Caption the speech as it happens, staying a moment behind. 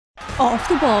Off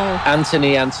the Ball.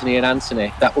 Anthony, and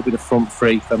Anthony. That will be the front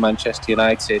three for Manchester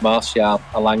United. Martial,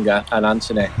 Elanga and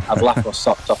Anthony. I've laughed my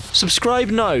socks off. Subscribe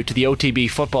now to the OTB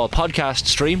Football Podcast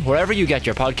stream wherever you get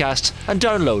your podcasts and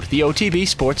download the OTB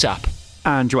Sports app.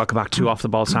 And you're welcome back to Off the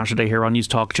Ball Saturday here on News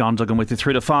Talk. John Duggan with you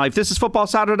 3 to 5. This is Football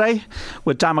Saturday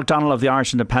with Dan McDonnell of the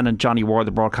Irish Independent, Johnny Ward,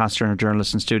 the broadcaster and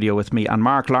journalist in studio with me, and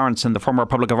Mark Lawrenson, the former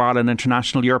Republic of Ireland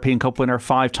international, European Cup winner,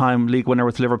 5-time league winner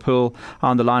with Liverpool,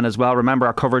 on the line as well. Remember,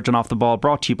 our coverage on Off the Ball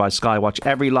brought to you by Sky. Watch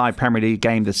every live Premier League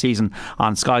game this season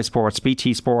on Sky Sports,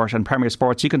 BT Sport and Premier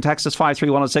Sports. You can text us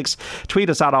 53106, tweet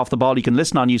us at Off the Ball. You can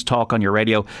listen on News Talk on your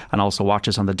radio and also watch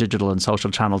us on the digital and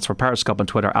social channels for Periscope and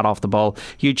Twitter at Off the Ball,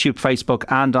 YouTube, Facebook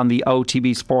and on the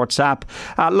OTB Sports app.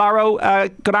 Laro,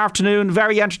 good afternoon.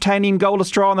 Very entertaining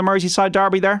goalless draw on the Merseyside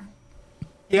derby there.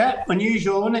 Yeah,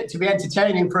 unusual, wasn't it, to be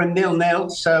entertaining for a 0-0.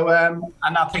 So,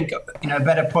 and I think a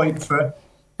better point for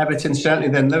Everton certainly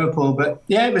than Liverpool. But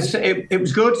yeah, it was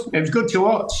good. It was good to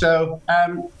watch. So,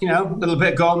 a little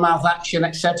bit of goal-mouth action,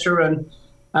 etc.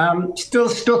 And still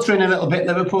stuttering a little bit,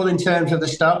 Liverpool, in terms of the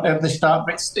start. But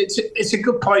it's a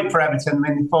good point for Everton. I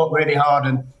mean, they fought really hard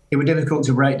and they were difficult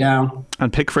to break down.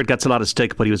 And Pickford gets a lot of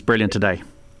stick, but he was brilliant today.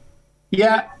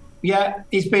 Yeah,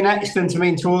 he's been excellent. I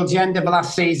mean, towards the end of the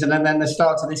last season and then the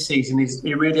start of this season,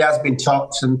 he really has been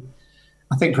tops. And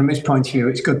I think from his point of view,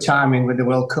 it's good timing with the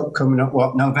World Cup coming up,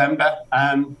 November.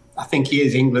 I think he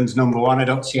is England's number one. I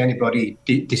don't see anybody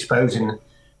disposing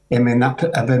him in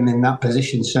that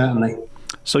position, certainly.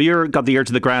 So you've got the ear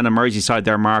to the ground on Merseyside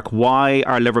there, Mark. Why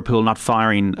are Liverpool not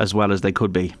firing as well as they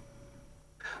could be?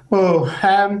 Well,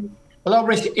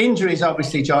 obviously injuries,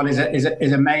 John, is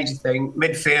a major thing.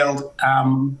 Midfield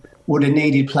would have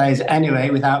needed players anyway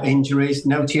without injuries.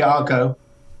 No Thiago,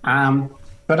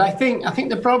 but I think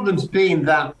the problem's been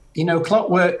that Klopp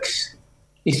works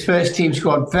his first team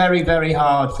squad very, very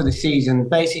hard for the season.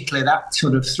 Basically, that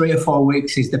sort of 3 or 4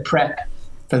 weeks is the prep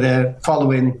for the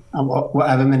following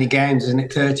whatever many games, isn't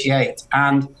it? 38,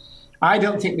 and I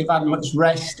don't think they've had much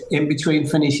rest in between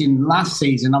finishing last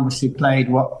season. Obviously played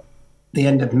the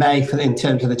end of May in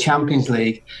terms of the Champions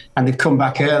League, and they've come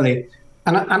back early.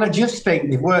 And I just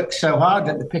think they've worked so hard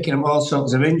that they're picking up all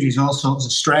sorts of injuries, all sorts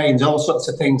of strains, all sorts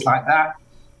of things like that.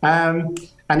 And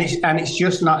it's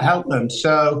just not helped them.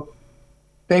 So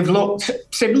they've looked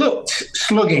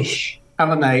sluggish,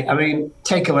 haven't they? I mean,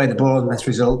 take away the Bournemouth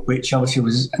result, which obviously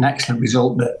was an excellent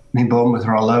result, but Bournemouth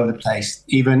were all over the place,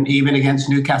 even against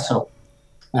Newcastle.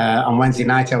 On Wednesday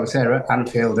night, I was there at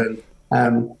Anfield,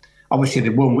 and obviously they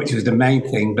won, which was the main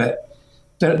thing, but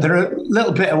they're a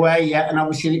little bit away yet, and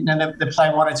obviously they're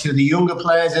playing one or two of the younger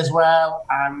players as well.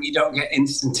 You don't get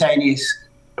instantaneous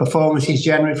performances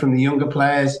generally from the younger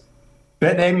players,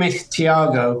 but they miss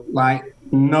Thiago like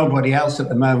nobody else at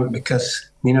the moment because,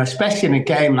 especially in a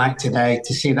game like today,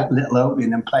 to see that little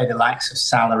opening and play the likes of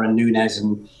Salah and Nunez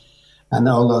and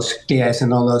all those Diaz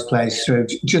and all those players through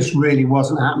just really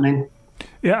wasn't happening.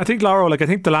 Yeah, I think, Lauro, I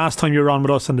think the last time you were on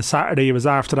with us on the Saturday, it was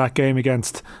after that game I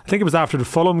think it was after the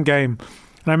Fulham game.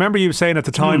 And I remember you saying at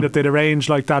the time that they'd arranged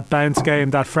that bounce game,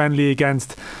 that friendly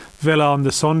against Villa on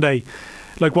the Sunday.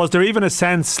 Was there even a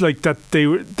sense that they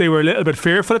were a little bit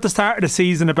fearful at the start of the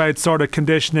season about sort of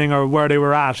conditioning or where they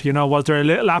were at? Was there a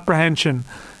little apprehension,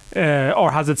 or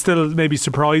has it still maybe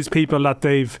surprised people that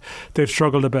they've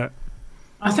struggled a bit?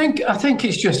 I think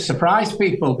it's just surprised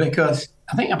people because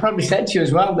I think I probably said to you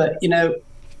as well that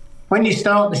when you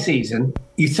start the season,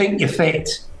 you think you're fit,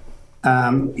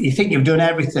 you think you've done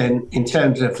everything in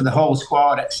terms of for the whole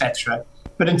squad, etc.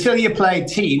 But until you play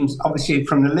teams, obviously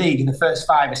from the league in the first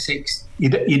 5 or 6,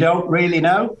 you don't really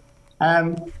know.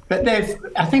 But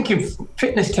I think in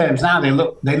fitness terms now, they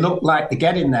look like they're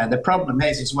getting there. The problem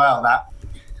is as well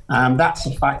that that's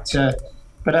a factor.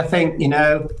 But I think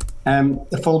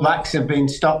the fullbacks have been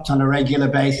stopped on a regular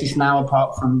basis now,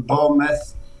 apart from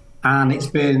Bournemouth, and it's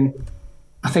been.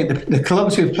 I think the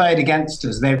clubs who've played against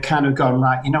us, they've kind of gone,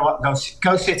 right, you know what,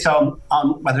 go sit on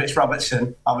whether it's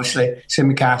Robertson, obviously,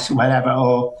 Tsimikas, whatever,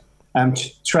 or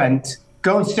Trent,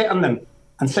 go and sit on them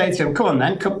and say to them, come on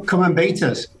then, come and beat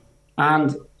us.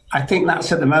 And I think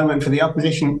that's at the moment for the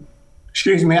opposition,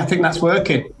 I think that's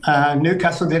working.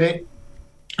 Newcastle did it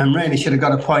and really should have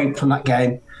got a point from that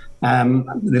game.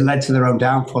 They led to their own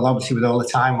downfall, obviously, with all the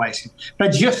time wasted. But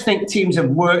I just think teams have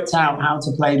worked out how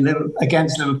to play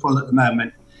against Liverpool at the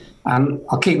moment. And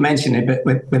I'll keep mentioning it,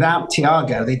 but without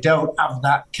Thiago, they don't have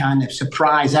that kind of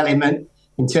surprise element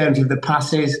in terms of the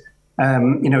passes,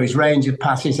 his range of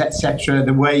passes, etc.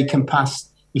 The way he can pass,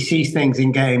 he sees things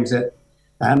in games that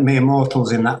mere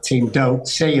mortals in that team don't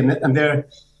see. And they're,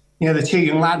 the two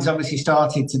young lads obviously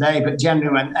started today, but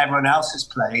generally when everyone else has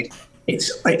played,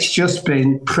 it's just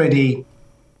been pretty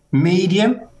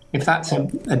medium, if that's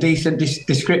a decent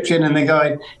description. And they're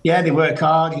going, yeah, they work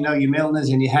hard, your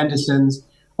Milners and your Hendersons,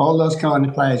 all those kind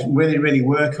of players really, really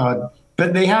work hard,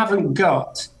 but they haven't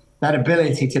got that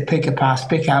ability to pick a pass,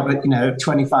 pick out a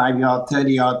 25-yard,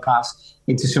 30-yard pass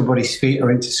into somebody's feet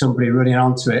or into somebody running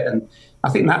onto it. And I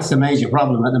think that's the major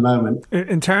problem at the moment.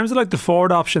 In terms of like the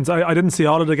forward options, I didn't see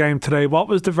all of the game today. What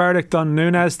was the verdict on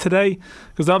Núñez today?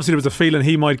 Because obviously there was a feeling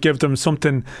he might give them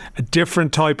a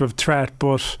different type of threat,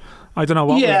 but I don't know,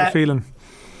 what was the feeling?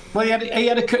 Well, he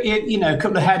had a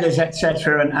couple of headers,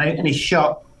 etc., and he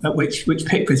shot, at which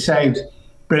Pickford saved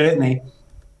brilliantly.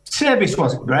 Service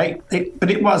wasn't great,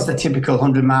 but it was the typical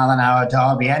 100-mile-an-hour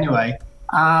derby anyway.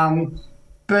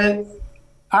 But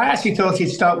I actually thought he'd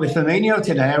start with Firmino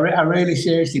today. I really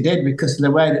seriously did, because of the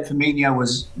way that Firmino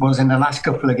was in the last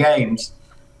couple of games.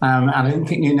 And I didn't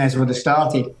think Núñez would have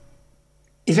started.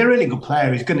 He's a really good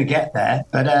player. He's going to get there,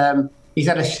 but he's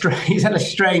had a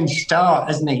strange start,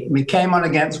 hasn't he? I mean, came on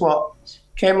against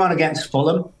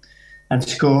Fulham and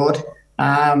scored.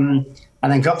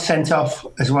 And then got sent off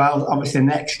as well, obviously, the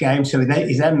next game. So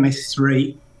he's then missed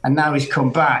 3, and now he's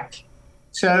come back.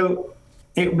 So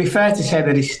it would be fair to say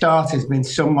that his start has been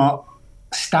somewhat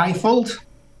stifled,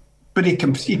 but you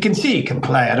can see he can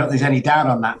play. I don't think there's any doubt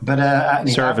on that. But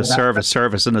service,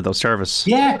 isn't it, though? Service.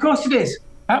 Yeah, of course it is.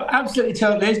 Absolutely,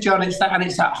 totally is, John. It's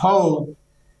that whole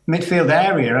midfield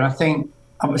area, and I think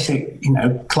obviously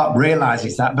Klopp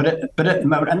realises that. But at the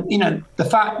moment, and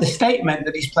the statement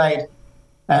that he's played.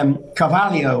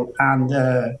 Carvalho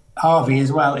and Harvey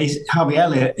as well, Harvey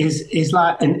Elliott is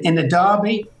like in the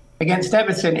derby against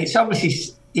Everton. It's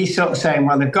obviously he's sort of saying,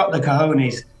 well, they've got the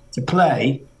cojones to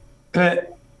play,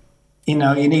 but you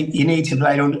need to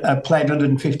play played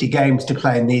 150 games to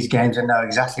play in these games and know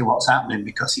exactly what's happening,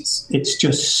 because it's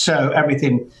just so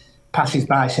everything passes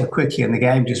by so quickly and the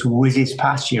game just whizzes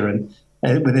past you.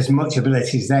 And with as much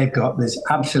ability as they've got, there's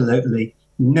absolutely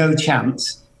no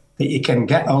chance that you can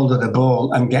get hold of the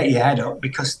ball and get your head up,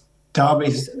 because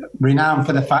Derby's renowned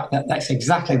for the fact that that's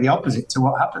exactly the opposite to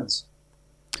what happens.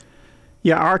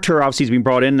 Yeah, Arthur obviously has been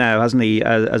brought in now, hasn't he,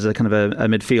 as a kind of a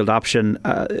midfield option.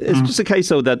 It's just a case,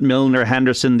 though, that Milner,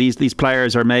 Henderson, these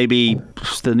players are maybe,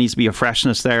 there needs to be a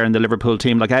freshness there in the Liverpool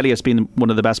team. Like Elliott's been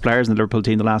one of the best players in the Liverpool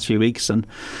team the last few weeks, and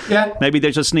maybe they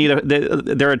just need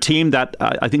they're a team that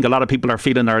I think a lot of people are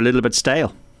feeling are a little bit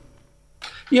stale.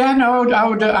 Yeah, no,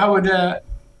 I would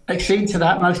accede to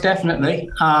that, most definitely.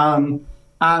 And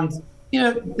the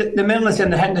Milners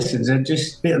and the Hendersons are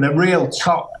just the real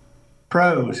top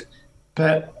pros.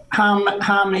 But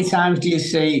how many times do you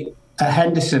see a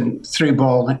Henderson through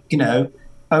ball,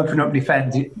 open up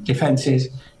defences?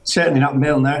 Certainly not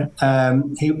Milner.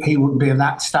 He wouldn't be of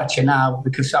that stature now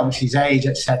because obviously his age,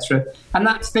 etc. And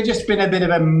they've just been a bit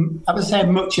of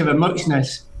much of a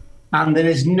muchness. And there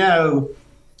is no,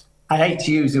 I hate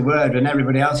to use the word when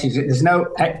everybody else uses it, there's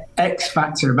no X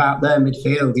factor about their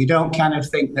midfield. You don't kind of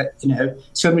think that,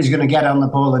 somebody's going to get on the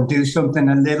ball and do something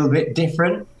a little bit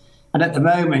different. And at the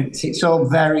moment, it's all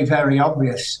very, very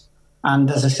obvious. And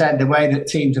as I said, the way that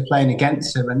teams are playing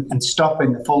against them and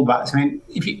stopping the fullbacks. I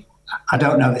mean, I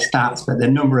don't know the stats, but the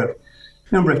number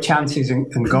of chances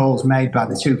and goals made by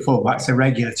the two fullbacks, the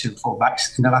regular two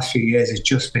fullbacks, in the last few years has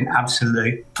just been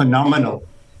absolutely phenomenal.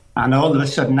 And all of a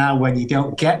sudden now, when you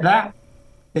don't get that,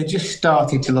 they just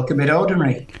started to look a bit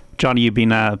ordinary. Johnny, you've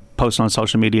been posting on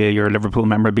social media your Liverpool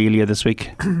memorabilia this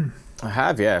week. I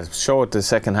have, yeah. Showed the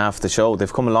second half of the show.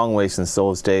 They've come a long way since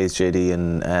those days, JD,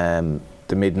 in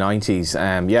the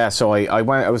mid-90s. So I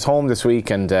was home this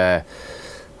week, and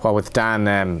with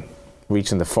Dan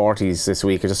reaching the 40s this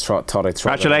week, I just thought I'd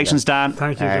throw Congratulations, Dan.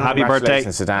 Thank you. Happy birthday.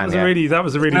 To Dan, that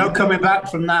was a really no coming back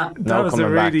from that. That was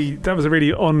a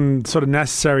really sort of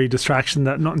necessary distraction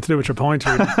that nothing to do with your point,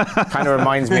 really. Kind of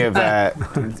reminds me of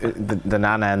the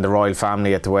Nana and the royal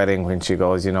family at the wedding, when she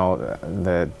goes,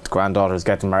 the granddaughter's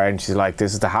getting married and she's like,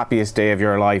 this is the happiest day of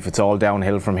your life, it's all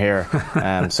downhill from here.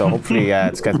 So hopefully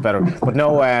it gets better. But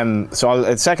no, so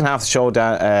the second half of the show,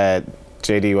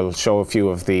 JD will show a few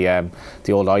of the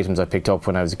old items I picked up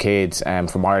when I was a kid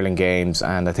from Ireland games,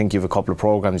 and I think you have a couple of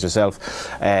programmes yourself.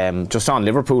 Just on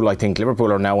Liverpool, I think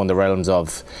Liverpool are now in the realms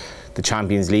of the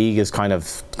Champions League is kind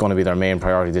of going to be their main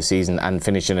priority this season, and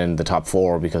finishing in the top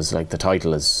 4, because the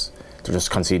title is, they're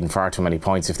just conceding far too many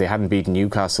points. If they hadn't beaten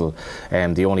Newcastle,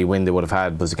 the only win they would have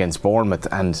had was against Bournemouth,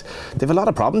 and they have a lot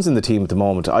of problems in the team at the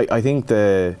moment. I think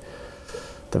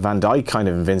the Van Dijk kind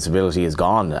of invincibility is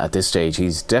gone at this stage.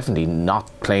 He's definitely not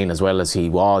playing as well as he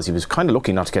was. He was kind of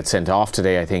lucky not to get sent off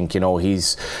today, I think.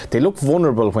 They look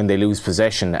vulnerable when they lose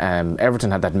possession.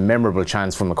 Everton had that memorable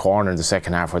chance from a corner in the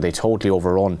second half where they totally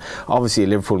overrun. Obviously a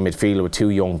Liverpool midfielder with 2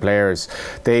 young players.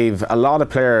 They've a lot of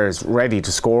players ready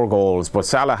to score goals, but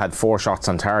Salah had 4 shots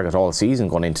on target all season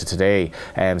going into today,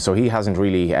 so he hasn't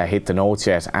really hit the notes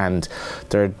yet, and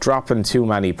they're dropping too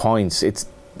many points. It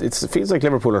feels like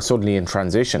Liverpool are suddenly in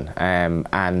transition,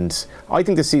 and I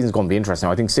think this season's going to be interesting.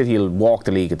 I think City will walk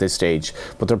the league at this stage,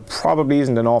 but there probably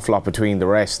isn't an awful lot between the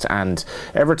rest, and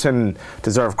Everton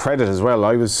deserve credit as well.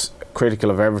 I was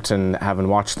critical of Everton having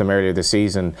watched them earlier this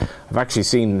season. I've actually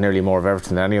seen nearly more of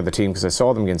Everton than any other team because I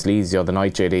saw them against Leeds the other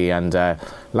night, JD, and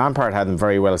Lampard had them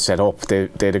very well set up. They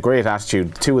had a great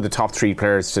attitude. 2 of the top 3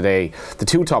 players today, the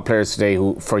 2 top players today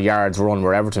who for yards run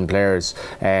were Everton players.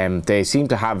 They seem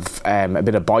to have a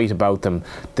bit of bite about them.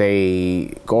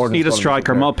 Gordon need a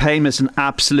striker. Maupay is an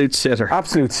absolute sitter.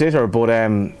 Absolute sitter, but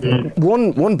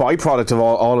one byproduct of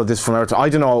all of this from Everton, I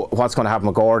don't know what's going to happen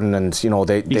with Gordon, and he's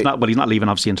not leaving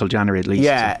obviously until January at least.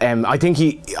 Yeah, I think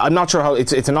I'm not sure how.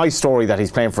 It's a nice story that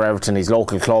he's playing for Everton, his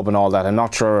local club and all that. I'm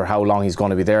not sure how long he's going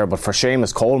to be there, but for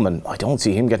Seamus Coleman, I don't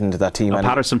see him getting into that team.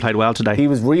 Patterson played well today. He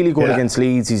was really good against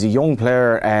Leeds. He's a young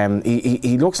player.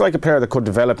 He looks like a player that could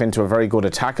develop into a very good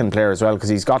attacking player as well, because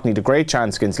he had a great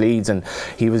chance against Leeds, and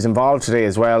he was involved today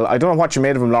as well. I don't know what you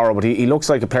made of him, Laura, but he looks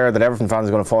like a player that Everton fans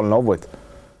are going to fall in love with.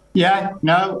 Yeah,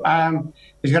 no,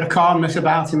 he's got a calmness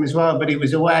about him as well, but he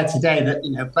was aware today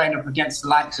that, playing up against the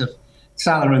likes of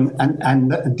Salah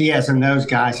and Diaz and those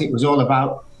guys, it was all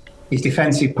about his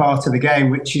defensive part of the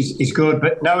game, which is good.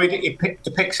 But no, he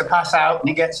picks a pass out and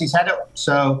he gets his head up.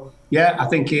 So, yeah, I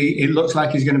think it looks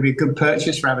like he's going to be a good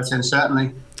purchase for Everton,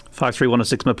 certainly.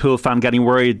 53106 Mapool fan getting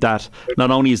worried that not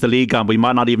only is the league gone, we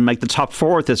might not even make the top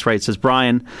 4 at this rate, says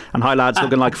Brian. And hi lads,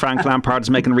 looking like Frank Lampard is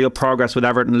making real progress with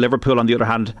Everton. Liverpool on the other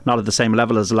hand, not at the same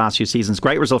level as the last few seasons.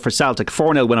 Great result for Celtic,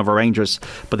 4-0 win over Rangers,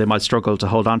 but they might struggle to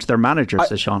hold on to their manager,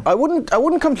 says Sean. I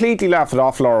wouldn't completely laugh it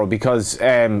off, Laura, because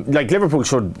Liverpool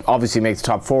should obviously make the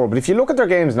top 4, but if you look at their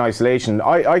games in isolation,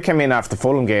 I came in after the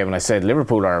Fulham game and I said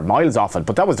Liverpool are miles off it,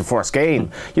 but that was the first game.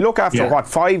 You look after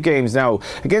 5 games now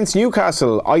against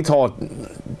Newcastle, I thought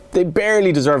they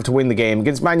barely deserved to win the game.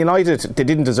 Against Man United, they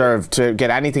didn't deserve to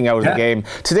get anything out of the game.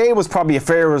 Today was probably a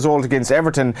fair result against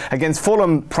Everton. Against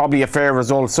Fulham, probably a fair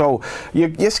result. So you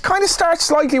kind of start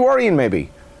slightly worrying,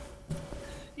 maybe.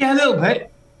 Yeah, a little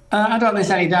bit. I don't think there's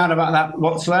any doubt about that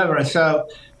whatsoever. So,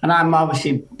 and I'm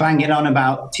obviously banging on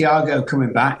about Thiago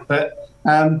coming back, but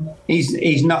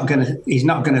he's not going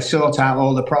to sort out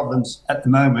all the problems at the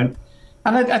moment.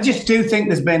 And I just do think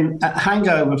there's been a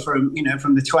hangover from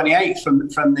the 28th,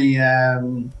 from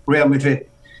the Real Madrid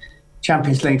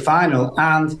Champions League final,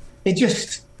 and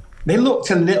they looked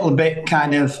a little bit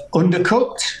kind of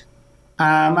undercooked.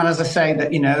 And as I say, that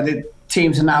the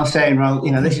teams are now saying, well,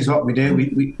 this is what we do.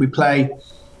 We play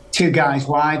 2 guys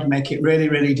wide, make it really,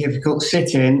 really difficult,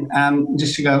 sit in,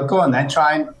 just to go on then,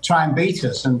 try and beat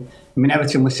us. And I mean,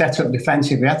 Everton was set up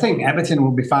defensively. I think Everton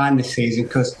will be fine this season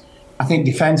because I think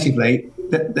defensively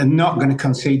they're not going to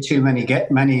concede too many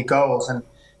goals. And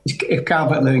if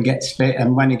Calvert-Lewin gets fit,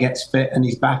 and when he gets fit and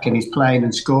he's back and he's playing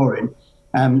and scoring,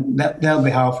 they'll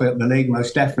be halfway up the league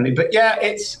most definitely. But yeah,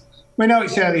 we know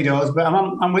it's early doors, but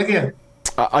I'm with you.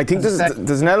 I think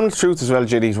there's an element of truth as well,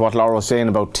 JD, to what Laura was saying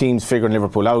about teams figuring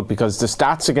Liverpool out, because the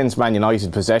stats against Man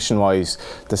United possession-wise,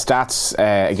 the stats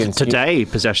against today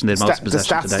possession, they had most possession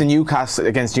the stats today. To Newcastle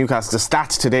against Newcastle, the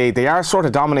stats today, they are sort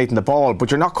of dominating the ball,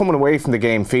 but you're not coming away from the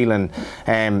game feeling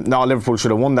no, Liverpool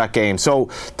should have won that game. So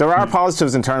there are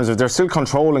positives in terms of they're still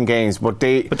controlling games, but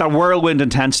that whirlwind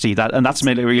intensity, that's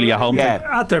made it really a home thing.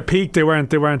 At their peak, they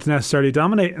weren't necessarily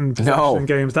dominating possession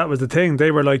games. That was the thing.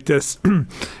 They were like this.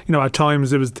 At times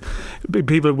it was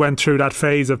people went through that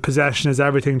phase of possession is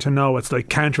everything to know it's like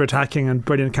counter-attacking, and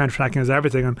brilliant counter-attacking is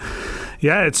everything. And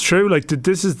yeah, it's true, like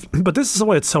this is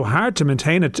why it's so hard to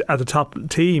maintain it at the top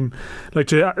team, like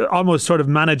to almost sort of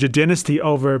manage a dynasty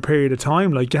over a period of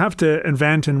time. Like you have to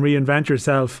invent and reinvent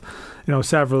yourself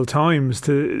several times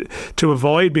to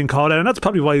avoid being called out, and that's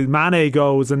probably why Mane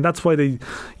goes, and that's why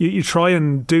you try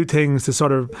and do things to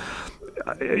sort of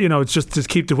it's just to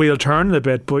keep the wheel turning a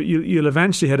bit, but you'll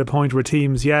eventually hit a point where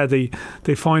teams,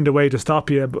 they find a way to stop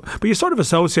you. But you sort of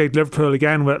associate Liverpool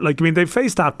again with, they've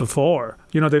faced that before.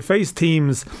 They faced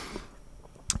teams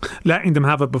letting them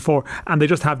have it before, and they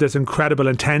just have this incredible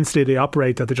intensity they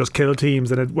operate that they just kill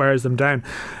teams and it wears them down.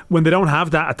 When they don't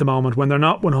have that at the moment, when they're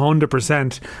not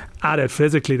 100% at it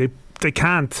physically, they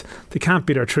can't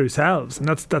be their true selves, and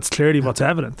that's clearly what's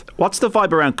evident. What's the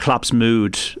vibe around Klopp's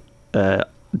mood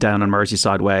down on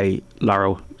Merseyside way,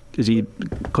 Laro? Is he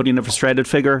cutting a frustrated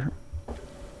figure?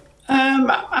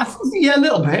 Yeah, a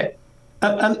little bit.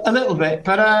 A little bit.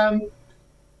 But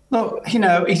look,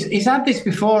 he's had this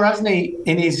before, hasn't he,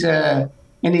 in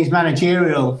his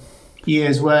managerial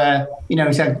years where,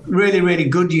 he's had really, really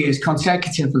good years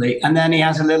consecutively, and then he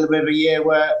has a little bit of a year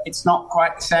where it's not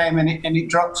quite the same and it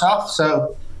drops off.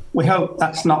 So we hope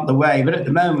that's not the way. But at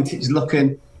the moment, it's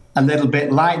looking a little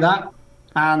bit like that.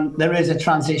 And there is a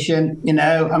transition,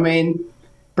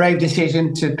 brave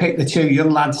decision to pick the two young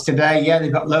lads today. Yeah,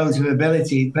 they've got loads of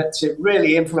ability, but to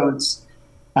really influence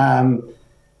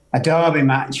a derby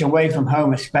match away from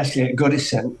home, especially at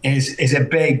Goodison, is a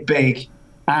big, big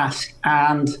ask.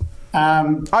 And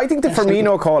I think the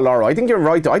Firmino call, Laura, I think you're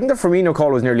right. I think the Firmino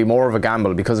call was nearly more of a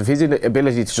gamble because of his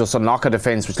ability to just unlock a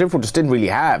defence, which Liverpool just didn't really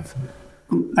have.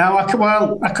 No, I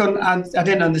couldn't. I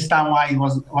didn't understand why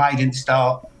he didn't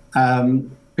start,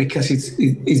 because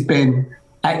he's been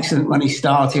excellent when he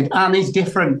started, and he's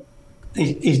different.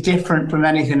 He's different from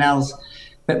anything else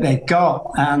that they've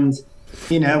got, and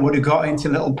would have got into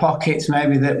little pockets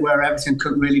maybe where Everton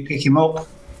couldn't really pick him up,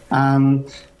 and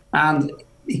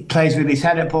he plays with his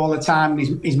head up all the time.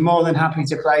 He's more than happy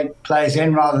to play players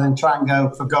in rather than try and go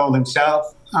for goal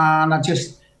himself. And I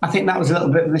think that was a little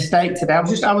bit of a mistake today.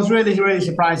 I was really, really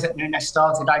surprised that Núñez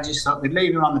started. I just thought they'd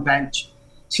leave him on the bench,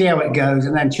 see how it goes,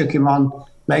 and then chuck him on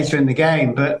later in the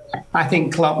game. But I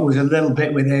think Klopp was a little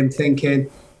bit with him, thinking,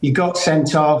 you got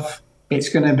sent off, it's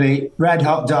going to be red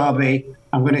hot derby,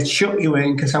 I'm going to chuck you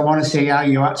in because I want to see how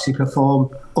you actually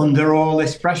perform under all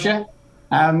this pressure.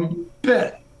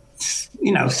 But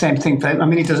same thing for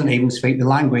him. He doesn't even speak the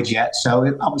language yet, so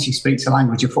it obviously speaks the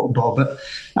language of football. But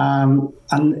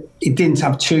and he didn't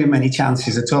have too many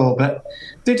chances at all. But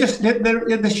they're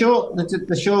short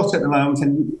at the moment,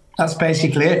 and that's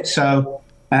basically it. So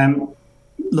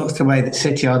looks the way that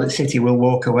City will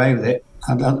walk away with it,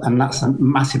 and that's a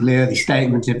massively early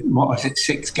statement of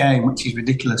sixth game, which is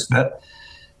ridiculous. But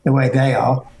the way they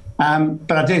are,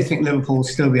 but I do think Liverpool will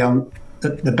still be on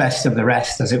the best of the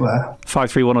rest, as it were.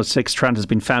 53106, Trent has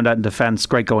been found out in defence.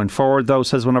 Great going forward, though,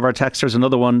 says one of our texters.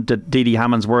 Another one, Didi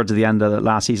Hammond's words at the end of the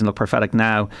last season look prophetic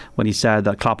now, when he said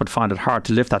that Klopp would find it hard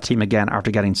to lift that team again after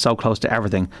getting so close to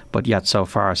everything, but yet so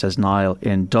far, says Niall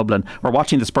in Dublin. We're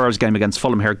watching the Spurs game against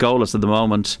Fulham here, goalless at the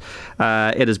moment.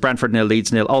 It is Brentford 0, Leeds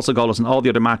 0, also goalless in all the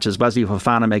other matches. Wesley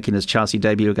Fofana making his Chelsea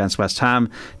debut against West Ham,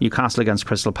 Newcastle against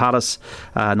Crystal Palace,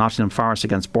 Nottingham Forest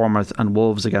against Bournemouth, and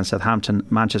Wolves against Southampton.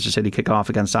 Manchester City kick off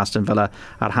against Aston Villa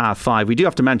at 5:30. We do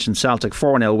have to mention Celtic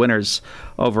 4-0 winners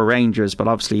over Rangers, but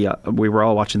obviously we were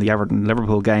all watching the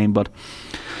Everton-Liverpool game, but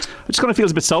it just kind of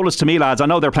feels a bit soulless to me, lads. I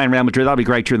know they're playing Real Madrid, that'll be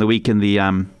great during the week in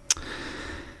the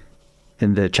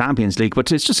Champions League,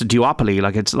 but it's just a duopoly.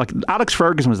 It's like Alex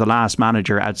Ferguson was the last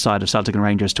manager outside of Celtic and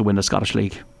Rangers to win the Scottish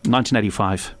League,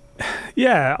 1985.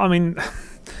 Yeah, and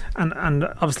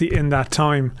obviously in that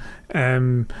time,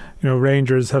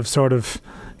 Rangers have sort of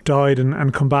died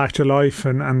and come back to life,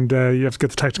 and you have to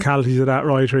get the technicalities of that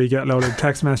right, or you get a load of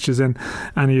text messages in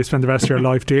and you spend the rest of your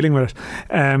life dealing with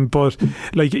it. But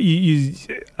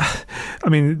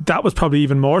that was probably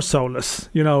even more soulless.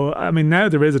 Now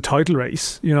there is a title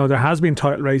race. There has been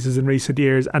title races in recent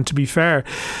years, and to be fair,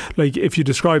 if you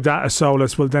describe that as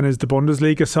soulless, well, then is the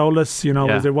Bundesliga soulless?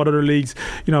 Is there, what other leagues?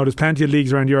 There's plenty of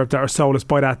leagues around Europe that are soulless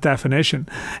by that definition.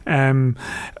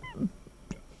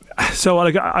 So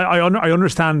I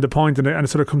understand the point, and it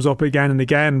sort of comes up again and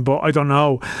again, but I don't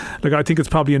know. I think it's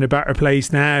probably in a better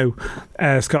place now,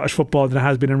 Scottish football, than it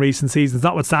has been in recent seasons,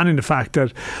 notwithstanding the fact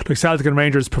that Celtic and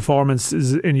Rangers'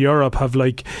 performances in Europe have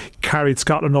carried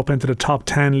Scotland up into the top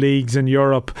 10 leagues in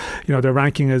Europe. Their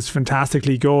ranking is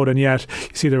fantastically good, and yet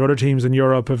you see there are other teams in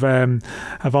Europe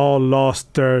have all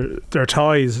lost their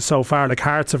ties so far.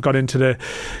 Hearts have got into the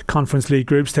Conference League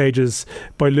group stages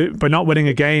by not winning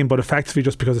a game, but effectively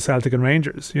just because of Celtic and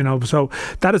Rangers, so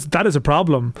that is a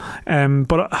problem.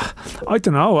 But I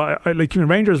don't know.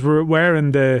 Rangers were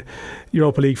in the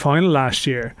Europa League final last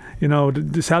year.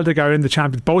 The Celtic are in the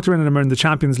Champions. Both are in the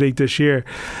Champions League this year.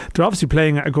 They're obviously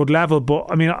playing at a good level, but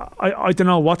I don't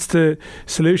know what's the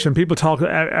solution. People talk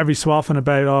every so often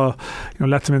about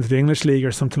let them into the English League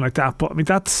or something like that. But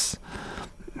that's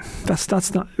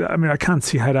not. I can't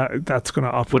see how that's going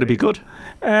to operate. Would it be good?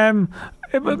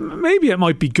 maybe it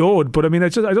might be good, but I mean, I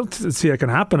don't see it can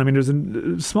happen. I mean, there's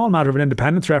a small matter of an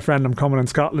independence referendum coming in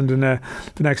Scotland in the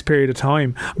next period of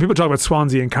time. People talk about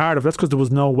Swansea and Cardiff. That's because there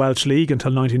was no Welsh league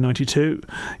until 1992.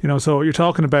 So you're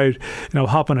talking about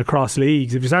hopping across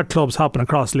leagues. If you start clubs hopping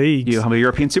across leagues, you have a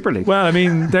European Super League. Well, I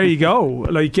mean, there you go.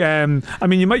 Like, I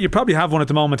mean, you probably have one at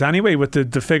the moment anyway, with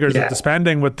the figures of the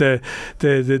spending with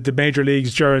the major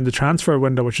leagues during the transfer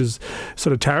window, which is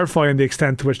sort of terrifying, the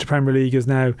extent to which the Premier League is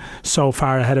now so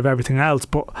far ahead of everything else.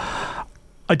 But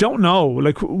I don't know,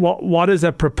 like, what is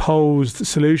a proposed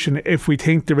solution if we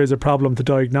think there is a problem to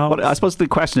diagnose? But I suppose the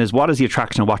question is, what is the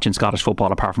attraction of watching Scottish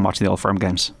football apart from watching the Old Firm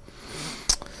games?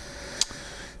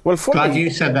 Well, funny, glad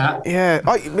you said that. Yeah,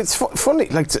 it's funny.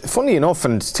 Like, funny enough,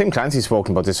 and Tim Clancy's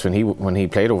spoken about this when he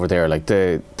played over there. Like,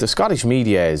 the Scottish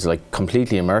media is like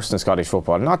completely immersed in Scottish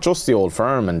football, not just the Old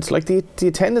Firm, and like the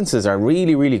attendances are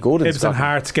really, really good. Hibs and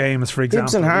Hearts games, for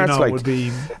example. Hibs and Hearts, would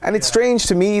be. And it's strange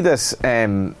to me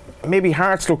that maybe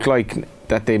Hearts look like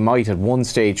that they might at one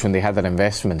stage when they had that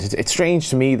investment. It's strange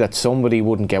to me that somebody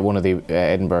wouldn't get one of the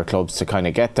Edinburgh clubs to kind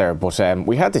of get there. But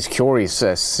we had this curious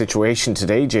situation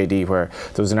today, JD, where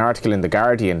there was an article in The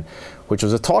Guardian, which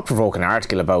was a thought-provoking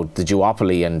article about the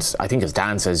duopoly, and I think, as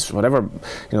Dan says, whatever,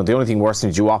 the only thing worse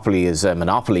than duopoly is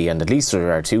monopoly, and at least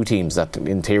there are two teams that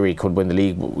in theory could win the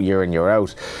league year in, year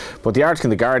out. But the article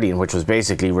in The Guardian, which was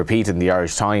basically repeated in the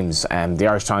Irish Times, the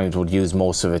Irish Times would use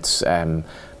most of its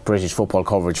British football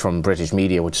coverage from British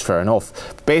media, which is fair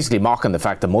enough, basically mocking the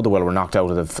fact that Motherwell were knocked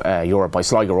out of Europe by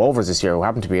Sligo Rovers this year, who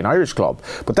happened to be an Irish club.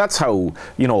 But that's how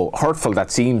hurtful that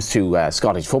seems to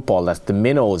Scottish football, that the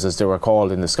minnows, as they were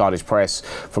called in the Scottish press,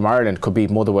 from Ireland could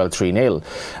beat Motherwell 3-0,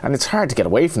 and it's hard to get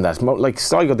away from that. Like,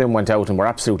 Sligo then went out and were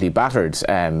absolutely battered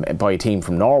by a team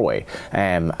from Norway,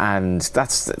 and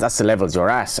that's the levels you're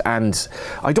at. And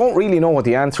I don't really know what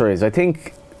the answer is.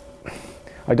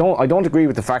 I don't agree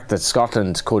with the fact that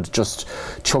Scotland could just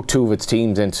chuck two of its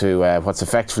teams into what's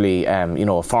effectively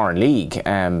a foreign league,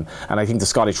 and I think the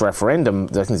Scottish referendum,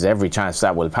 I think there's every chance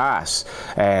that will pass,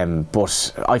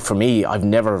 but for me, I've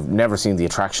never seen the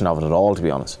attraction of it at all, to be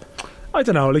honest. I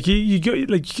don't know, like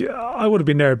I would have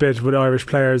been there a bit with Irish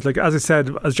players. Like, as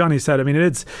Johnny said, I mean,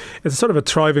 it's sort of a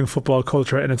thriving football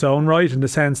culture in its own right, in the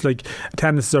sense, like,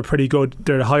 attendances are pretty good.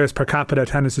 They're the highest per capita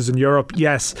attendances in Europe.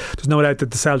 Yes, there's no doubt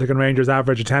that the Celtic and Rangers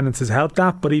average attendance has helped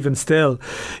that, but even still,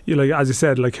 as you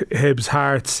said, like Hibs,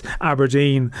 Hearts,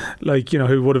 Aberdeen, like,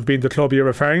 who would have been the club you're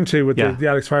referring to with the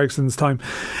Alex Ferguson's time.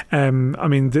 I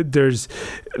mean, there's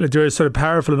sort of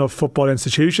powerful enough football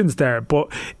institutions there, but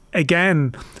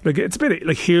again, like, it's a bit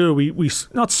like here we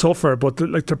not suffer, but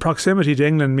the proximity to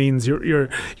England means you're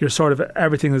sort of,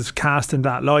 everything is cast in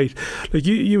that light. Like,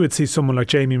 you would see someone like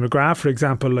Jamie McGrath, for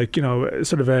example, like,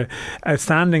 sort of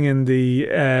outstanding in the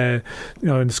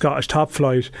in the Scottish top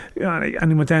flight,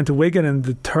 and he went down to Wigan in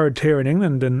the third tier in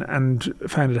England and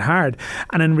found it hard.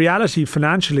 And in reality,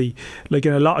 financially, like,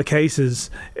 in a lot of cases,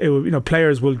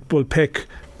 players will pick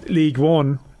League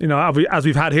One, as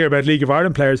we've had here about League of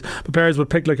Ireland players, but players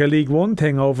would pick like a League One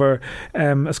thing over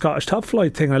a Scottish top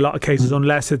flight thing in a lot of cases,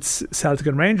 unless it's Celtic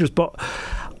and Rangers. But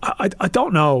I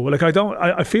don't know. Like,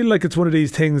 I feel like it's one of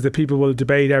these things that people will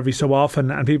debate every so often,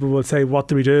 and people will say, what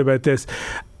do we do about this?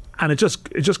 And it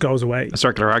just goes away. A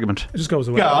circular argument. It just goes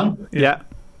away. Go on. Yeah.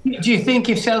 Do you think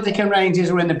if Celtic and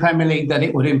Rangers were in the Premier League that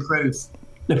it would improve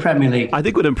the Premier League? I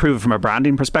think it would improve from a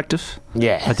branding perspective.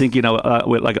 Yeah. I think,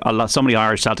 with like so many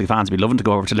Irish Celtic fans would be loving to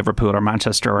go over to Liverpool or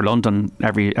Manchester or London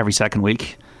every second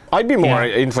week. I'd be more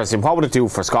interested in what would it do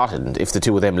for Scotland if the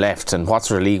two of them left, and what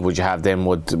sort of league would you have then?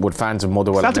 Would fans of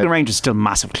Motherwell... Celtic and Rangers are still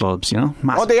massive clubs,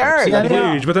 Massive they are.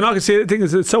 They're huge, but they're not. See, the thing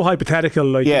is, it's so hypothetical.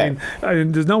 Like, I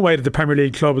mean, there's no way that the Premier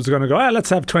League club is going to go, let's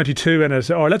have 22 in it,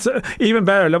 or let's even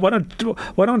better, why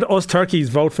don't us turkeys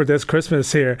vote for this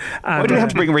Christmas here? And, why do we have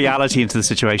to bring reality into the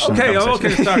situation?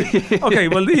 Okay, sorry. Okay,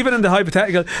 well, even in the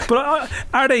hypothetical, but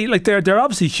are they, like, they're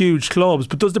obviously huge clubs,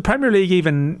 but does the Premier League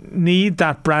even need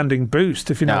that branding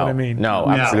boost, if you know what I mean? No,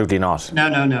 absolutely not.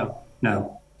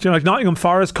 No. Like, Nottingham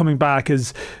Forest coming back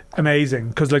is amazing,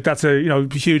 because, like, that's a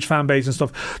huge fan base and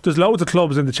stuff. There's loads of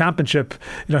clubs in the Championship,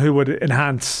 who would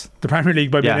enhance the Premier League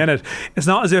by being in it. It's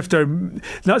not as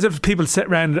if people sit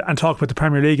around and talk about the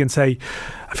Premier League and say,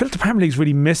 I feel like the Premier League's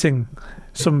really missing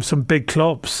some big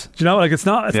clubs. Like, it's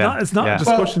not a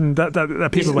discussion that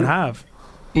people would have.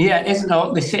 Yeah, isn't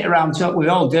it? They sit around talk. We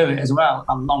all do it as well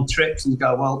on long trips and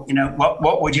go, well,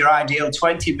 what would your ideal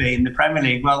 20 be in the Premier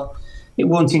League? Well, it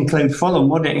wouldn't include Fulham,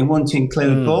 would it? It wouldn't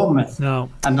include Bournemouth,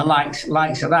 and the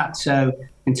likes of that. So,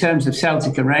 in terms of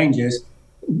Celtic and Rangers,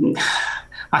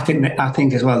 I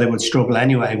think as well they would struggle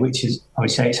anyway. Which is, I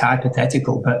would say, it's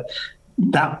hypothetical, but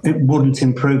that it wouldn't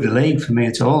improve the league for me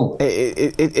at all.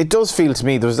 It does feel to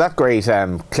me there was that great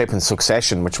clip in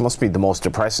Succession, which must be the most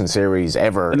depressing series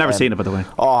ever. I've never seen it, by the way.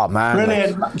 Oh man,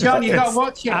 Brilliant, John! You got to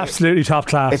watch it. Absolutely top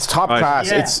class. It's top Right.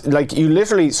 class. Yeah. It's like you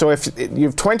literally. So if you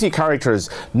have 20 characters,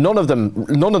 none of them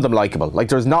likable. Like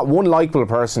there's not one likable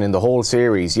person in the whole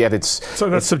series. Yet it's so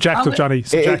that's subjective, Johnny.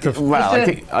 Subjective. well,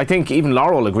 I think even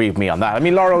Laura will agree with me on that. I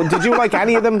mean, Laura, did you like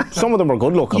any of them? Some of them were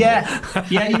good looking. Yeah.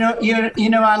 You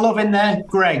know, I love in there,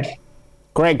 Greg.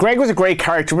 Greg was a great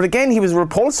character, but again, he was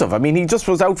repulsive. I mean, he just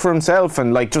was out for himself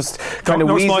and like just kind of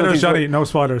no weaseled spoilers, his Johnny. way- No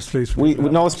spoilers, please.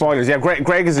 No spoilers. Yeah,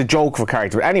 Greg is a joke of a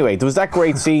character. But anyway, there was that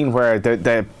great scene where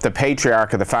the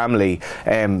patriarch of the family,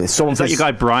 some of Is that his, your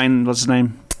guy Brian? What's his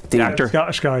name? The actor.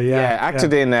 Scottish guy, yeah.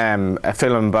 acted in a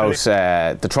film about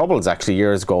the Troubles actually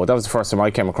years ago. That was the first time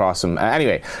I came across him.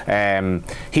 Anyway,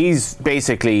 he's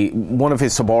basically one of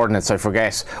his subordinates, I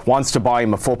forget, wants to buy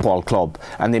him a football club,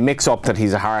 and they mix up that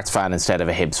he's a Hearts fan instead of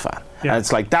a Hibs fan. Yeah. And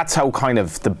it's like that's how kind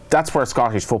of that's where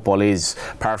Scottish football is,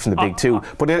 apart from the big two.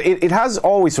 But it has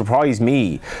always surprised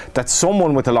me that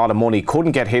someone with a lot of money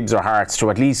couldn't get Hibs or Hearts to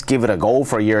at least give it a go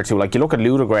for a year or two. Like you look at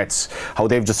Ludogorets, how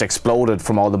they've just exploded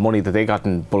from all the money that they got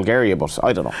in Bulgaria. But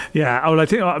I don't know. Yeah, well,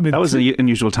 I mean, That was an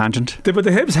unusual tangent. but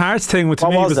the Hibs Hearts thing to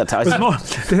What me was that, Tyson? was more,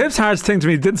 the Hibs Hearts thing to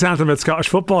me didn't sound about Scottish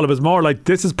football. It was more like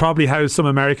this is probably how some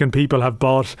American people have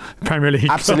bought Premier League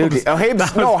Absolutely. clubs. Oh,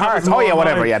 Hibs, no, Hearts. Oh, yeah,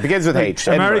 whatever. Yeah, begins with like, H.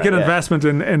 American Edinburgh, yeah. investment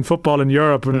in football in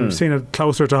Europe, and we've seen it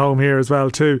closer to home here as well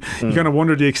too. You kind of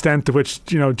wonder the extent to which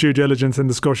due diligence and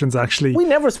discussions actually. We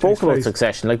never spoke takes about place.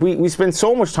 Succession. Like we spend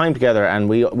so much time together, and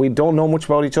we don't know much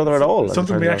about each other at all.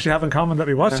 Something we actually have in common that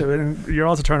we watched it. And you're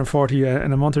also turning 40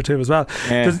 in a month or two as well.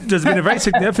 There's been a very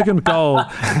significant goal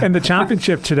in the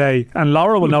championship today, and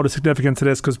Laura will know the significance of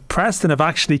this because Preston have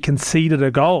actually conceded a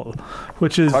goal,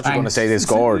 which is. I thought you were going to say they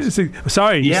scored.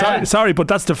 Sorry, but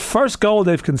that's the first goal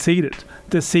they've conceded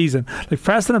this season. Like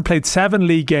Preston have played 7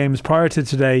 league games prior to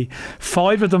today.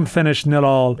 5 of them finished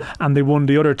 0-0, and they won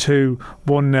the other 2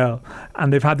 1-0.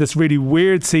 And they've had this really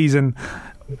weird season.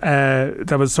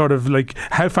 That was sort of like,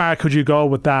 how far could you go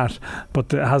with that?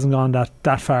 But it hasn't gone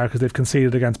that far because they've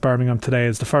conceded against Birmingham today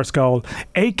as the first goal.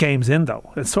 8 games in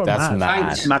though. It's sort of That's mad.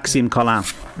 mad. Maxime Collin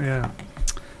Yeah.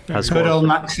 has Good scored. old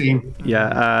Maxime.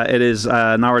 Yeah, it is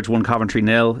Norwich 1, Coventry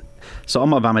 0. So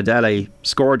Omar Bamidele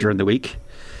scored during the week.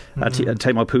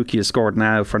 Timo Pukki has scored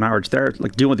now for Norwich. They're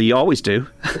like doing what they always do,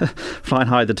 flying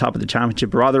high at the top of the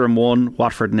championship. Rotherham 1,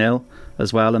 Watford 0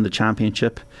 as well in the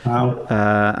championship. Wow.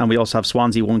 And we also have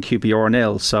Swansea 1, QPR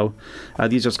 0. So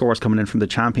these are scores coming in from the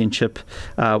championship.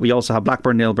 We also have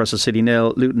Blackburn 0, Bristol City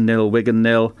 0, Luton 0, Wigan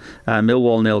 0,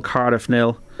 Millwall 0, Cardiff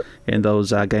 0 in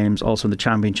those games. Also in the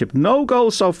championship, no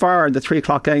goals so far in the 3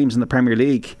 o'clock games in the Premier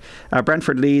League.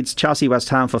 Brentford Leeds, Chelsea West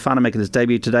Ham, Fofana making his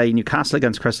debut today, Newcastle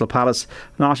against Crystal Palace,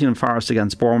 Nottingham Forest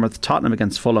against Bournemouth, Tottenham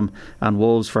against Fulham, and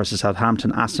Wolves versus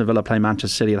Southampton. Aston Villa play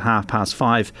Manchester City at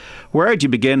 5:30. Where do you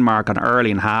begin, Mark, on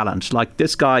Erling Haaland? Like,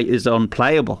 this guy is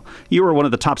unplayable. You were one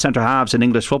of the top centre halves in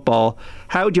English football.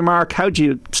 How do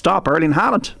you stop Erling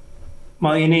Haaland?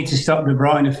 Well, you need to stop De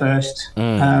Bruyne first.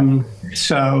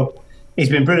 So he's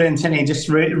been brilliant, and he just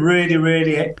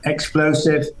really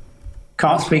explosive.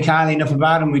 Can't speak highly enough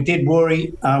about him. We did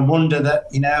wonder that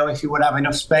if he would have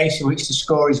enough space in which to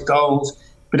score his goals.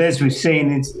 But as we've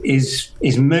seen, his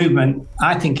movement.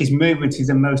 I think his movement is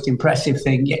the most impressive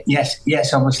thing. Yes,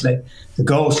 obviously the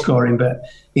goal scoring, but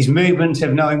his movement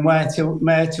of knowing where to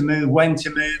move, when to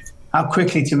move, how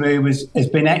quickly to move has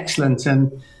been excellent.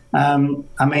 And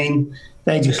I mean,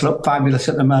 they just look fabulous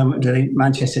at the moment,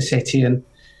 Manchester City. And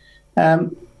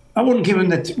I wouldn't give him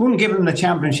the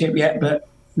championship yet, but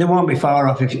they won't be far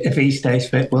off if he stays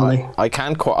fit, will they? I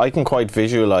can quite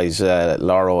visualise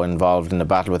Laro involved in the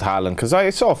battle with Haaland, because I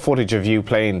saw footage of you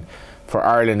playing for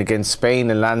Ireland against Spain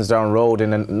in Lansdowne Road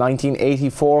in a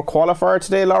 1984 qualifier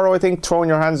today, Laro, I think, throwing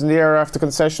your hands in the air after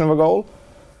concession of a goal.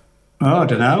 Oh, I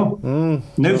don't know.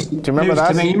 News, do you remember that?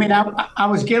 To me. You mean I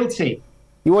was guilty?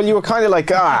 You were kind of like,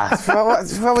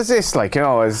 what was this? Like,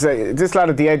 is this lad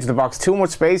at the edge of the box, too much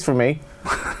space for me?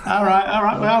 All right.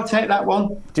 Well, I'll take that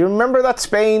one. Do you remember that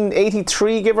Spain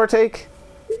 83, give or take?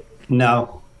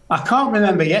 No. I can't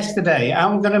remember yesterday.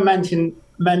 I'm going to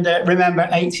remember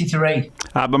 83.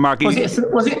 But Mark, Was it a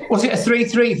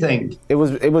 3-3 thing? It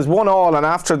was 1-1, and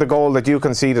after the goal that you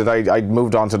conceded, I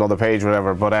moved on to another page,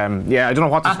 whatever. But I don't know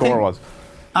what the score was.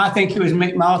 I think it was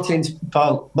Mick Martin's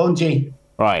fault. Bungie.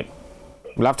 Right.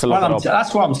 We'll have to look it up.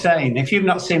 That's what I'm saying. If you've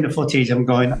not seen the footage, I'm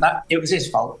going, it was his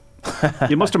fault.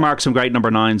 you must have marked some great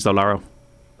number 9s though, Laro.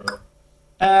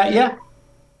 Yeah.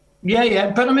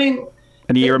 But I mean...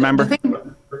 And you remember?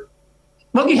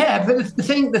 Well, yeah, but the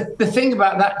thing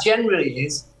about that generally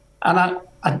is, and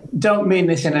I don't mean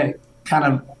this in a kind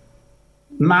of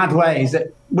mad way, is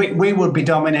that we would be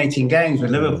dominating games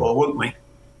with Liverpool, wouldn't we?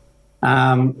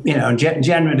 And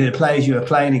generally the players you were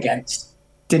playing against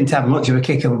didn't have much of a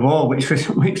kick of the ball, which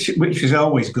was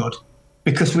always good,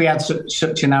 because we had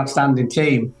such an outstanding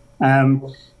team. And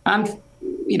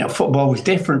football was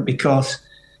different because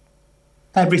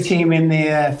every team in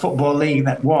the Football League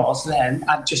that was then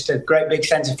had just a great big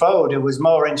centre forward who was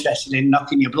more interested in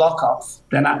knocking your block off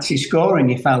than actually scoring,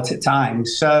 you felt at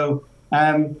times. So,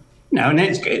 and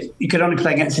you could only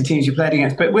play against the teams you played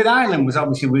against. But with Ireland was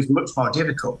much more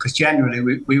difficult because generally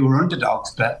we were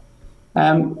underdogs. But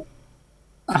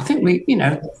I think we,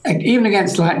 even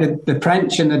against like the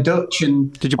French and the Dutch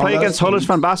and... Did you play against Hullet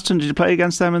Van Basten? Did you play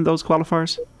against them in those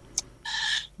qualifiers?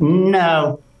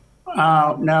 No.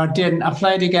 No, I didn't. I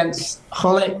played against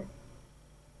Hullet.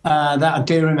 That I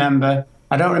do remember.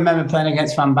 I don't remember playing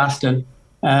against Van Basten.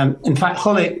 In fact,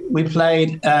 Hullet, we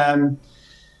played them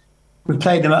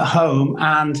at home,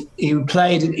 and he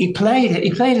played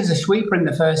as a sweeper in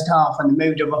the first half, and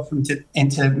moved him up into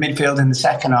midfield in the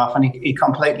second half, and he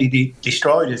completely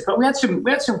destroyed us. But we had some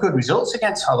good results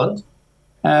against Holland.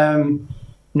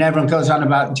 And everyone goes on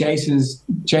about Jason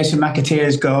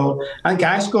McAteer's goal. And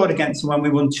Guy scored against them when we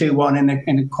won 2-1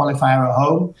 in a qualifier at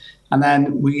home. And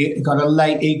then we got a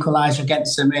late equaliser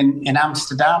against them in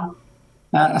Amsterdam,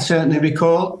 I certainly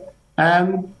recall.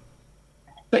 But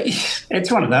it's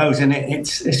one of those, and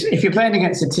it's if you're playing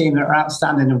against a team that are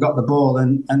outstanding and have got the ball,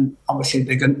 and obviously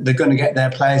they're going to get their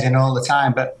players in all the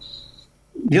time. But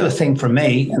the other thing for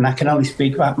me, and I can only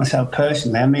speak about myself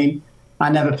personally, I mean, I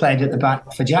never played at the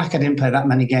back for Jack. I didn't play that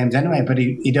many games anyway, but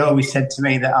he'd always said to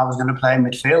me that I was going to play in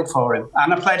midfield for him.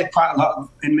 And I played quite a lot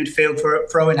in midfield for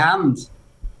throwing hands.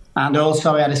 And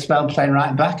also I had a spell playing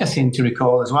right back, I seem to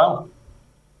recall as well.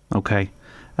 Okay.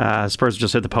 Spurs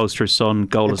just hit the post for his son.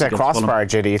 Goal it's a crossbar,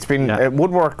 JD. It's been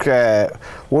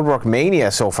Woodwork mania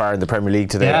so far in the Premier League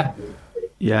today.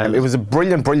 Yeah, it was a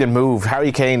brilliant move.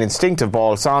 Harry Kane, instinctive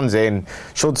ball, Son's in,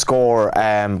 should score,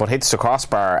 but hits the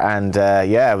crossbar, and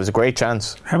it was a great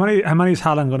chance. How many is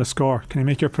Haaland going to score? Can you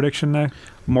make your prediction now?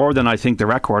 More than I think the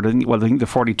record. I think the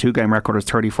 42 game record is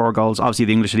 34 goals. Obviously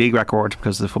the English League record,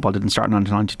 because the football didn't start in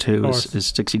 1992, is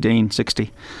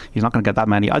 60. He's not going to get that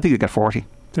many. I think he'll get 40.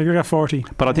 Think he'll get 40.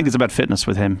 But I think it's about fitness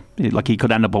with him. Like, he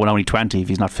could end up with only 20 if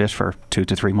he's not fit for 2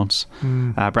 to 3 months.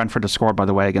 Brentford has scored, by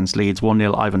the way, against Leeds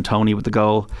 1-0. Ivan Toney with the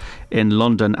goal in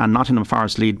London, and Nottingham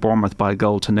Forest lead Bournemouth by a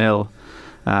goal to 0.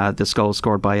 This goal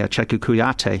scored by Cheku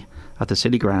Kouyaté at the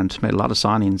City Ground. Made a lot of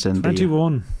signings in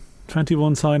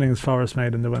 21 signings Forest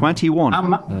made in the winter. 21.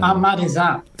 How mad is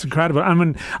that? It's incredible. I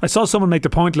mean, I saw someone make the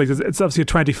point, like, it's obviously a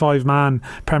 25-man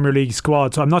Premier League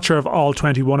squad, so I'm not sure if all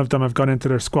 21 of them have gone into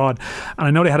their squad. And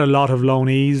I know they had a lot of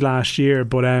loanees last year,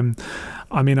 but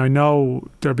I mean, I know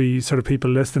there'll be sort of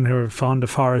people listening who are fond of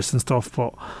Forest and stuff,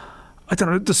 but I don't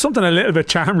know, there's something a little bit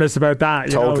charmless about that,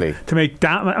 you know, to make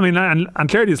that. I mean, and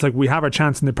clearly it's like, we have our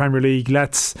chance in the Premier League,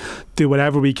 let's do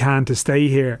whatever we can to stay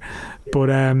here. But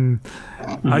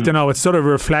I don't know, it's sort of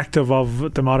reflective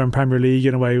of the modern Premier League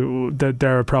in a way,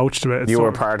 their approach to it. You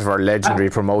were part of our legendary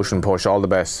promotion push. All the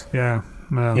best. Yeah,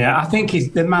 well. Yeah, I think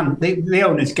he's the man. The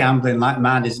owner's gambling like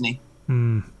mad, isn't he?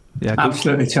 Yeah,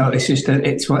 absolutely. Totally. It's just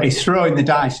he's throwing the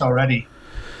dice already,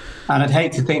 and I'd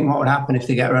hate to think what would happen if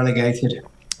they get relegated.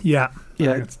 Yeah.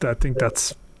 I think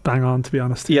that's bang on, to be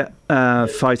honest. Yeah.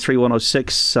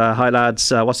 53106. Hi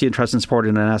lads, what's the interest in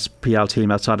supporting an SPL team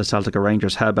outside of Celtic or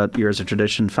Rangers? How about years of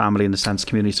tradition, family, in the sense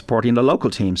community supporting the local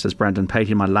team, says Brendan,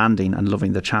 painting my landing and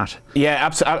loving the chat. Yeah,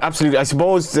 absolutely. I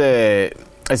suppose it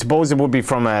would be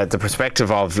from the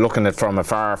perspective of looking at from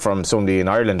afar from somebody in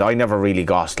Ireland. I never really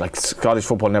got, like, Scottish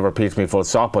football never appealed to me full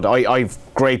stop, but I've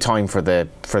great time for the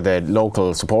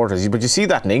local supporters. But you see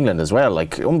that in England as well,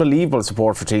 like, unbelievable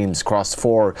support for teams across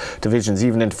 4 divisions,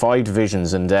 even into 5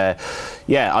 divisions. And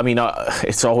I mean,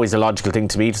 it's always a logical thing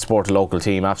to me to support a local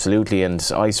team, absolutely.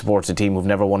 And I support a team who've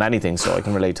never won anything, so I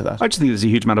can relate to that. I just think there's a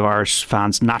huge amount of Irish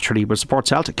fans naturally will support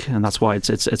Celtic, and that's why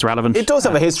it's relevant. It does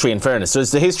have a history, in fairness. So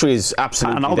the history is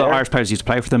absolutely and all the Irish players used to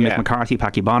play for them. Mick McCarthy,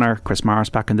 Packy Bonner, Chris Morris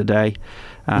back in the day.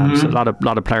 So a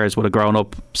lot of players would have grown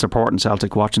up supporting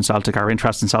Celtic, watching Celtic, are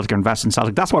interested in Celtic, or invested in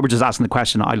Celtic. That's why we're just asking the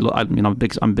question. I'm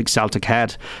a big Celtic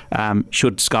head.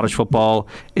 Should Scottish football,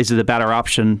 is it a better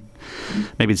option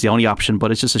maybe it's the only option,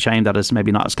 but it's just a shame that it's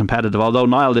maybe not as competitive. Although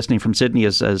Niall, listening from Sydney,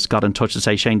 has got in touch to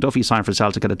say Shane Duffy signed for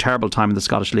Celtic at a terrible time in the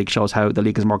Scottish League, shows how the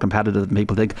league is more competitive than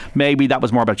people think. Maybe that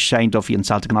was more about Shane Duffy and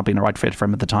Celtic not being the right fit for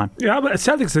him at the time. Yeah, but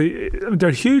Celtic's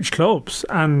they're huge clubs,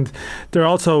 and they're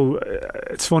also,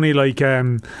 it's funny, like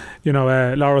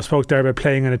Laura spoke there about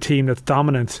playing in a team that's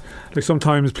dominant. Like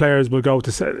sometimes players will go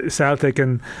to Celtic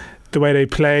and the way they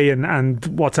play and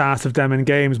what's asked of them in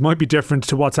games might be different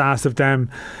to what's asked of them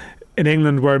in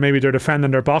England, where maybe they're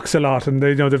defending their box a lot and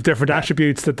they they've different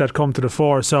attributes that come to the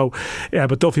fore. So yeah,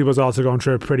 but Duffy was also going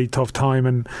through a pretty tough time,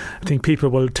 and I think people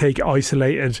will take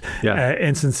isolated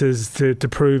instances to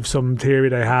prove some theory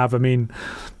they have. I mean,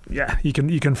 yeah, you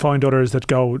can find others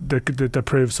that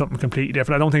prove something completely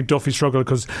different. I don't think Duffy struggled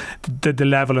because the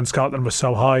level in Scotland was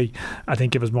so high. I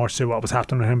think it was more to what was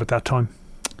happening to him at that time.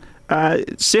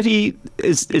 City,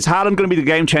 is Haaland going to be the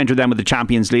game changer then with the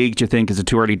Champions League, do you think? Is it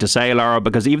too early to say, Laura?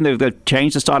 Because even though they've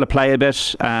changed the style of play a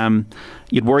bit,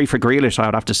 you'd worry for Grealish, I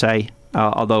would have to say.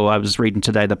 Although I was reading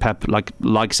today that Pep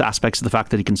likes aspects of the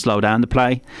fact that he can slow down the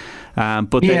play.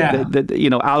 But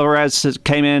Alvarez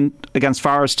came in against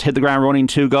Forest, hit the ground running,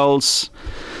 2 goals.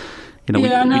 I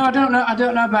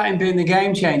don't know about him being the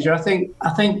game changer. I think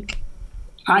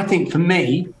for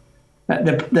me,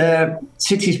 the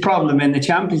City's problem in the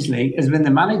Champions League has been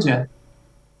the manager.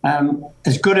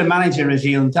 As good a manager as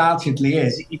he undoubtedly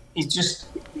is, he's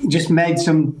just made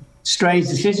some strange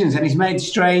decisions, and he's made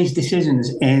strange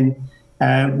decisions in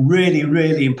really,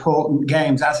 really important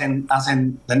games, as in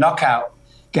the knockout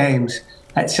games,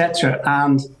 etc.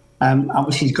 And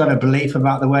obviously he's got a belief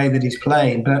about the way that he's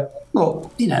playing. But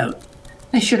look,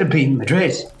 they should have beaten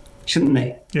Madrid, shouldn't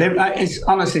they? Yeah.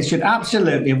 Honestly, should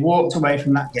absolutely have walked away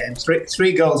from that game.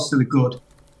 Three goals to the good.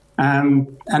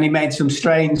 And he made some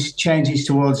strange changes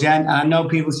towards the end. And I know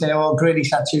people say,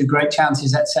 Grealish had 2 great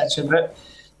chances, etc. But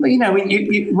when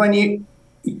you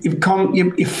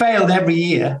failed every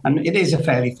year, and it is a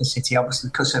failure for City, obviously,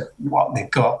 because of what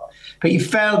they've got. But you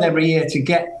failed every year to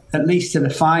get at least to the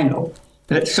final.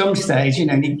 But at some stage,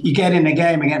 you get in a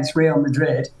game against Real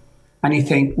Madrid, and you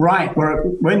think, right,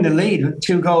 we're in the lead,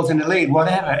 2 goals in the lead,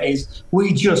 whatever it is,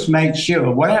 we just make sure,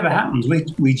 whatever happens,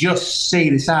 we just see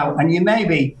this out. And you may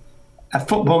be a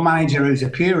football manager who's a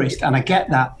purist, and I get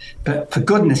that, but for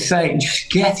goodness sake, just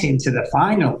get into the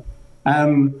final.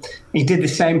 He did the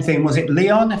same thing, was it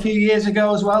Lyon a few years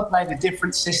ago as well, played a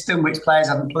different system which players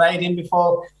hadn't played in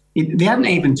before. They hadn't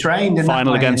even trained in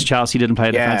final against Chelsea, didn't play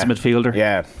a defensive midfielder.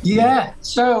 Yeah,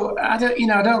 so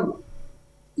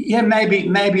maybe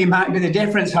he might be the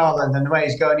difference, Haaland, and the way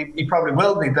he's going, he probably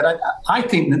will be. But I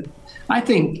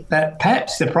think that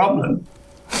Pep's the problem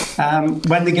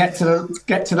when they get to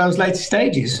those later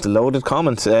stages. It's a loaded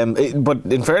comment, but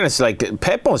in fairness, like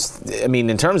Pep must,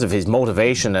 in terms of his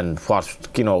motivation and what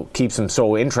keeps him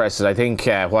so interested, I think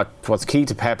what's key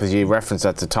to Pep, as you referenced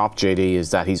at the top, JD,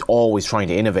 is that he's always trying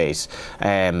to innovate,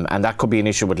 and that could be an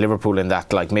issue with Liverpool in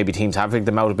that like maybe teams have rigged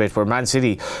them out a bit. Where Man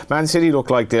City look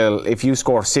like if you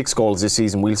score 6 goals this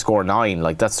season, we'll score 9.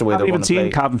 Like that's the way they're going to play. Haven't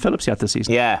even seen Calvin Phillips yet this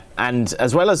season. Yeah, and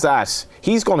as well as that,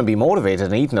 he's going to be motivated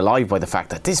and eaten alive by the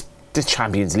fact that this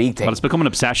Champions League thing. Well, it's become an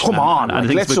obsession. Come on, and I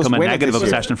think it's become a negative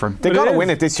obsession for him. They've got to win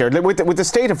it this year. With the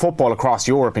state of football across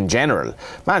Europe in general,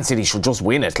 Man City should just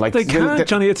win it. Like they can't,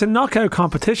 Johnny. It's a knockout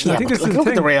competition. Yeah, I think this is the look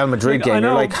thing. At the Real Madrid game.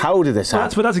 You're like, how did this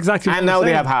happen? That's exactly. And now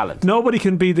they have Haaland. Nobody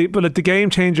can be the game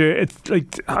changer. It's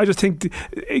like I just think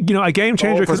a game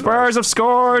changer. For Spurs have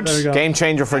scored. Game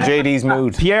changer for JD's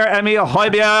mood. Pierre-Emile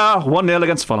Højbjerg 1-0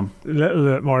 against Fulham. A little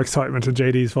bit more excitement in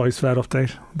JD's voice for that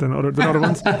update than other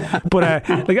ones. But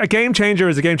like a game changer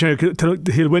is a game changer.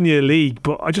 He'll win you a league,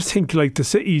 but I just think like the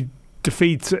City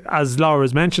defeats, as Laura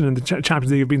has mentioned, in the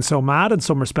Champions League have been so mad in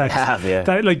some respects.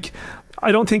 That, like,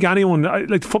 I don't think anyone,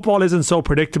 like, football isn't so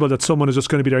predictable that someone is just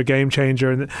going to be their game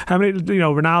changer. And how many,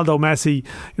 Ronaldo, Messi,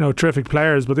 terrific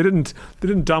players, but they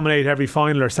didn't dominate every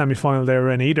final or semi-final they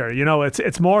were in either.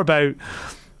 It's more about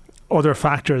other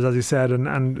factors, as you said,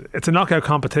 and it's a knockout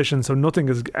competition, so nothing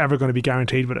is ever going to be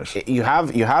guaranteed with it. You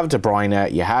have De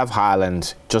Bruyne, you have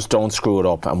Haaland. Just don't screw it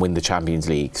up and win the Champions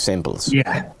League. Simples.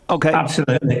 Yeah, okay,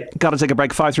 absolutely. Got to take a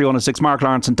break. 5-3-1-6. Mark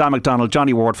Lawrence and Dan McDonald,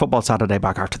 Johnny Ward. Football Saturday,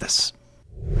 back after this.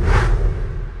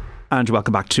 And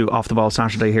welcome back to Off the Ball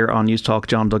Saturday here on News Talk.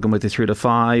 John Duggan with you through to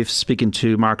 5. Speaking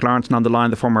to Mark Lawrence on the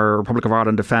line, the former Republic of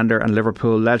Ireland defender and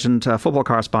Liverpool legend, football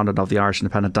correspondent of the Irish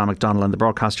Independent, Dan McDonnell, and the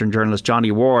broadcaster and journalist Johnny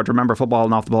Ward. Remember, Football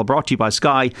and Off the Ball brought to you by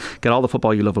Sky. Get all the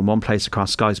football you love in one place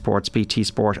across Sky Sports, BT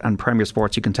Sport and Premier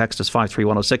Sports. You can text us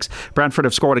 53106. Brentford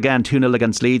have scored again, 2-0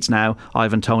 against Leeds now.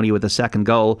 Ivan Toney with the second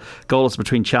goal. Goals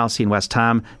between Chelsea and West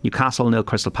Ham. Newcastle 0,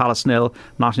 Crystal Palace 0.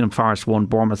 Nottingham Forest 1,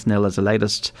 Bournemouth 0 as the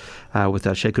latest, with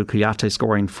Sheku Kouyaté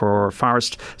scoring for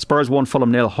Forest. Spurs 1,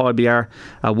 Fulham 0, Højbjerg.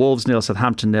 Wolves 0,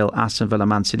 Southampton 0. Aston Villa,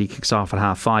 Man City kicks off at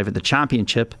 5:30 in the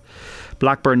Championship.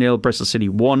 Blackburn 0, Bristol City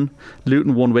 1.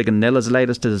 Luton 1, Wigan 0 as the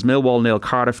latest. It is Millwall 0,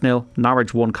 Cardiff 0.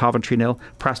 Norwich 1, Coventry 0.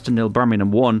 Preston 0,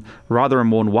 Birmingham 1. Rotherham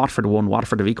 1, Watford 1.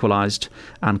 Watford have equalised.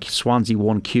 And Swansea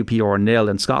 1, QPR 0.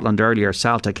 In Scotland earlier,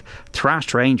 Celtic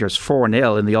thrashed Rangers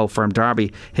 4-0 in the Old Firm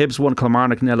derby. Hibs 1,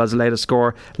 Kilmarnock 0 as the latest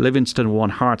score. Livingston 1,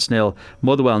 Hearts 0.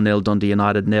 Motherwell 0, Dundee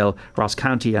United 0. Ross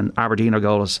County and Aberdeen are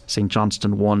goalless. St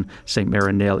Johnstone 1, St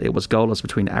Mirren 0. It was goalless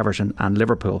between Everton and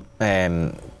Liverpool.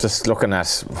 Just looking at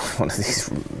one of these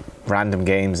random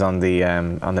games on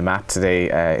the map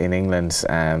today in England,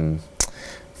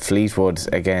 Fleetwood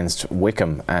against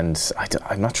Wycombe, and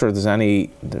I'm not sure there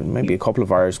may be a couple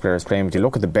of Irish players playing, but you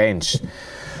look at the bench.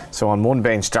 So on one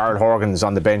bench, Darrell Horgan's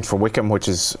on the bench for Wycombe, which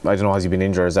is, I don't know, has he been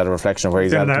injured? Is that a reflection of where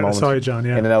he's at the moment? Side, John,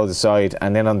 yeah. In and out of the side.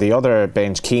 And then on the other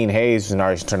bench, Keane Hayes was an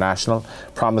Irish international.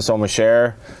 Promise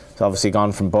O'Mashare has obviously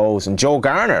gone from Bows. And Joe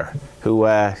Garner, who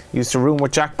used to room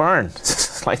with Jack Byrne.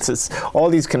 Like, it's all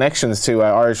these connections to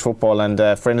Irish football, and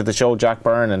friend of the show, Jack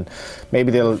Byrne, and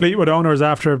maybe they'll... Fleetwood owners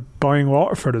after buying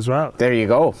Waterford as well. There you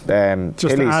go.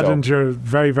 Just to add into your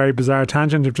very, very bizarre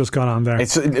tangent you've just gone on there.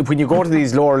 It's when you go to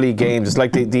these lower league games, it's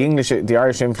like the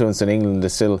Irish influence in England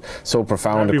is still so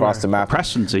profound everywhere across the map.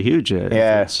 Preston's a huge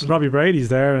influence. Robbie Brady's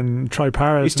there and Troy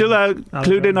Parrott. You still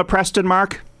clued in on Preston,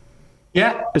 Mark?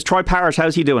 Yeah. Is Troy Parrott,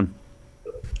 how's he doing?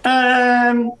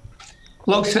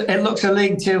 It looks a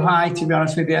league too high, to be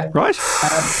honest with you. Right.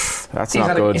 That's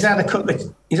not good. He's had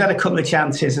a couple of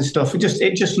chances and stuff.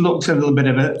 It just looks a little bit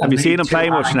of a. Have you seen him play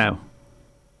much now?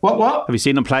 What? Have you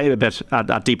seen him play a bit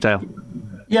at Deepdale?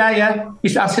 Yeah.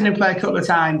 I've seen him play a couple of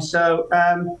times. So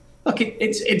look,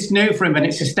 it's new for him and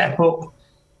it's a step up.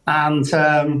 And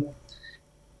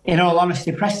in all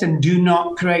honesty, Preston do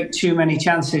not create too many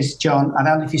chances, John. I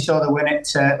don't know if you saw the win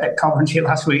at Coventry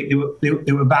last week.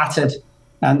 They were battered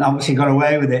and obviously got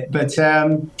away with it. But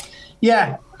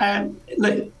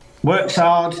look, works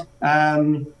hard.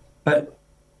 But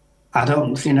I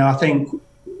don't, I think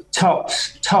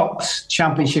tops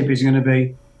Championship is going to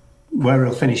be where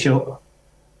he'll finish up.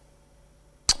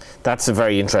 That's a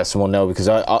very interesting one now, because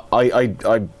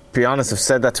I be honest, I've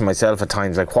said that to myself at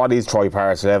times. Like, what is Troy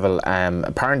Parrott's level?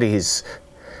 Apparently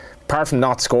apart from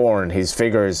not scoring, his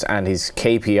figures and his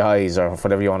KPIs, or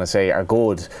whatever you want to say, are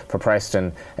good for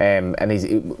Preston. And he's,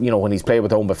 when he's played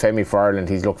with Obafemi for Ireland,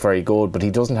 he's looked very good, but he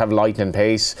doesn't have lightning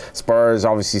pace. Spurs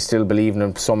obviously still believe in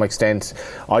him to some extent.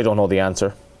 I don't know the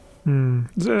answer. No,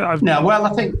 well, I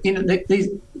think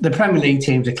the Premier League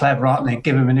teams are clever, aren't they?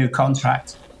 Give him a new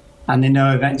contract, and they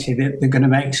know eventually they're going to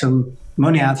make some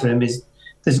money out of him.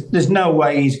 There's no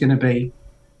way he's going to be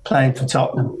playing for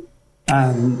Tottenham.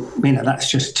 That's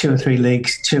just 2 or 3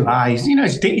 leagues too high.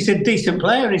 He's a decent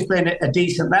player and he's playing at a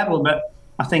decent level, but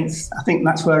I think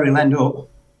that's where he'll end up.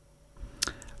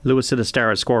 Lewis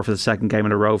Sinisterra scored for the second game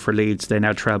in a row for Leeds. They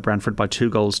now trail Brentford by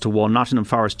 2-1. Nottingham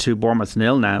Forest 2, Bournemouth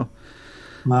 0 now.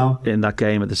 Wow. In that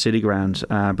game at the City Ground.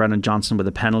 Brendan Johnson with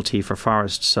a penalty for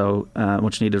Forest, so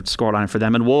much needed scoreline for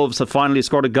them. And Wolves have finally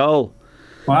scored a goal.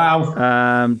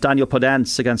 Wow. Daniel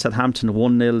Podence against Southampton,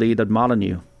 1-0 lead at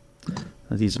Molineux.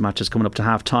 These matches coming up to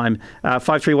half time.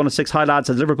 53106. Hi lads,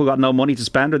 has Liverpool got no money to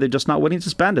spend, or they're just not willing to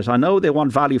spend it? I know they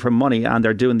want value for money and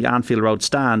they're doing the Anfield Road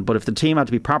stand, but if the team had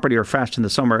to be properly refreshed in the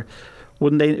summer,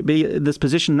 wouldn't they be in this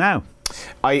position now?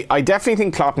 I definitely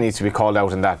think Klopp needs to be called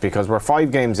out in that, because we're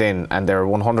 5 games in and they're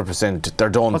 100%, they're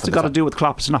done. What's it got to do with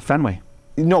Klopp? It's not Fenway.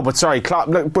 No, but sorry, Klopp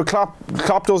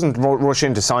doesn't rush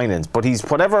into signings, but he's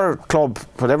whatever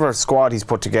squad he's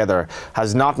put together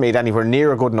has not made anywhere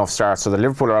near a good enough start, so the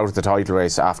Liverpool are out of the title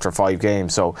race after 5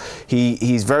 games. So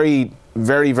he's very,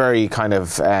 very, very kind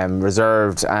of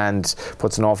reserved and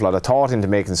puts an awful lot of thought into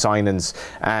making signings,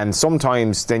 and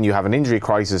sometimes then you have an injury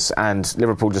crisis and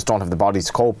Liverpool just don't have the bodies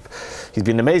to cope. He's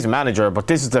been an amazing manager, but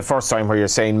this is the first time where you're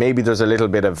saying maybe there's a little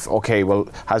bit of, okay, well,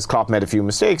 has Klopp made a few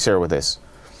mistakes here with this?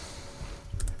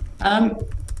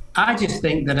 I just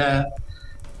think that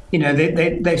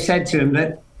they've said to him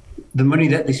that the money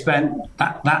that they spent,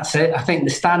 that's it. I think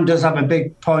the stand does have a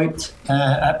big part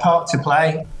to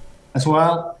play as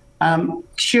well.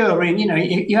 Sure,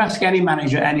 you ask any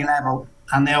manager at any level,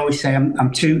 and they always say,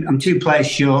 I'm two players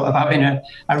short of having a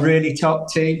really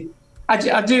top team.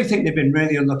 I do think they've been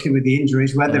really unlucky with the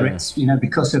injuries, whether it's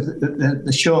because of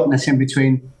the shortness in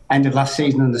between end of last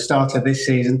season and the start of this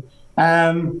season.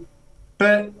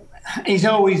 But he's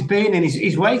always been, and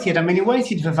he's waited. I mean, he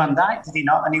waited for Van Dijk, did he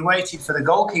not? And he waited for the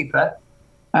goalkeeper,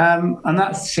 and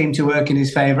that seemed to work in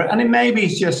his favour. And maybe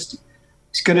it's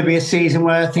going to be a season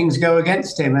where things go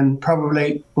against him, and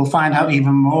probably we'll find out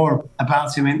even more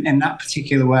about him in that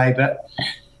particular way. But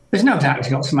there's no doubt he's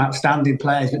got some outstanding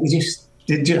players, but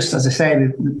they're just, as I say,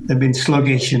 they've been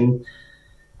sluggish. And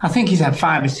I think he's had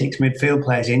 5 or 6 midfield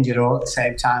players injured all at the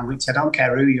same time, which I don't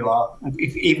care who you are.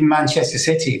 Even Manchester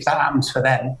City, if that happens for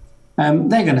them,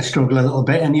 they're going to struggle a little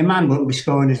bit, and your man won't be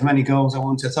scoring as many goals I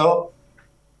wouldn't have thought.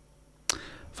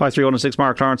 5-3-1-6.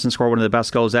 Mark Lawrenson scored one of the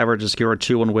best goals ever to secure a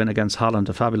 2-1 win against Holland.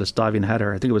 A fabulous diving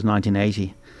header. I think it was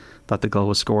 1980 that the goal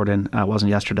was scored in. It wasn't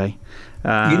yesterday.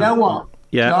 You know what,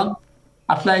 yeah. John?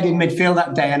 I played in midfield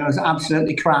that day, and it was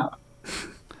absolutely crap.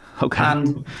 Okay.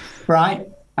 And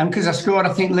because I scored,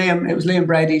 I think it was Liam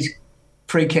Brady's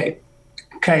free kick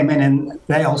came in, and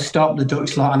they all stopped, the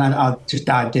Dutch lot, and I just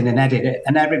dived in and headed it.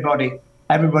 And everybody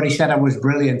said I was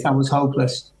brilliant. I was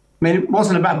hopeless. I mean, it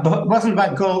wasn't a bad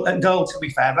goal, to be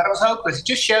fair, but I was hopeless. It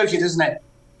just shows you, doesn't it,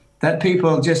 that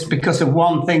people just because of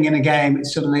one thing in a game,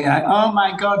 it's suddenly like, oh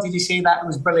my God, did you see that? It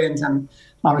was brilliant. And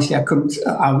honestly, I couldn't.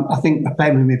 I think I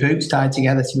played with my boots tied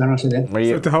together, to be honest with you. It's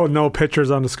like the whole no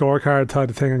pictures on the scorecard type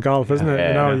of thing in golf, isn't it?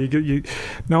 Yeah.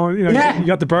 You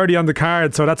got the birdie on the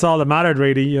card, so that's all that mattered,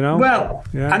 really. Well,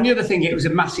 and the other thing, it was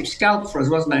a massive scalp for us,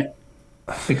 wasn't it?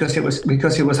 Because it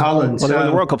was Holland. Well, they were in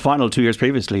the World Cup final 2 years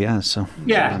previously, yeah. So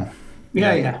yeah.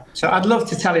 So I'd love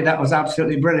to tell you that was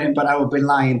absolutely brilliant, but I would be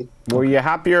lying. Were you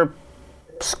happier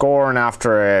scoring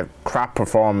after a crap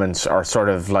performance, or sort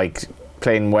of like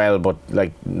playing well but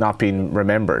like not being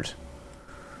remembered?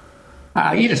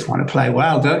 You just want to play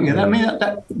well, don't you? I mean,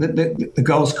 the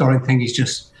goal scoring thing is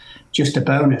just a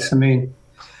bonus. I mean,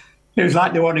 it was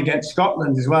like the one against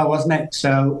Scotland as well, wasn't it?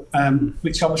 So,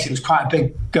 which obviously was quite a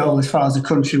big goal as far as the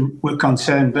country were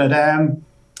concerned. But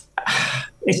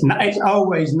it's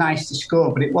always nice to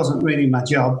score, but it wasn't really my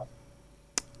job.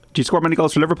 Do you score many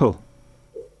goals for Liverpool?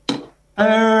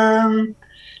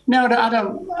 No, I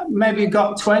don't. Maybe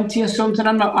got 20 or something.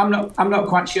 I'm not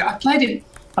quite sure. I played in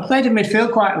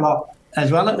midfield quite a lot as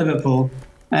well at Liverpool.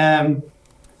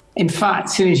 In fact,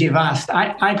 as soon as you've asked,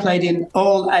 I played in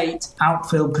all 8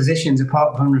 outfield positions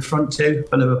apart from the front 2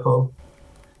 for Liverpool.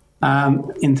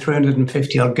 In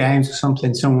 350 odd games or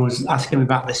something. Someone was asking me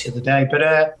about this the other day.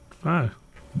 But wow.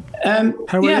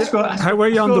 How were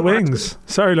you on the wings?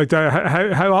 Sorry, like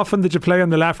that. How often did you play on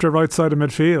the left or right side of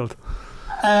midfield?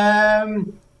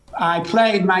 I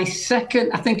played my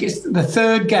second. I think it's the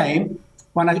third game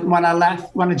when I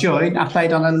joined. I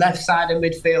played on the left side of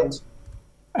midfield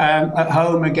at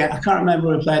home again. I can't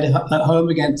remember who I played at home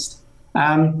against.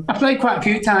 I played quite a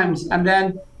few times, and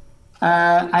then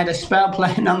I had a spell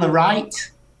playing on the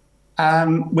right.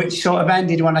 Which sort of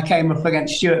ended when I came up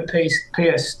against Stuart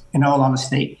Pearce, in all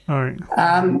honesty. All right.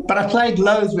 But I played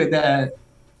loads with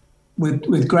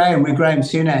Graham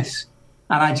Souness,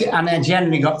 and I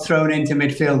generally got thrown into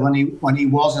midfield when he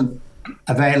wasn't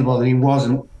available and he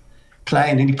wasn't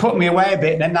playing, and he put me away a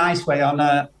bit in a nice way on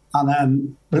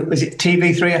was it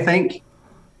TV3, I think,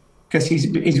 because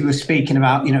he was speaking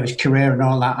about his career and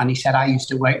all that, and he said I used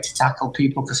to wait to tackle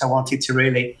people because I wanted to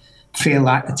really feel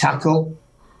like the tackle.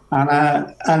 And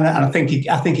I think he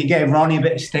gave Ronnie a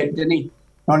bit of stick, didn't he?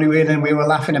 Ronnie Whelan, we were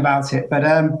laughing about it. But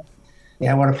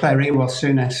what a player he was,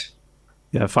 Souness.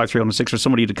 Yeah, 5-3-1-6. For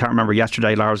somebody who can't remember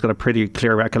yesterday, Lara's got a pretty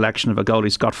clear recollection of a goal he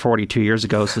scored 42 years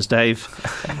ago, says Dave.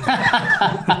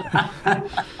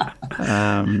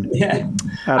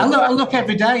 I look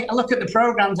every day. I look at the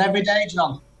programmes every day,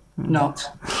 John. Not.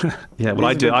 Yeah, well,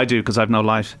 I do because I've no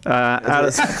life. Out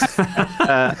of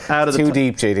too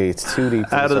deep, JD. It's too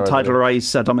deep. Out of the title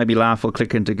race, don't make me laugh. We'll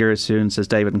click into gear soon, says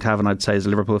David and Cavan. I'd say as a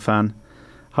Liverpool fan.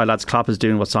 Hi lads, Klopp is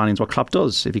doing what Klopp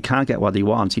does. If he can't get what he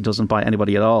wants, he doesn't buy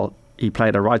anybody at all. He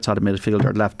played a right side of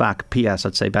midfielder, left back. P.S.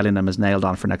 I'd say Bellingham is nailed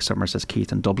on for next summer, says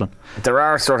Keith in Dublin. There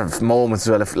are sort of moments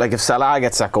as well. If Salah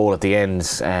gets that goal at the end,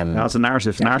 it's a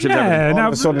narrative. All of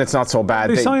a sudden, it's not so bad.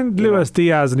 They signed Luis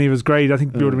Diaz, and he was great. I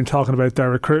think we would have been talking about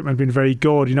their recruitment being very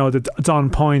good. It's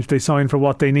on point. They sign for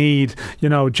what they need.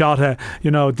 Jota.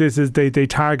 This is they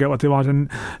target what they want, and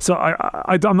so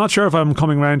I'm not sure if I'm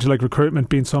coming around to like recruitment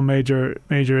being some major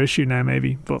issue now.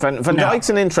 Maybe, but Van Dijk's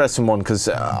an interesting one because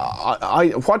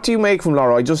what do you make from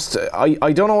Laura? I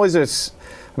don't know.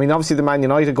 I mean, obviously the Man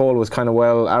United goal was kind of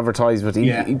well advertised, but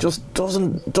he just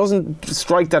doesn't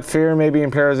strike that fear maybe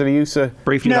in players that he used to.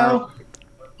 Briefly, No,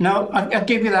 I'll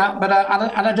give you that, but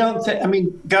I don't think. I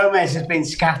mean, Gomez has been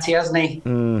scatty, hasn't he?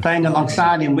 Playing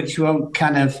alongside him, which won't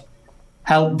kind of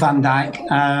help Van Dijk.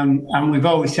 And we've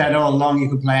always said all along you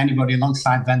could play anybody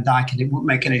alongside Van Dijk and it wouldn't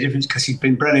make any difference because he's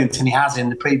been brilliant and he has in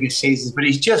the previous seasons. But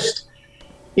he's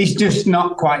just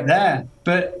not quite there.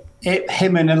 But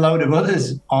him and a load of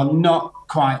others are not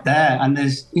quite there. And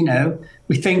there's,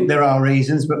 we think there are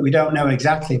reasons, but we don't know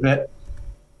exactly. But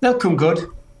they'll come good.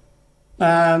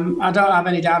 I don't have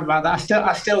any doubt about that.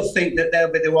 I still think that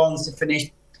they'll be the ones to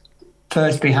finish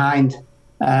first behind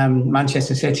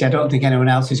Manchester City. I don't think anyone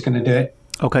else is going to do it.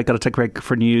 Okay, got to take a break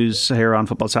for news here on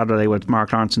Football Saturday with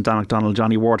Mark Lawrence and Dan McDonnell,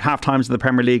 Johnny Ward. Half times in the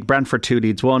Premier League: Brentford 2,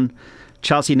 Leeds 1.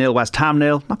 Chelsea 0, West Ham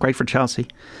 0. Not great for Chelsea.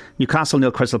 Newcastle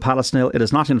 0, Crystal Palace 0. It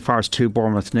is Nottingham Forest 2,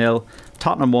 Bournemouth 0.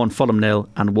 Tottenham 1, Fulham 0.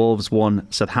 And Wolves 1,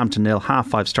 Southampton 0.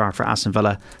 5.5 start for Aston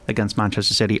Villa against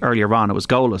Manchester City. Earlier on, it was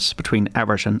goalless between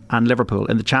Everton and Liverpool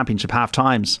in the Championship half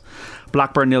times.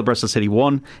 Blackburn 0, Bristol City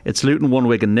 1. It's Luton 1,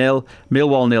 Wigan 0.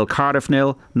 Millwall 0, Cardiff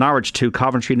 0. Norwich 2,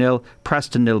 Coventry 0.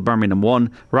 Preston 0, Birmingham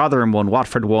 1. Rotherham 1,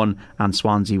 Watford 1. And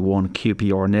Swansea 1,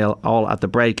 QPR 0. All at the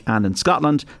break. And in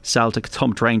Scotland, Celtic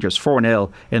thumped Rangers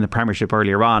 4-0 in the Premiership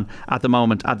earlier on. At the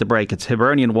moment, at the break, it's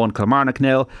Hibernian 1, Kilmarnock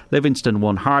 0. Livingston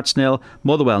 1, Hearts 0.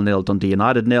 Motherwell 0, Dundee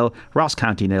United 0. Ross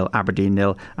County 0, Aberdeen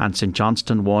 0. And St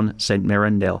Johnstone 1, St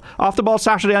Mirren 0. Off the Ball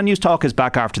Saturday on News Talk is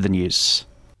back after the news.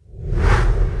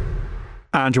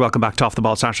 And you're welcome back to Off the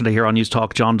Ball Saturday here on News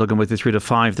Talk. John Duggan with you 3 to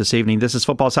 5 this evening. This is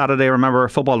Football Saturday. Remember,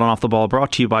 football and Off the Ball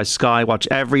brought to you by Sky. Watch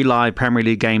every live Premier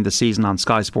League game this season on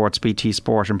Sky Sports, BT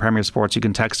Sport and Premier Sports. You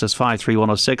can text us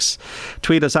 53106.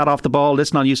 Tweet us at Off the Ball.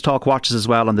 Listen on News Talk. Watch us as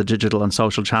well on the digital and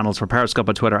social channels for Periscope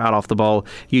and Twitter at Off the Ball,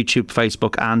 YouTube,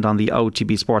 Facebook and on the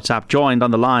OTB Sports app. Joined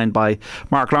on the line by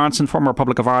Mark Lawrence, former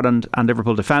Republic of Ireland and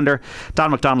Liverpool defender,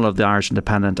 Dan McDonnell of the Irish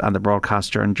Independent, and the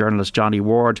broadcaster and journalist Johnny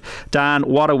Ward. Dan,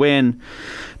 what a win.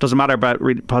 Doesn't matter about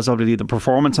possibly the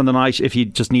performance on the night. If you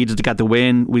just needed to get the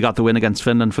win, we got the win against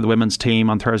Finland for the women's team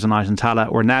on Thursday night in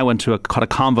Tallaght. We're now into a kind of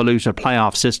convoluted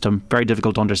playoff system, very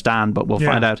difficult to understand, but we'll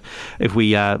find out if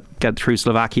we get through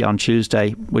Slovakia on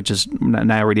Tuesday, which is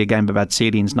now really a game about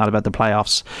seedings, not about the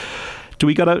playoffs. Do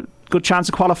we got a good chance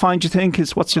of qualifying, do you think?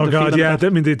 What's your feeling? Yeah, I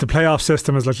mean the playoff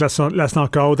system is like let's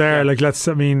not go there. Like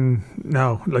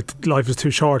no, like life is too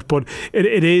short. But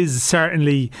it is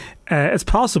certainly it's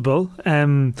possible.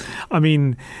 I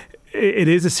mean, it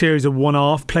is a series of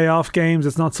one-off playoff games.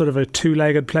 It's not sort of a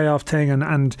two-legged playoff thing,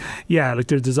 and yeah, like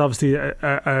there's obviously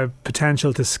a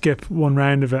potential to skip one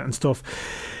round of it and stuff.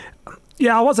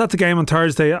 Yeah, I was at the game on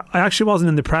Thursday. I actually wasn't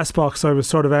in the press box. I was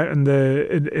sort of out in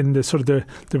the sort of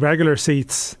the regular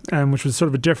seats, which was sort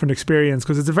of a different experience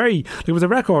because it was a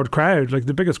record crowd, like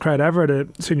the biggest crowd ever at a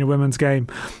senior women's game.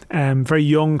 Very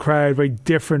young crowd, very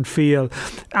different feel.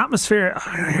 Atmosphere,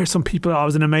 I hear some people, it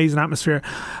was an amazing atmosphere.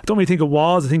 I don't really think it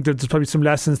was. I think there's probably some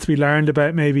lessons to be learned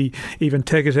about maybe even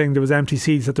ticketing. There was empty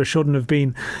seats that there shouldn't have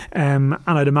been, and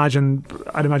I'd imagine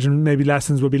maybe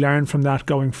lessons will be learned from that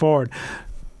going forward.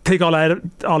 Take all of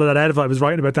that out of it. I was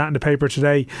writing about that in the paper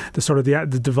today, the sort of the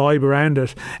vibe around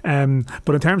it.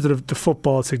 But in terms of the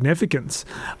football significance,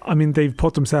 I mean, they've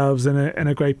put themselves in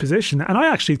a great position. And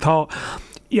I actually thought,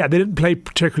 they didn't play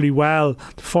particularly well.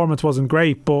 The performance wasn't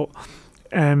great, but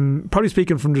probably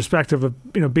speaking from the perspective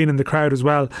of being in the crowd as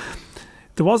well,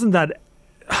 there wasn't that.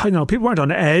 People weren't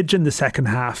on edge in the second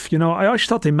half. I actually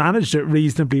thought they managed it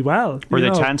reasonably well. Were they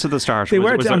tense at the start? They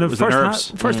were.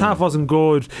 The first half wasn't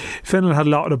good. Finland had a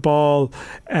lot of the ball,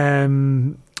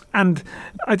 and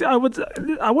I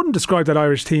wouldn't describe that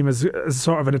Irish team as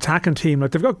sort of an attacking team.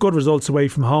 Like, they've got good results away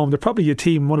from home. They're probably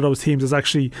one of those teams that's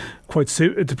actually quite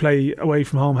suited to play away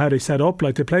from home. How they set up,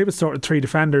 like they play with sort of three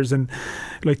defenders, and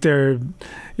like they're,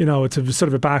 it's a sort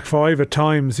of a back five at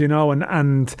times,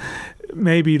 and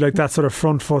maybe like that sort of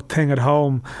front foot thing at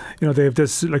home. They have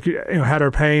this, like, Heather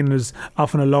Payne is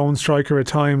often a lone striker at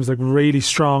times, like really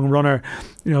strong runner,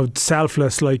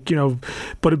 selfless, like,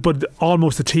 but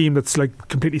almost a team that's like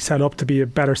completely set up to be a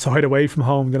better side away from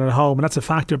home than at home, and that's a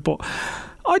factor. But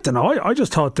I don't know, I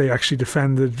just thought they actually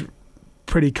defended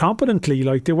pretty competently.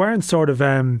 Like, they weren't sort of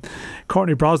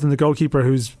Courtney Brosnan, the goalkeeper,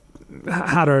 who's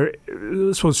had her,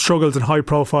 I suppose, struggles in high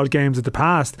profile games in the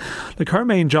past. Like, her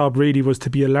main job really was to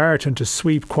be alert and to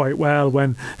sweep quite well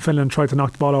when Finland tried to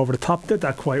knock the ball over the top. Did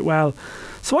that quite well.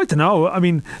 So I don't know, I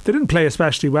mean, they didn't play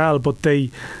especially well, but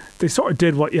they they sort of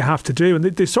did what you have to do, and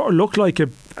they sort of look like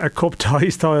a cup tie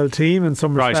style team in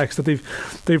some respects. That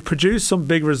they've produced some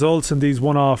big results in these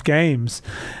one-off games,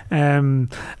 and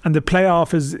the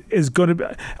playoff is going to be,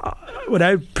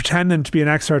 without pretending to be an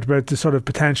expert about the sort of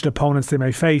potential opponents they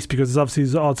may face, because there's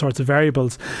obviously all sorts of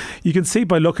variables. You can see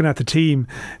by looking at the team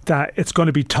that it's going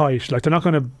to be tight. Like, they're not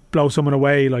going to blow someone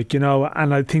away, like, you know,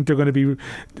 and I think they're going to be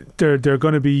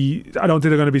I don't think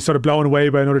they're going to be sort of blown away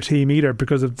by another team either,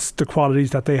 because of the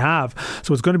qualities that they have.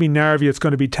 So it's going to be nervy, it's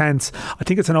going to be tense. I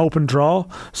think it's an open draw,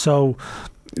 so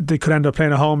they could end up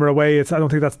playing a home or away. I don't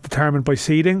think that's determined by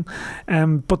seeding,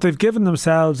 but they've given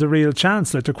themselves a real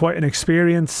chance. Like, they're quite an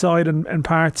experienced side in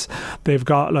parts. They've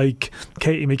got like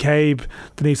Katie McCabe,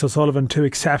 Denise O'Sullivan, 2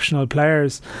 exceptional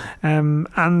players,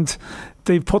 and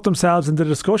they've put themselves into the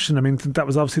discussion. I mean, that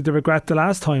was obviously the regret the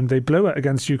last time they blew it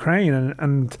against Ukraine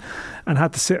and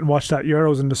had to sit and watch that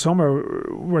Euros in the summer,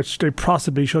 which they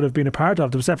possibly should have been a part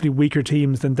of. There was definitely weaker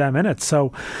teams than them in it.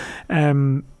 So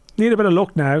need a bit of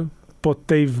luck now, but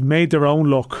they've made their own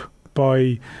luck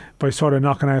by sort of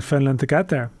knocking out Finland to get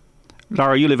there.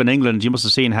 Laura, you live in England. You must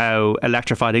have seen how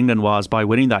electrified England was by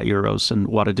winning that Euros and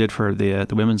what it did for the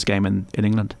women's game in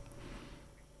England.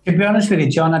 To be honest with you,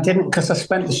 John, I didn't, because I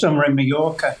spent the summer in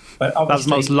Mallorca. But that's the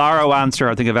most Laura answer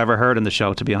I think I've ever heard in the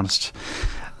show, to be honest.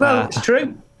 Well, it's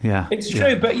true. Yeah, it's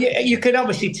true. But you could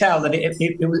obviously tell that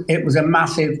it was a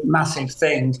massive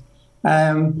thing,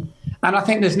 and I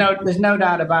think there's no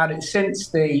doubt about it.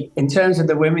 In terms of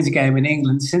the women's game in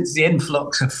England, since the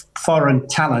influx of foreign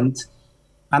talent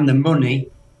and the money,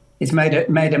 it's made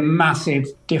a massive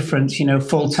difference. You know,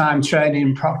 full-time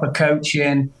training, proper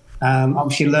coaching.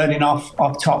 Obviously, learning off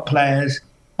top players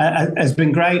has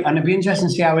been great, and it'd be interesting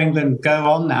to see how England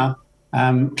go on now,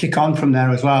 kick on from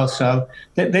there as well. So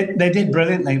they did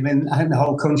brilliantly. I mean, I think the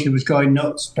whole country was going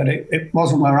nuts, but it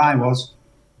wasn't where I was.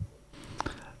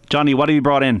 Johnny, what have you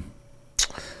brought in?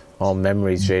 Oh,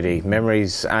 memories, JD.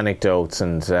 Memories, anecdotes,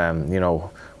 and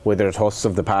withered husks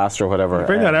of the past or whatever. You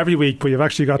bring that every week, but you've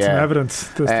actually got some evidence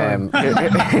this time.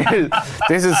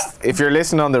 This is, if you're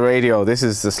listening on the radio, this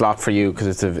is the slot for you,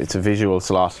 because it's a visual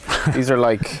slot. These are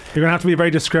like you're gonna have to be very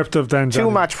descriptive then, Johnny.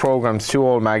 2 match programs, 2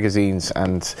 old magazines,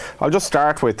 and I'll just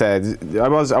start with I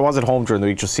was at home during the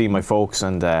week just seeing my folks,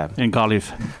 and in Galway.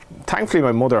 Thankfully,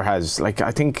 my mother has, like,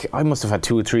 I think I must have had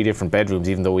 2 or 3 different bedrooms,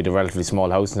 even though we had a relatively small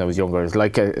house when I was younger.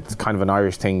 It's kind of an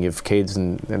Irish thing. You have kids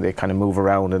and they kind of move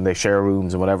around and they share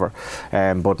rooms and whatever.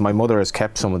 But my mother has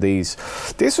kept some of these.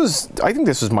 I think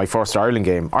this was my first Ireland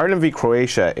game. Ireland v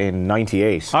Croatia in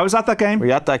 '98. I was at that game. Were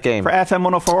you at that game? For FM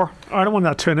 104. Ireland won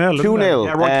that 2-0. 2-0.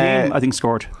 Yeah, Roy Keane, I think,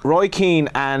 scored. Roy Keane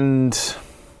and...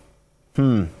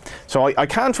 So I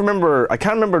can't remember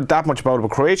that much about it,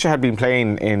 but Croatia had been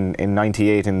playing in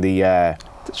 '98 in the.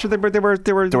 So they were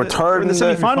third in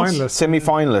the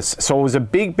semi-finalists. So it was a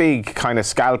big kind of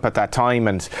scalp at that time,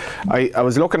 and I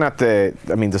was looking at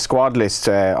the squad list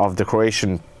of the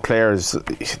Croatian players: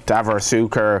 Davor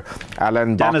Suker,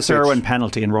 Alan Dennis Boksic, Irwin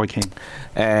penalty, and Roy Keane.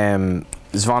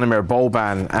 Zvonimir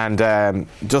Boban, and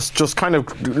just kind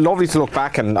of lovely to look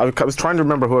back, and I was trying to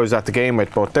remember who I was at the game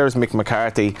with, but there's Mick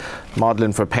McCarthy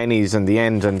modelling for pennies in the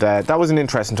end, and that was an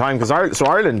interesting time, because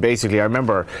Ireland basically, I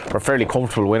remember, were fairly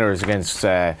comfortable winners against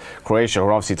Croatia, who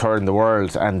were obviously third in the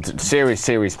world, and serious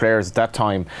players at that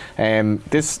time.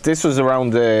 This was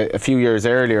around a few years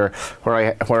earlier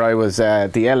where I was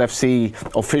the LFC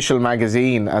official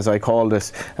magazine, as I called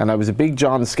it, and I was a big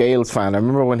John Scales fan. I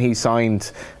remember when he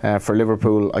signed for Liverpool,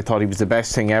 I thought he was the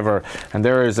best thing ever, and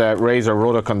there is Razor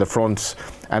Ruddock on the front,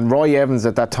 and Roy Evans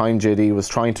at that time, JD, was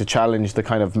trying to challenge the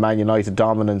kind of Man United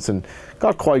dominance and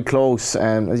got quite close.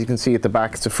 As you can see at the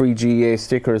back, it's a free GA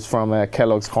stickers from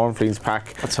Kellogg's Cornflakes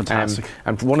pack. That's fantastic.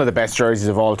 And one of the best jerseys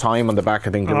of all time on the back,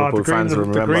 I think Liverpool fans will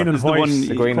remember. The green and white.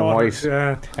 The green and white.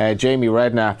 Yeah. Jamie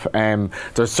Redknapp.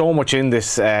 There's so much in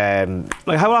this.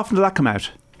 Like, how often did that come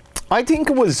out? I think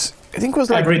it was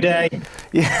like every day.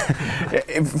 Yeah,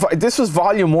 this was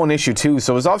volume 1, issue 2,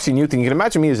 so it was obviously a new thing. You can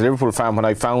imagine me as a Liverpool fan when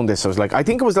I found this. I was like, I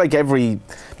think it was like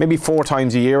maybe 4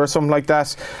 times a year or something like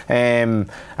that. And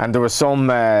there were some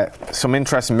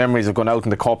interesting memories of going out in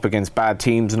the cup against bad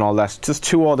teams and all that. Just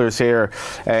 2 others here.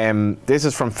 This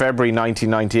is from February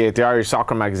 1998, the Irish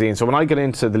Soccer magazine. So when I got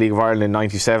into the League of Ireland in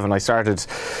 '97, I started,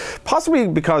 possibly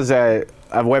because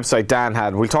a website Dan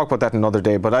had, we'll talk about that another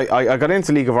day, but I got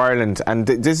into League of Ireland, and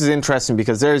this is interesting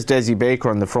because there's Desi Baker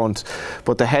on the front,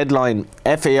 but the headline,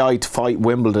 FAI to fight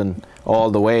Wimbledon,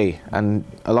 all the way, and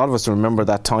a lot of us remember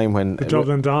that time when the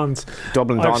Dublin Dons.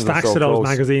 I've stacks of those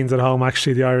magazines at home,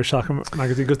 actually, the Irish Soccer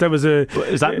magazine, because there was a...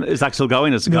 Is that still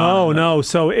going? No.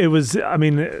 So it was, I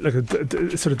mean, look,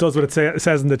 it sort of does what it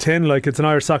says in the tin. Like, it's an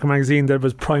Irish Soccer magazine that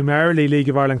was primarily League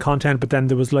of Ireland content, but then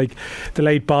there was, like, the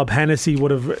late Bob Hennessy would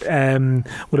have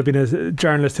been a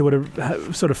journalist who would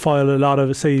have sort of filed a lot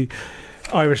of, say,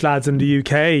 Irish lads in the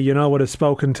UK, would have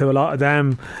spoken to a lot of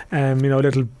them,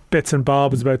 little bits and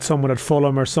bobs about someone at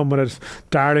Fulham or someone at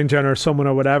Darlington or someone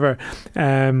or whatever.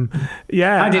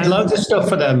 I did loads of stuff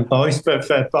for them, boys, for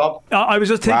Bob. I was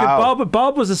just thinking,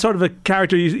 Bob was a sort of a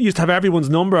character who used to have everyone's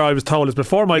number, I was told. It's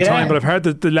before my time, but I've heard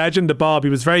the legend of Bob. He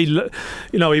was very,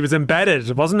 he was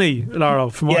embedded, wasn't he, Laurel,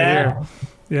 from what I hear?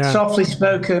 Yeah. Softly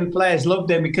spoken, players loved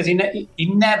him because he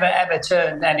never ever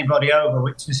turned anybody over,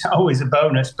 which was always a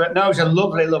bonus. But no, he's a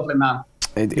lovely, lovely man.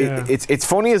 It's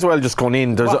funny as well, just going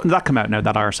in. When did that come out now,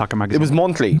 that Irish Soccer magazine? It was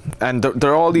monthly, and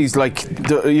there are all these,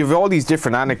 you have all these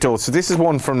different anecdotes. So this is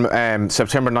one from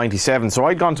September 97. So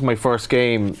I'd gone to my first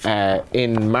game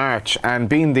in March, and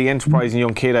being the enterprising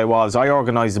young kid I was, I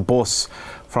organised a bus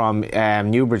from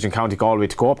Newbridge in County Galway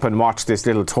to go up and watch this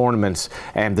little tournament,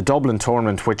 the Dublin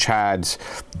tournament, which had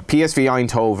PSV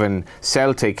Eindhoven,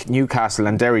 Celtic, Newcastle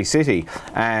and Derry City.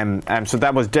 So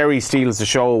that was Derry steals the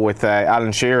show with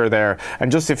Alan Shearer there. And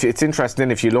just if it's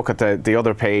interesting, if you look at the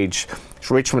other page,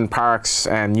 Richmond Park's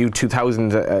new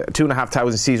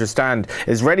 2,500 seater stand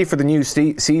is ready for the new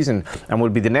season and will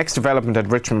be the next development at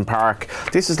Richmond Park.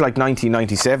 This is like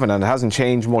 1997 and it hasn't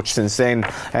changed much since then.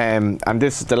 And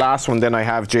this is the last one. Then I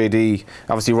have JD,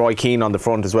 obviously Roy Keane on the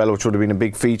front as well, which would have been a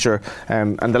big feature.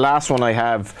 And the last one I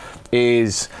have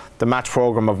is the match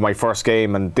programme of my first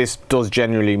game, and this does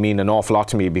genuinely mean an awful lot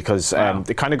to me because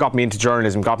it kind of got me into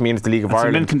journalism, got me into the League of Ireland.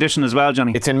 It's in mint condition as well,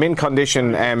 Johnny. It's in mint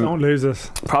condition. Don't lose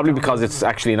it. Probably because it's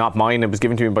actually not mine. It was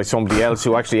given to me by somebody else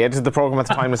who actually edited the programme at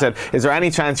the time and said, is there any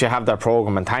chance you have that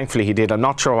programme? And thankfully he did. I'm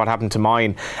not sure what happened to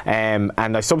mine. And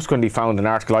I subsequently found an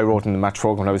article I wrote in the match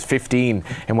programme when I was 15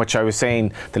 in which I was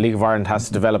saying the League of Ireland has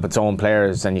to develop its own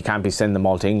players and you can't be sending them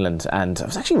all to England. And I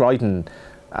was actually writing...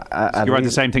 you write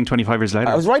the same thing 25 years later.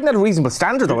 I was writing at a reasonable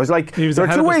standard though. I was like, there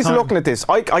are two ways of looking at this.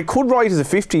 I could write as a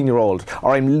 15-year-old,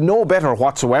 or I'm no better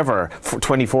whatsoever for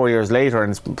 24 years later,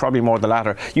 and it's probably more the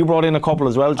latter. You brought in a couple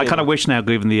as well, Jim. I kind of wish now,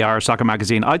 given the Irish Soccer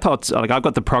magazine, I thought, I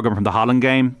got the programme from the Holland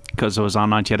game because I was on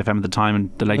 98 FM at the time,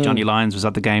 and the late Johnny Lyons was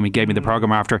at the game. He gave me the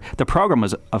programme after. The programme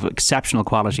was of exceptional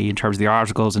quality in terms of the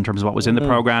articles, in terms of what was in the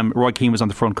programme. Roy Keane was on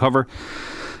the front cover,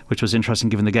 which was interesting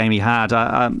given the game he had.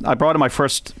 I brought in my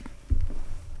first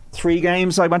 3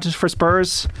 games I went to for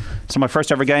Spurs. So my first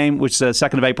ever game, which is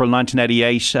 2nd of April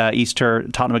 1988, Easter,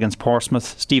 Tottenham against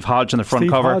Portsmouth. Steve Hodge on the front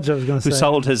cover, who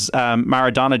sold his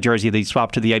Maradona jersey that he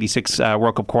swapped to the 86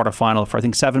 World Cup quarter final for I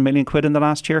think £7 million in the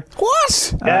last year.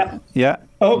 What? Yeah.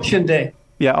 Auctioned it.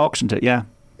 Yeah, auctioned it. Yeah,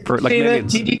 for like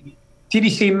millions. Did you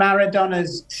see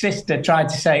Maradona's sister tried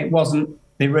to say it wasn't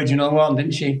the original one,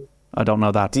 didn't she? I don't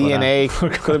know that. DNA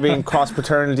could have been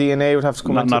cross-paternal DNA would have to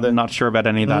come not sure about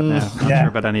any of that now. Not sure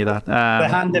about any of that.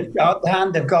 The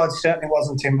hand of God certainly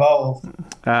wasn't involved.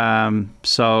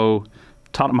 So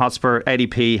Tottenham Hotspur,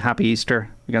 ADP, Happy Easter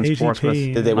against Portsmouth.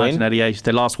 Did they win? 1988.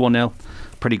 They lost 1-0.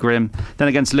 Pretty grim. Then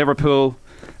against Liverpool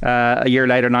a year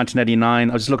later, 1989.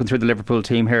 I was just looking through the Liverpool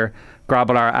team here.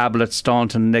 Grobbelaar, Ablett,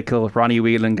 Staunton, Nicol, Ronnie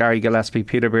Whelan, Gary Gillespie,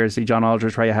 Peter Beardsley, John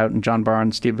Aldridge, Ray Houghton, John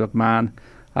Barnes, Steve McMahon,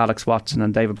 Alex Watson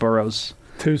and David Burrows.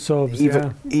 2 subs,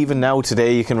 even now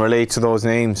today you can relate to those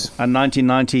names. And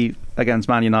 1990 against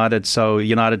Man United, so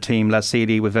United team, Les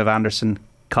Seedy with Viv Anderson,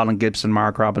 Colin Gibson,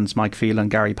 Mark Robbins, Mike Phelan,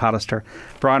 Gary Pallister,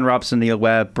 Brian Robson, Neil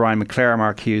Webb, Brian McClare,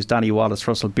 Mark Hughes, Danny Wallace,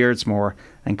 Russell Beardsmore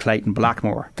and Clayton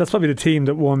Blackmore. That's probably the team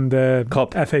that won the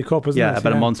FA Cup, isn't it? Yeah,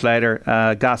 about a month later.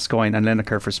 Gascoigne and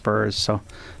Lineker for Spurs. So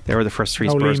they were the first 3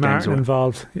 Spurs games. Lee Martin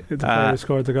involved. The player who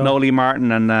scored the goal. No, Lee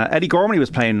Martin and Eddie Gormley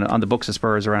was playing on the books of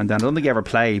Spurs around then. I don't think he ever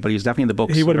played, but he was definitely in the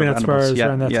books. He would have been at Spurs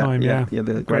around that time, yeah.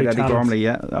 The great Eddie Gormley,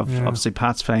 obviously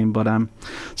Pat's fame, but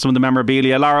some of the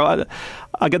memorabilia. Lara,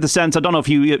 I get the sense, I don't know if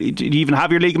you even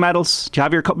have your league medals. Do you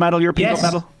have your cup medal, European Cup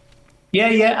medal?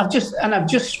 Yeah. I've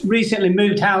just recently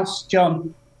moved house,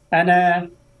 John, and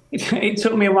it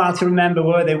took me a while to remember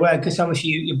where they were because obviously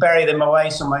you bury them away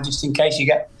somewhere just in case you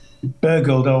get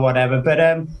burgled or whatever. But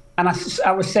and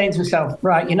I was saying to myself,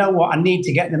 right, you know what? I need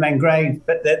to get them engraved.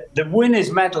 But the winners'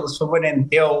 medals for winning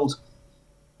the old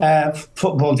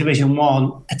football Division 1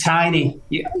 are tiny.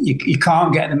 You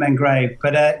can't get them engraved.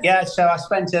 But so I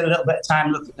spent a little bit of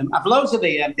time looking at them. I've loads of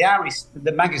the Irish,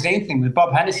 the magazine thing with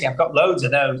Bob Hennessy. I've got loads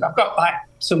of those. I've got like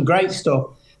some great stuff.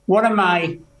 One of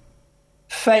my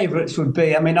favourites would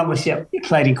be, I mean, obviously I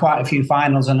played in quite a few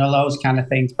finals and all those kind of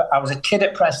things, but I was a kid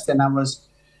at Preston. I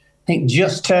think,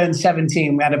 just turned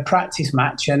 17. We had a practice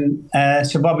match, and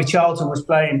so Bobby Charlton was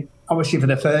playing, obviously, for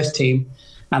the first team.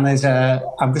 And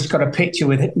I've just got a picture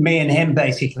with me and him,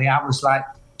 basically. I was like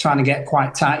trying to get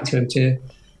quite tight to him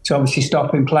to obviously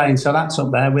stop him playing. So that's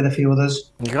up there with a few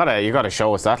others. You gotta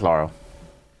show us that, Laura.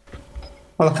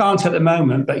 Well, I can't at the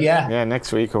moment, but yeah. Yeah,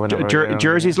 next week or whenever.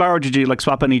 Jerseys, Laura, did you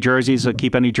swap any jerseys or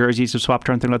keep any jerseys or swapped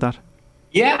or anything like that?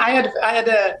 Yeah, I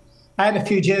had a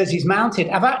few jerseys mounted.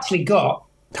 I've actually got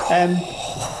Kenny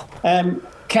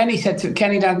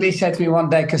Dalglish said to me one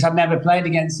day, because I've never played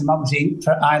against him, obviously,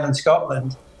 for Ireland,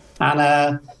 Scotland,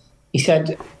 and he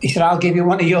said, I'll give you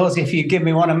one of yours if you give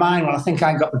me one of mine. Well, I think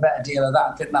I got the better deal of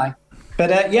that, didn't I?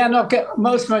 But I've got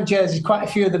most of my jerseys, quite a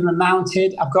few of them are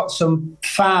mounted. I've got some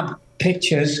fab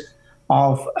pictures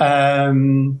of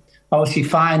obviously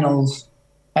finals,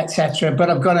 etc. But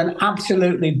I've got an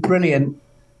absolutely brilliant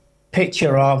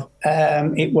picture of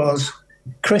it was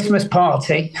Christmas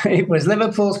party. It was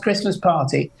Liverpool's Christmas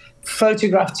party.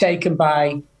 Photograph taken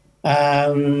by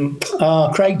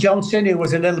Craig Johnson, who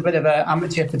was a little bit of an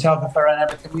amateur photographer and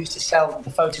everything. We used to sell the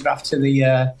photograph to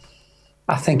the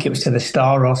I think it was to the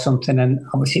Star or something, and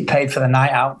obviously it paid for the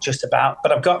night out just about.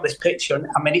 But I've got this picture, and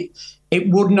I mean, it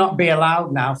would not be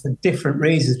allowed now for different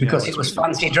reasons because it was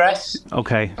fancy dress.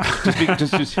 Okay,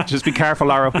 just be careful,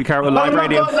 Laura. Be careful, live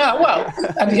radio. Well,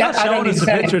 I don't need to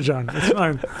say picture, John. It's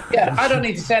fine. Yeah, I don't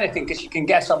need to say anything because you can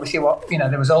guess obviously what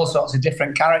there was all sorts of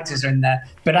different characters in there.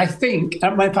 But I think,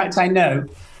 in fact, I know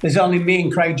there's only me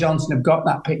and Craig Johnson have got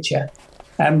that picture.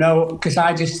 No, because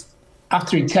I just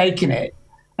after he'd taken it.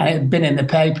 And it had been in the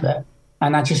paper,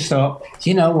 and I just thought,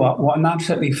 you know what an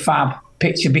absolutely fab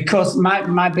picture. Because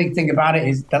my big thing about it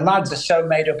is the lads are so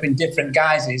made up in different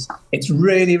guises. It's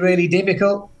really, really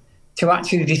difficult to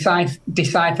actually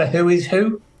decipher who is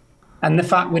who. And the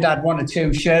fact we'd had one or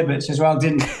two sherbets as well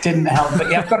didn't help. But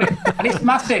yeah, I've got it, and it's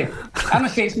massive.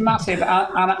 Honestly, it's massive. And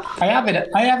I have it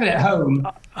at home.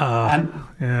 And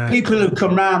people who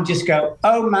come round just go,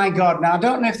 "Oh my God!" Now I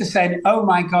don't know if they're saying "Oh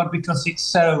my God" because it's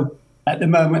so. At the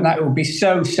moment, that would be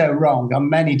so wrong on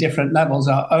many different levels.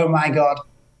 Oh my God,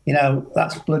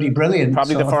 that's bloody brilliant.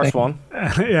 Probably the first one.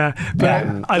 Yeah, but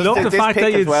I love the fact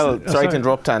that you. Sorry to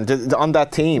interrupt, and on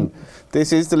that team,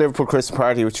 this is the Liverpool Christmas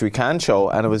party, which we can show,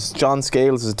 and it was John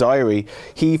Scales' diary.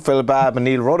 He, Phil Babb, and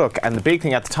Neil Ruddock. And the big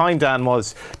thing at the time, Dan,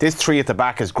 was this three at the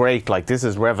back is great. Like, this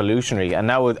is revolutionary. And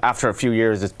now, after a few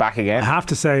years, it's back again. I have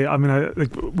to say, I mean,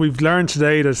 we've learned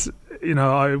today that.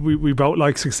 We both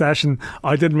like Succession.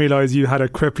 I didn't realise you had a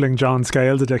crippling John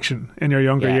Scales addiction in your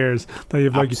younger years. That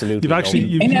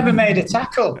He never made a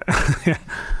tackle. Yeah.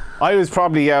 I was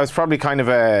probably kind of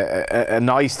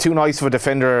too nice of a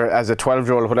defender as a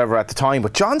 12-year-old or whatever at the time.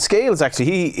 But John Scales,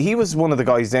 actually, he was one of the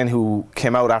guys then who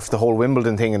came out after the whole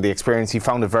Wimbledon thing and the experience. He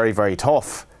found it very, very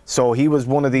tough. So he was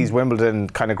one of these Wimbledon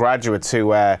kind of graduates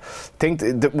who think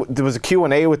there was a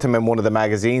Q&A with him in one of the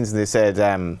magazines, and they said.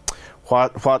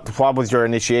 What was your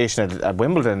initiation at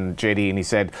Wimbledon, JD? And he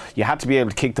said you had to be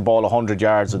able to kick the ball 100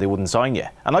 yards or they wouldn't sign you.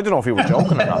 And I don't know if he was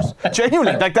joking or not.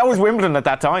 Genuinely, that was Wimbledon at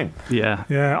that time. Yeah.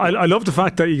 I love the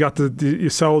fact that you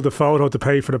sold the photo to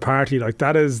pay for the party. Like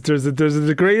that is there's a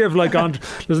degree of like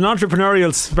there's an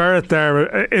entrepreneurial spirit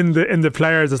there in the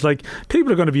players. It's like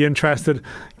people are going to be interested.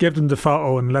 Give them the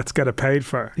photo and let's get it paid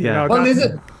for. Yeah. Well, is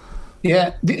it?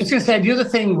 Yeah. I was going to say the other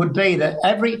thing would be that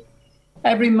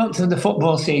every month of the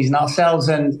football season, ourselves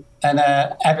and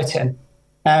Everton,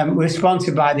 we're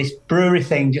sponsored by this brewery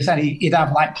thing. Just and you'd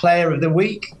have like Player of the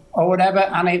Week or whatever,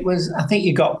 and it was I think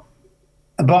you got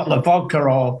a bottle of vodka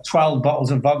or 12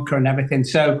 bottles of vodka and everything.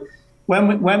 So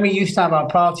when we used to have our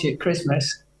party at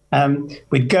Christmas,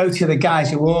 we'd go to the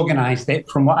guys who organised it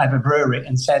from whatever brewery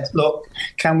and said, "Look,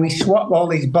 can we swap all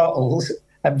these bottles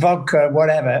of vodka,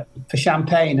 whatever, for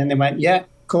champagne?" And they went, "Yeah,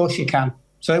 of course you can."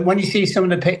 So when you see some of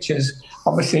the pictures,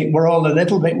 obviously we're all a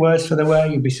little bit worse for the wear,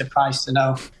 you'd be surprised to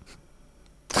know.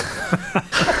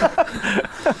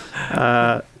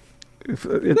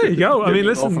 There you go. I mean,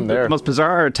 listen, the most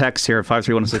bizarre text here,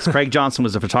 53116. Craig Johnson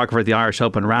was a photographer at the Irish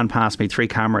Open, ran past me, 3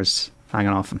 cameras hanging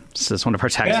off him. This is one of our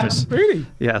texters. Yeah, really?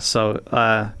 Yeah, so...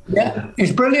 yeah,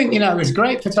 he's brilliant, he's a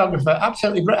great photographer,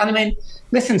 absolutely brilliant. And I mean,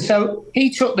 listen, so he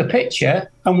took the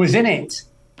picture and was in it.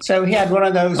 So he had one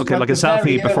of those... Okay, like a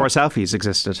selfie before selfies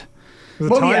existed.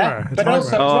 Well, yeah, but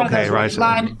also right.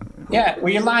 Where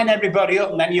you line everybody up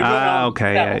and then you run on.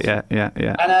 Okay, yeah.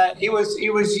 And he was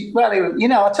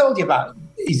I told you about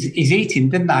he's eating,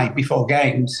 didn't I, before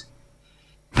games?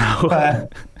 No.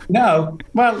 No.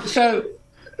 Well, so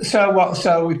what?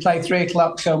 So we play 3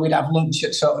 o'clock, so we'd have lunch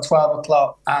at sort of 12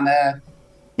 o'clock, and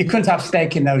you couldn't have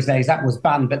steak in those days. That was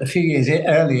banned. But a few years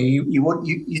earlier,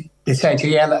 they say to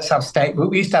you, yeah, let's have steak. But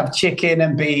we used to have chicken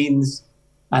and beans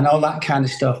and all that kind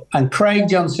of stuff. And Craig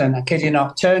Johnson, I kid you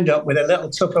not, turned up with a little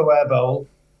Tupperware bowl,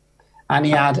 and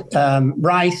he had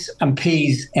rice and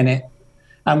peas in it.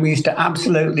 And we used to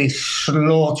absolutely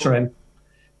slaughter him.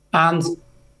 And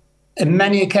on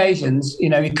many occasions,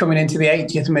 you're coming into the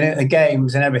 80th minute of the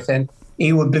games and everything,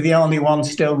 he would be the only one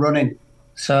still running.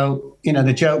 So,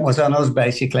 the joke was on us,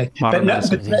 basically. But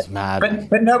nobody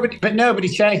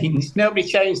changed. Nobody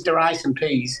changed the rice and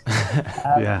peas.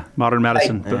 Modern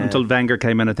medicine. Until Wenger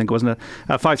came in, I think, wasn't it?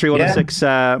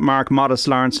 53106, Mark Modest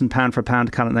Lawrenson, pound for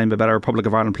pound, cannot name a better Republic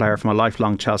of Ireland player from a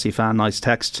lifelong Chelsea fan. Nice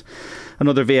text.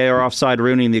 Another VAR offside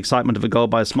ruining the excitement of a goal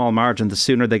by a small margin. The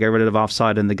sooner they get rid of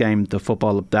offside in the game, the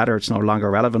football, the better. It's no longer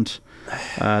relevant.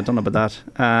 Don't know about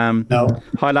that. No.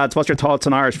 Hi lads, what's your thoughts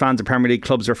on Irish fans of Premier League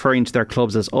clubs referring to their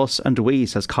clubs as us and we,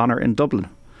 says Connor in Dublin.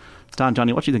 Dan,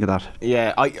 Johnny, what do you think of that?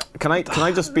 Yeah, can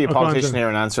I just be a politician here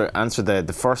and answer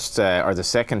the first or the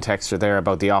second texter there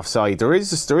about the offside? There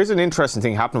is an interesting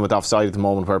thing happening with offside at the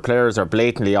moment, where players are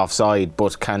blatantly offside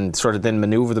but can sort of then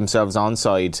manoeuvre themselves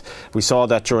onside. We saw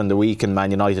that during the week in Man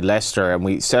United Leicester,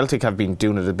 and Celtic have been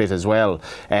doing it a bit as well.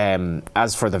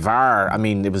 As for the VAR, I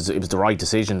mean, it was the right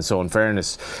decision. So in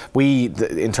fairness,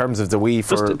 in terms of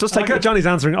the just take Johnny's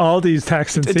answering all these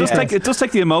texts. And it does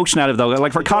take the emotion out of it, though.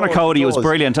 Like for Conor Cody, it was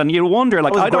brilliant, and you wonder,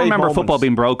 like, I don't remember football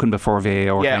being broken before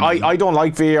VAR. Yeah, I don't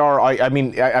like VAR. I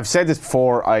mean, I've said this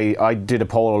before. I did a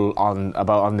poll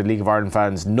on the League of Ireland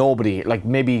fans. Nobody, like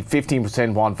maybe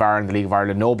 15% want VAR in the League of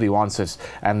Ireland. Nobody wants it,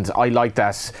 and I like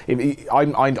that.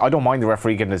 I don't mind the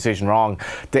referee getting the decision wrong.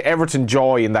 The Everton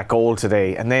joy in that goal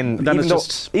today, and then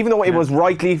even though it was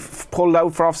rightly pulled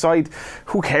out for offside,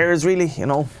 who cares really?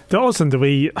 Those and the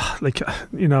wee,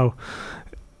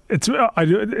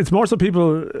 It's more so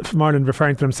people from Ireland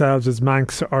referring to themselves as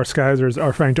Manx or Scousers, or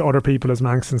referring to other people as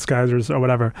Manx and Scousers or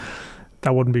whatever.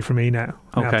 That wouldn't be for me now.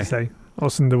 I have to say,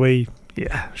 us and the we,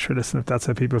 sure. Listen, if that's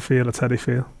how people feel, that's how they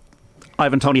feel.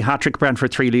 Ivan Toney hat-trick,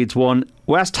 Brentford 3 Leeds 1.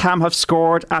 West Ham have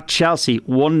scored at Chelsea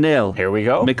 1-0. Here we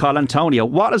go. Mikel Antonio.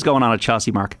 What is going on at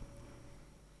Chelsea, Mark?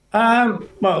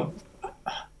 Well,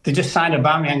 they just signed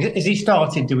Aubameyang. Has he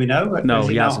started? Do we know? No,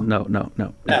 he hasn't. No.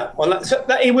 Well,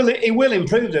 he will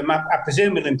improve them. I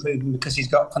presume he'll improve them because he's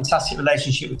got a fantastic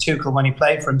relationship with Tuchel. When he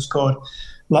played for him, scored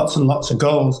lots and lots of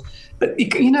goals. But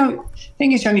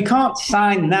thing is, John, you can't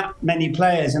sign that many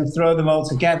players and throw them all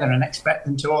together and expect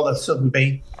them to all of a sudden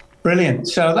be brilliant.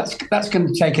 So that's going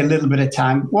to take a little bit of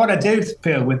time. What I do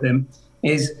feel with them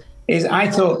is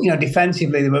I thought,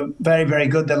 defensively they were very, very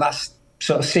good the last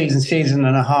sort of season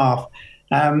and a half.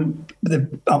 They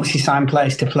obviously signed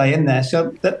players to play in there,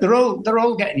 so they're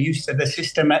all getting used to the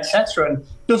system, etc. And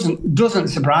doesn't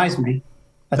surprise me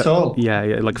at all.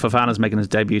 Yeah, like Fofana's making his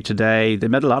debut today. They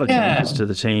made a lot of changes to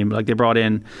the team. Like they brought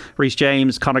in Reece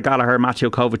James, Conor Gallagher,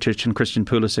 Mateo Kovacic, and Christian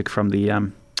Pulisic from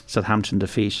the Southampton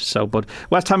defeat. So, but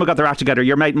West Ham have got their act together.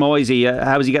 Your mate Moisey,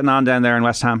 how's he getting on down there in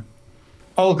West Ham?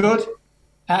 All good.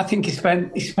 I think he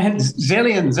spent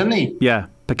zillions, hasn't he? Yeah.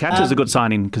 Paqueta's a good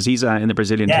signing because he's in the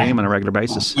Brazilian team on a regular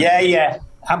basis. Yeah,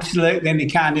 absolutely. And he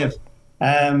kind of,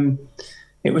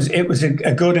 it was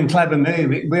a good and clever move.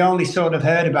 We only sort of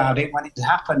heard about it when it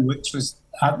happened, which was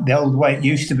the old way it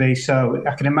used to be. So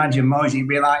I can imagine Moisey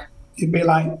he'd be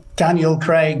like Daniel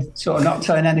Craig, sort of not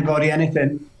telling anybody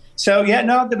anything. So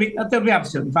they'll be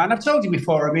absolutely fine. I've told you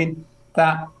before. I mean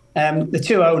that the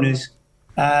two owners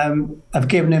have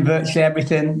given him virtually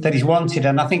everything that he's wanted,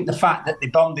 and I think the fact that they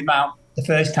bombed him out the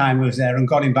first time he was there and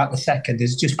got him back the second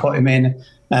has just put him in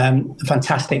a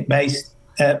fantastic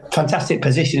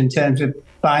position in terms of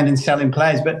buying and selling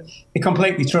players. But they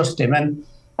completely trust him, and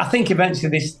I think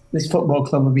eventually this football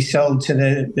club will be sold to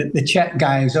the Czech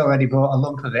guy who's already bought a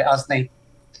lump of it, hasn't he?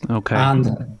 Okay.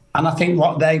 And I think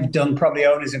what they've done, probably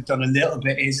owners have done a little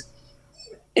bit, is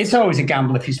it's always a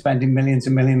gamble if you're spending millions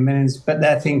and millions, but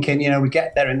they're thinking, we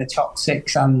get there in the top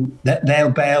six and they'll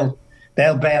bail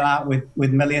out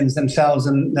with millions themselves,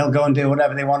 and they'll go and do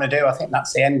whatever they want to do. I think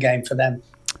that's the end game for them.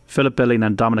 Philip Billing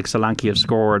and Dominic Solanke have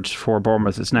scored for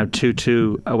Bournemouth. It's now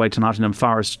 2-2 away to Nottingham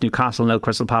Forest. Newcastle 0,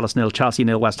 Crystal Palace 0, Chelsea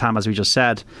 0, West Ham, as we just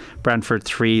said. Brentford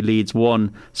 3, Leeds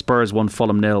 1, Spurs 1,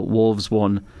 Fulham 0, Wolves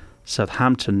 1,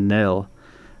 Southampton 0.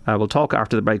 We'll talk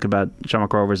after the break about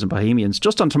Shamrock Rovers and Bohemians.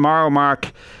 Just on tomorrow,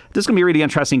 Mark, this is going to be a really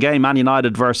interesting game. Man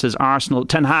United versus Arsenal.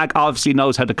 Ten Hag obviously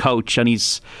knows how to coach, and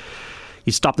he's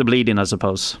stopped the bleeding, I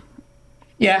suppose.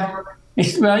 Yeah.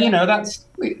 That's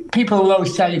people will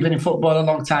always tell you've been in football a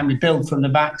long time. You build from the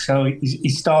back, so he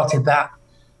started that.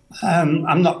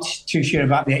 I'm not too sure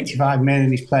about the 85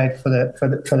 million he's played for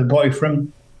the boy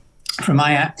from from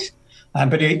Ajax.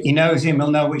 But he knows him,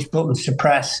 he'll know which buttons to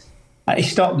press. He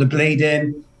stopped the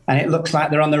bleeding, and it looks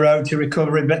like they're on the road to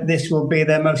recovery, but this will be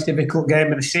their most difficult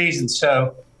game of the season.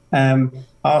 So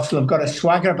Arsenal have got a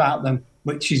swagger about them,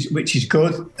 which is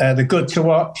good. They're good to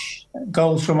watch.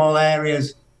 Goals from all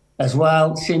areas as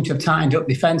well. Seem to have tightened up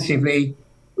defensively.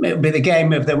 It'll be the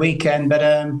game of the weekend, but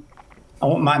I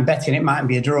won't mind betting it might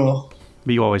be a draw.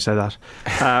 You always say that.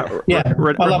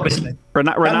 Well, obviously.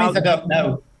 That means I don't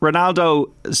know.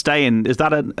 Ronaldo staying, is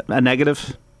that a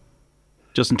negative?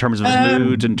 Just in terms of his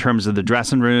mood, in terms of the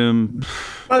dressing room?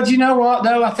 Well, do you know what,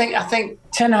 though? I think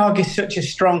Ten Hag is such a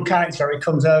strong character. He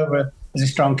comes over as a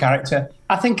strong character.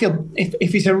 I think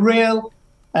if he's a real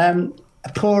a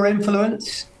poor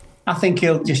influence, I think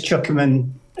he'll just chuck him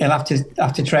and he'll have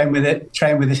to train with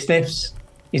the stiffs.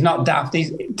 He's not daft.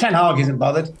 Ten Hag isn't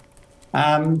bothered.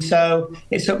 So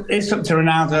it's up to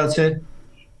Ronaldo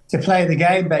to play the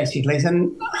game, basically.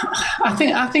 And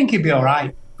I think he'll be all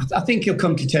right. I think he'll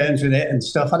come to terms with it and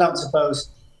stuff. I don't suppose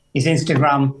his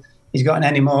Instagram he's gotten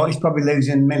any more. He's probably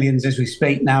losing millions as we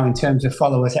speak now in terms of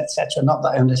followers, etc. Not that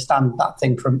I understand that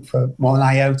thing for more than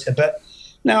iota, but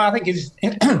no, I think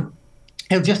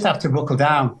he'll just have to buckle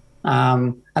down.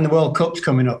 And the World Cup's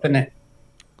coming up, isn't it?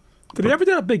 Did he ever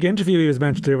do that big interview he was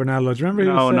meant to do, Ronaldo? Do you remember?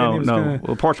 No.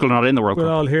 Well, Portugal are not in the World Cup.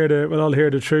 We'll all hear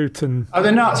the truth. And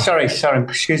they're not. Sorry.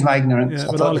 Excuse my ignorance. Yeah,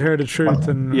 we'll all hear the truth.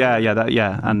 And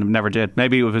and never did.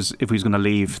 Maybe if he was going to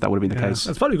leave, that would have been the case.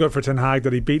 It's probably good for Ten Hag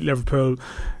that he beat Liverpool,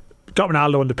 got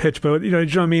Ronaldo on the pitch, but do you know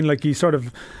what I mean? Like he sort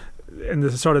of in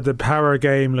the sort of the power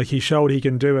game, like he showed he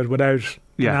can do it without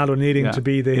Ronaldo needing to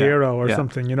be the hero or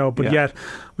something, but yet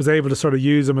was able to sort of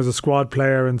use him as a squad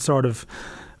player and sort of,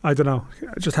 I don't know,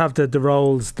 just have the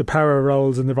roles, the power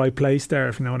roles in the right place there,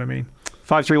 if you know what I mean.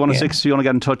 53106, if you want to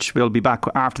get in touch, we'll be back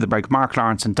after the break. Mark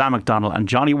Lawrence and Dan McDonnell and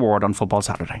Johnny Ward on Football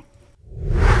Saturday.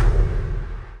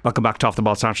 Welcome back to Off the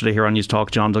Ball Saturday here on News Talk.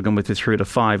 John Duggan with you 3 to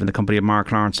 5 in the company of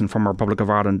Mark Lawrence and former Republic of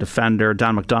Ireland defender,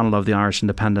 Dan McDonnell of the Irish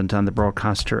Independent, and the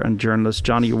broadcaster and journalist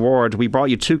Johnny Ward. We brought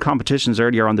you 2 competitions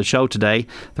earlier on the show today.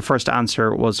 The first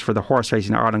answer was for the Horse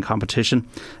Racing Ireland competition,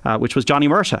 which was Johnny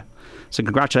Murtagh. So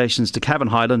congratulations to Kevin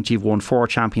Hyland. You've won 4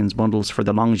 Champions bundles for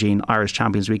the Longines Irish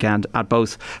Champions Weekend at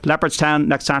both Leopardstown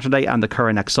next Saturday and the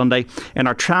Curragh next Sunday. In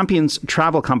our Champions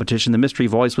travel competition, the mystery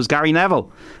voice was Gary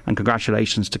Neville. And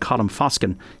congratulations to Colin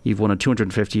Foskin. You've won a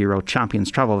 €250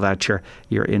 Champions travel voucher.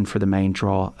 You're in for the main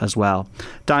draw as well.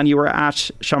 Dan, you were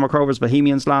at Shamrock Rovers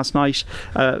Bohemians last night.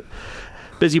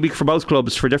 Busy week for both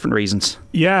clubs for different reasons.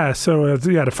 Yeah, so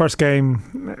the first game,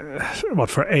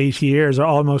 for 8 years or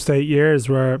almost 8 years,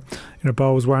 where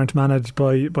Bows weren't managed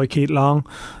by Keith Long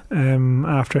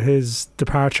after his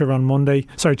departure on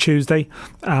Tuesday,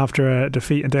 after a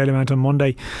defeat in Dalymount on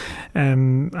Monday,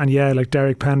 and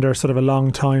Derek Pender, sort of a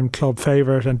long time club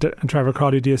favourite, and Trevor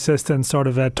Crowley, the assistant, sort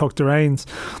of took the reins.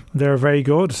 They're very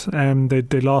good.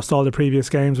 They lost all the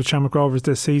previous games with Shamrock Rovers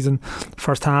this season.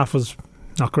 First half was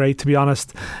not great, to be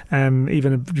honest.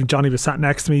 Even Johnny was sat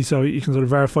next to me, so you can sort of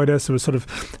verify this. It was sort of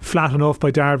flat enough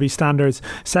by Derby standards.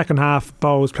 Second half,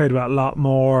 Bows played with a lot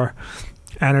more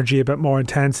energy, a bit more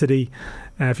intensity.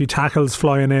 A few tackles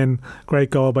flying in.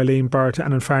 Great goal by Liam Burt.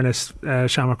 And in fairness,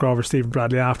 Shamrock Rovers Stephen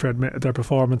Bradley after admitted their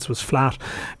performance was flat.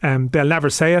 They'll never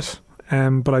say it,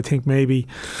 but I think maybe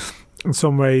in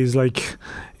some ways,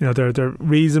 they're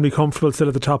reasonably comfortable still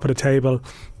at the top of the table.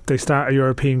 They start a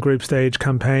European group stage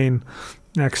campaign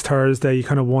next Thursday. You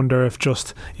kind of wonder if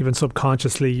just even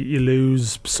subconsciously you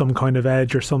lose some kind of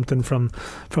edge or something from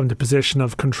the position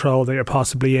of control that you're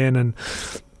possibly in, and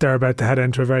they're about to head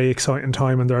into a very exciting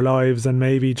time in their lives, and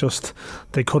maybe just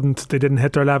they didn't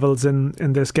hit their levels in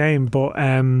this game. But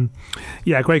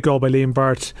great goal by Liam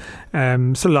Burt.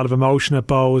 Still a lot of emotion at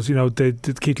Bows.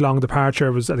 The Keith Long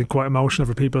departure was, I think, quite emotional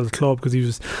for people at the club, because he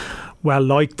was well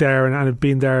liked there and had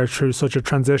been there through such a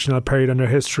transitional period in their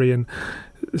history. And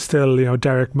still,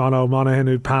 Derek Monaghan,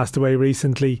 who passed away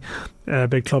recently,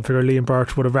 big club figure, Liam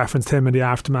Burt would have referenced him in the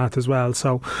aftermath as well.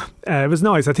 So it was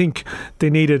nice. I think they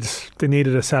needed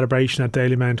a celebration at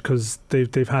Dalymount, because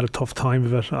they've had a tough time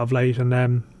of it of late, and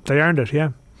they earned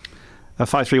it.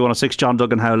 53106, John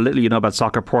Duggan, how little you know about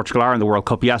soccer. Portugal are in the World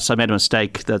Cup. Yes, I made a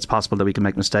mistake. That's possible that we can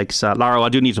make mistakes. Lara, I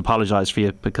do need to apologise for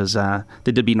you, because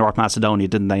they did beat North Macedonia,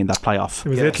 didn't they, in that playoff? It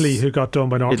was Italy who got done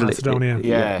by North Macedonia.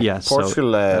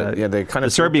 Portugal. They kind of. The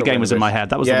Serbia game was in my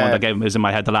head. That was the one that was in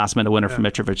my head. The last minute winner from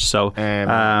Mitrovic. So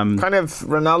kind of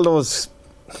Ronaldo's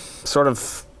sort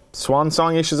of swan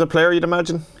song-ish as a player, you'd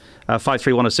imagine.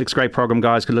 53106, great programme,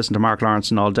 guys. Could listen to Mark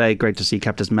Lawrence all day. Great to see he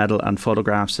kept his medal and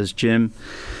photographs, says Jim.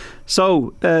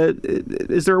 So,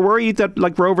 is there a worry that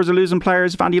like Rovers are losing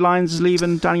players? If Andy Lyons is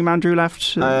leaving, Danny Mandrew left.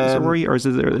 Is there a worry, or is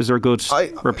there a good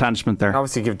replenishment there?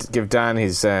 Obviously, give Dan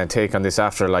his take on this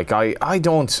after. Like I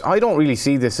don't really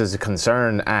see this as a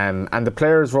concern. And the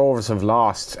players Rovers have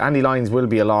lost. Andy Lyons will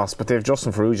be a loss, but they've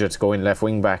Justin Ferrugia to go in left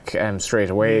wing back straight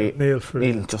away.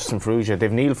 Justin Ferrugia.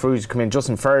 They've Neil Ferrugia come in.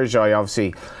 Justin Ferrugia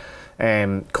obviously.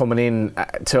 Coming in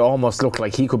to almost look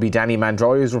like he could be Danny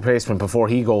Mandroia's replacement before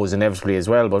he goes inevitably as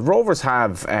well. But Rovers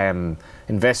have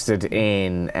invested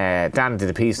in Dan did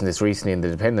a piece on this recently in The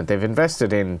Independent. They've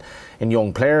invested in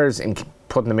young players, in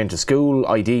putting them into school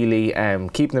ideally,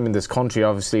 keeping them in this country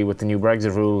obviously with the new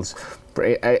Brexit rules,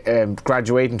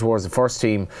 graduating towards the first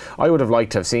team. I would have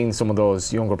liked to have seen some of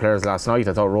those younger players last night.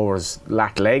 I thought Rovers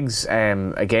lacked legs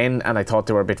again, and I thought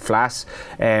they were a bit flat.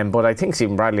 But I think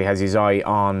Stephen Bradley has his eye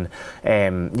on,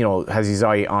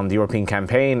 the European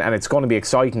campaign, and it's going to be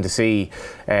exciting to see.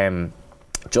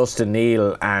 Justin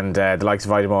Neal and the likes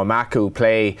of Aidomo Amaku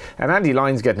play, and Andy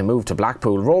Lyons getting a move to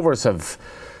Blackpool. Rovers have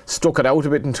stuck it out a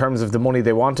bit in terms of the money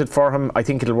they wanted for him. I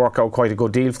think it'll work out quite a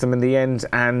good deal for them in the end,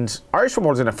 and Irish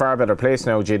football's in a far better place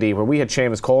now, JD, where we had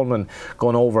Seamus Coleman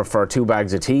going over for 2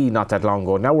 bags of tea not that long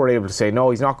ago. Now we're able to say no,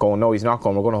 he's not going, we're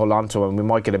going to hold on to him. We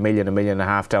might get $1 million, $1.5 million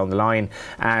down the line,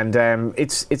 and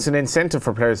it's an incentive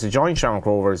for players to join Shamrock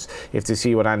Rovers if they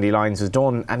see what Andy Lyons has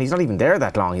done. And he's not even there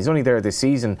that long, he's only there this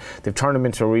season. They've turned him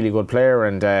into a really good player,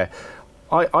 and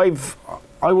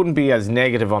I wouldn't be as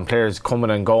negative on players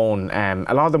coming and going.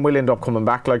 A lot of them will end up coming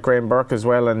back, like Graham Burke as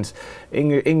well, and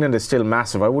England is still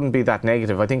massive. I wouldn't be that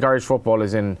negative. I think Irish football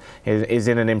is in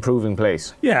an improving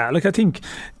place. Yeah, like I think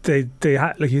they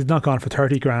he's not gone for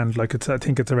 30 grand. Like I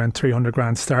think it's around 300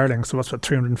 grand sterling. So what's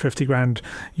 350 grand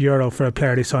euro for a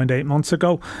player they signed 8 months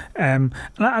ago. And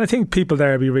I think people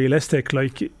there be realistic.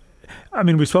 Like, I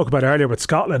mean, we spoke about earlier with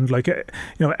Scotland, like,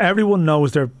 everyone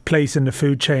knows their place in the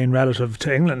food chain relative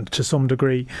to England to some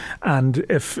degree, and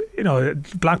if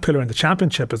Blackpool are in the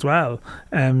Championship as well,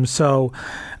 so,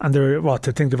 and I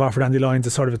think they've offered Andy Lyons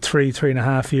a sort of a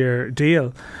 3.5 year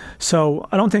deal, so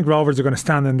I don't think Rovers are going to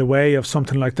stand in the way of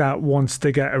something like that once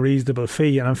they get a reasonable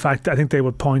fee. And in fact, I think they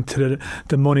would point to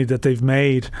the money that they've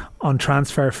made on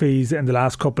transfer fees in the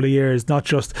last couple of years. Not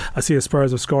just, I see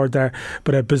Spurs have scored there,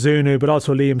 but Bazunu, but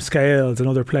also Liam Scales and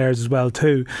other players as well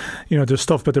too. There's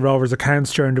stuff about the Rovers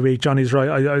accounts during the week. Johnny's right.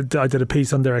 I did a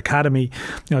piece on their academy.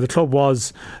 The club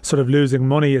was sort of losing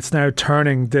money. It's now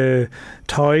turning the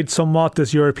tide somewhat.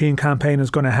 This European campaign is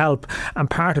going to help, and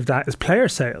part of that is player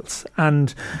sales.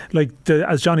 And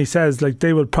as Johnny says, like,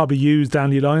 they will probably use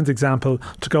Danny Lyons' example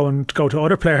to go to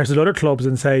other players at other clubs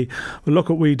and say, well, look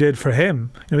what we did for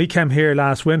him. He came here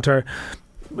last winter,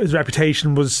 his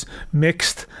reputation was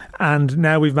mixed, and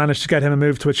now we've managed to get him a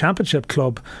move to a Championship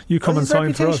club. You come and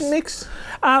sign for us. Mixed?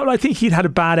 I think he'd had a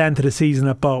bad end to the season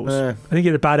at Bows.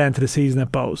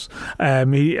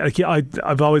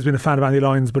 I've always been a fan of Andy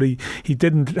Lyons, but he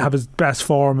didn't have his best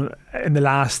form in the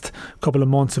last couple of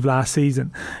months of last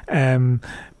season.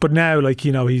 But now,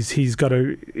 he's got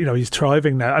he's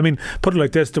thriving now. I mean, put it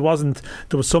like this: there was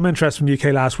some interest from the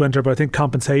UK last winter, but I think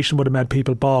compensation would have made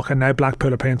people balk, and now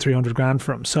Blackpool are paying 300 grand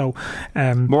for him. So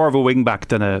more of a wing back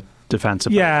than a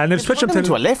defensive. Yeah, and they've switched him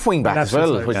to a left wing back as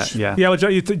well. Well,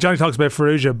 Johnny talks about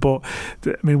Ferrugia, but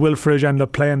I mean, will Ferrugia end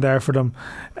up playing there for them?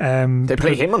 They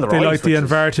play him on the right. They like the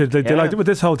inverted. They like with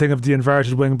this whole thing of the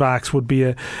inverted wing backs would be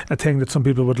a thing that some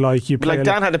people would like. You play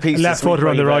Dan had a piece left footer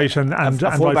on the right and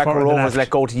full back where Rovers let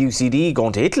go to UCD,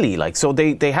 going to Italy. So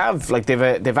they have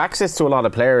they've access to a lot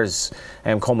of players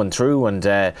coming through, and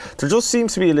there just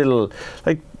seems to be a little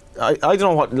I don't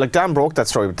know what, like Dan broke that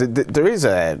story, but there is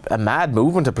a mad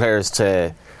movement of players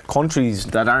to countries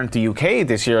that aren't the UK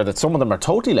this year, that some of them are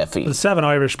totally left field. There's 7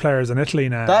 Irish players in Italy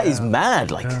now. That is mad,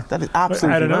 that is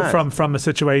absolutely I don't know, mad. from a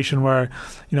situation where,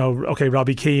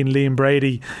 Robbie Keane, Liam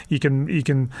Brady, you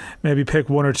can maybe pick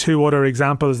 1 or 2 other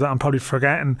examples that I'm probably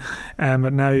forgetting,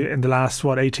 but now in the last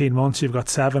 18 months you've got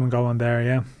 7 going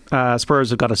there. Spurs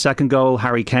have got a second goal.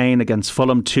 Harry Kane against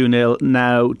Fulham, 2-0.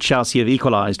 Now Chelsea have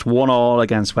equalised 1-1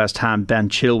 against West Ham. Ben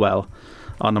Chilwell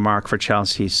on the mark for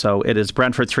Chelsea. So it is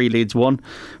Brentford 3, Leeds 1.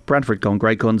 Brentford going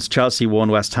great guns. Chelsea 1,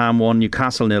 West Ham 1,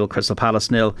 Newcastle 0, Crystal Palace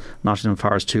 0, Nottingham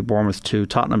Forest 2, Bournemouth 2,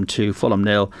 Tottenham 2, Fulham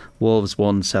 0, Wolves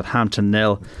 1, Southampton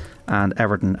 0. And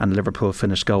Everton and Liverpool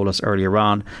finished goalless earlier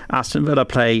on. Aston Villa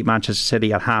play Manchester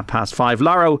City at 5:30.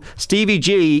 Laro, Stevie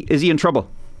G, is he in trouble?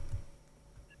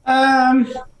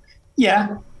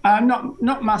 Yeah,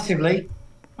 not massively.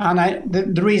 And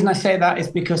the reason I say that is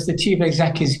because the chief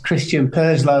exec is Christian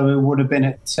Purslow, who would have been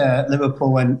at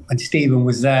Liverpool when Stephen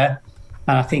was there.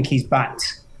 And I think he's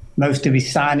backed most of his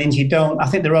signings. I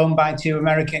think they're owned by 2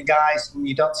 American guys, and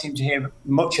you don't seem to hear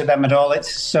much of them at all.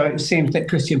 So it seems that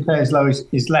Christian Purslow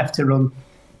is left to run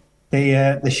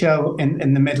the show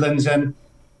in the Midlands, and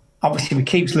obviously he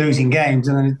keeps losing games,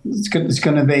 and there's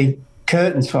going to be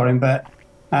curtains for him. But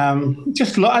I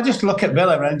just look at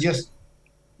Villa and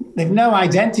they've no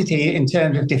identity in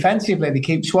terms of defensively. They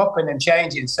keep swapping and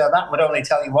changing, so that would only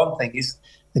tell you one thing: is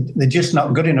they're just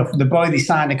not good enough. The boy they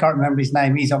signed, I can't remember his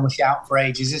name, he's obviously out for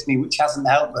ages, isn't he? Which hasn't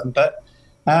helped them. But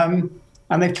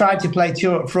and they've tried to play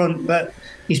 2 up front, but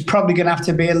he's probably going to have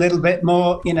to be a little bit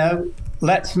more,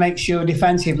 let's make sure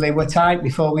defensively we're tight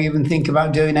before we even think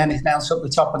about doing anything else up the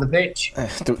top of the pitch.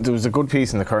 There was a good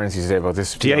piece in the Currency today about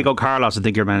this. Diego Carlos, I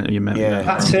think you meant. Yeah,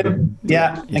 that's him.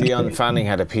 Yeah. Dion Fanning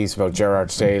had a piece about Gerrard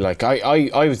today. Like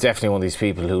I was definitely one of these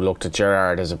people who looked at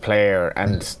Gerrard as a player,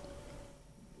 and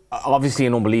obviously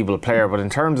an unbelievable player, but in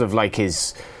terms of like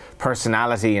his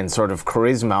personality and sort of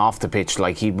charisma off the pitch,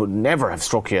 like he would never have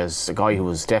struck you as a guy who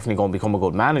was definitely going to become a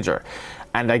good manager.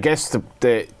 And I guess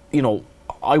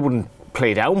I wouldn't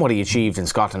play down what he achieved in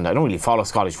Scotland. I don't really follow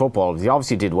Scottish football. He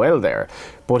obviously did well there,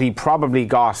 but he probably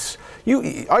got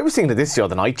I was thinking of this the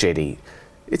other night, JD.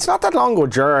 It's not that long ago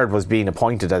Gerrard was being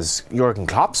appointed as Jurgen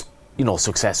Klopp's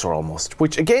successor almost,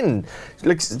 which again,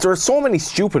 like, there are so many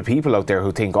stupid people out there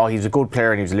who think, oh, he's a good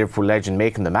player and he was a Liverpool legend,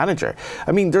 make him the manager.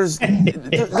 I mean, there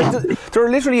are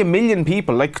literally a million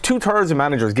people, like 2/3 of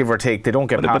managers, give or take, they don't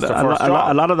get past their first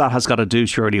job. A lot of that has got to do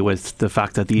surely with the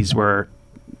fact that these were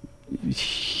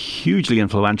hugely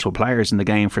influential players in the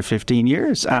game for 15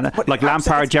 years, and like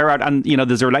Lampard, Gerrard, and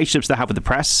there's the relationships they have with the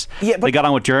press. Yeah, they got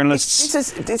on with journalists.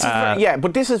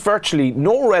 But this is virtually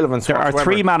no relevance. There whatsoever. are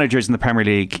 3 managers in the Premier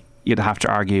League you'd have to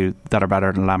argue that are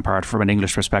better than Lampard from an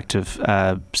English perspective.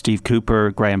 Steve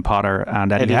Cooper, Graham Potter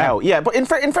and Eddie Howe. Yeah, but in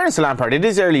fairness to Lampard, it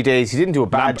is early days. He didn't do a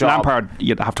bad job. Lampard,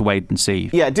 you'd have to wait and see.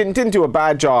 Yeah, didn't do a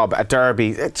bad job at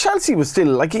Derby. Chelsea was still,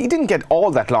 like, he didn't get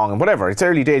all that long and whatever. It's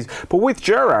early days. But with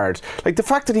Gerrard, like, the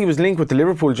fact that he was linked with the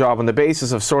Liverpool job on the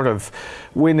basis of sort of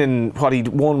winning what he'd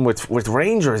won with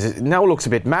Rangers, it now looks a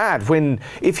bit mad.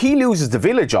 If he loses the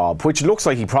Villa job, which looks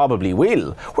like he probably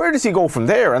will, where does he go from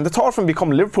there? And the thought of him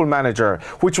becoming Liverpool manager,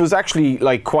 which was actually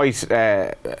like quite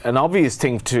an obvious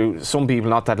thing to some people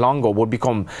not that long ago, would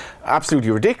become absolutely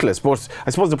ridiculous. But I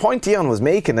suppose the point Dion was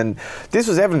making, and this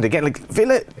was evident again, like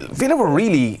Villa were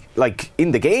really like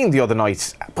in the game the other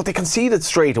night, but they conceded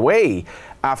straight away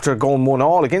after going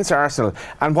 1-1 against Arsenal.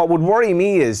 And what would worry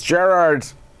me is Gerrard,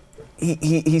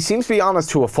 he seems to be honest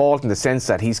to a fault in the sense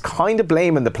that he's kind of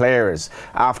blaming the players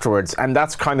afterwards, and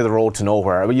that's kind of the road to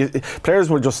nowhere. Players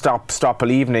will just stop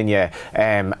believing in you,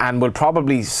 and will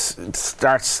probably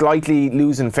start slightly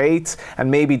losing faith and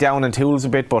maybe down in tools a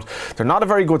bit, but they're not a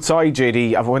very good side,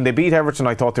 JD. When they beat Everton,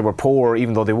 I thought they were poor,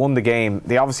 even though they won the game.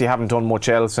 They obviously haven't done much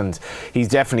else, and he's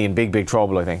definitely in big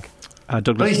trouble, I think.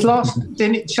 Douglas. But he's lost,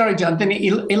 didn't he?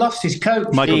 He lost his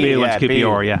coach. Michael Beale went to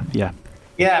QPR, yeah.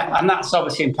 Yeah, and that's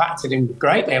obviously impacted him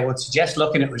greatly, I would suggest,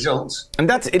 looking at results. And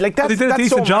that's he did a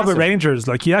decent job at Rangers.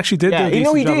 Like, he actually did do a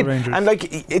decent job at Rangers. And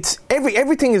like, it's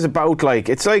everything is about, like,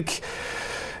 it's like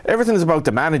everything is about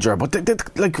the manager, but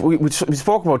like we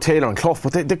spoke about Taylor and Clough,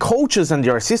 but the coaches and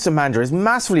your assistant manager is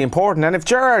massively important. And if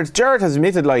Gerrard has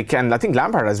admitted, like, and I think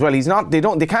Lampard as well,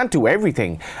 they can't do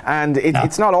everything, and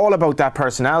it's not all about that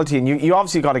personality, and you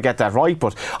obviously got to get that right.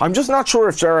 But I'm just not sure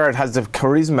if Gerrard has the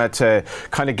charisma to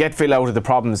kind of get Villa out of the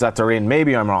problems that they're in.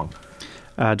 Maybe I'm wrong.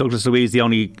 Douglas Luiz, the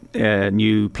only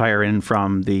new player in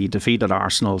from the defeat at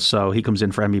Arsenal, so he comes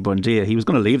in for Emi Buendia. He was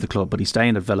going to leave the club, but he's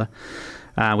staying at Villa.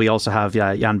 We also have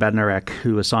Jan Bednarek,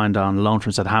 who was signed on loan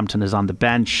from Southampton, is on the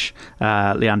bench.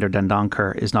 Leander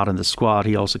Dendoncker is not in the squad.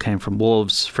 He also came from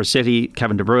Wolves. For City,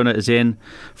 Kevin De Bruyne is in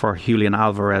for Julian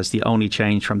Alvarez, the only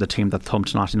change from the team that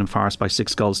thumped Nottingham Forest by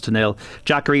 6-0.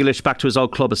 Jack Grealish back to his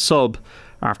old club as sub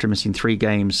after missing 3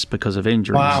 games because of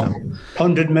injury. Wow,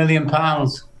 £100 million.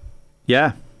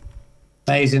 Yeah.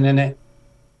 Amazing, isn't it?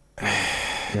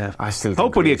 Yeah, I still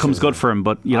hopefully it comes good for him,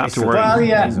 but you have to worry. Well,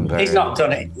 yeah, he's not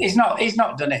done it. He's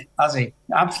not done it, has he?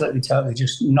 Absolutely, totally,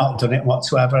 just not done it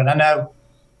whatsoever. And I know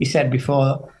he said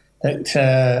before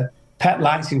that Pep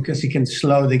likes him because he can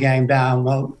slow the game down.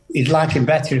 Well, he'd like him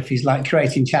better if he's like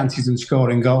creating chances and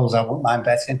scoring goals. I wouldn't mind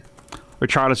betting.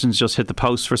 Richarlison's just hit the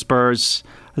post for Spurs.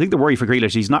 I think the worry for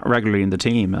Grealish, he's not regularly in the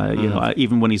team.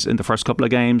 Even when he's in the first couple of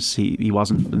games, he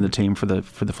wasn't in the team for the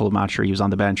full match, or he was on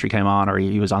the bench, or he came on, or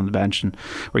he was on the bench, or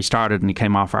he started and he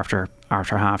came off after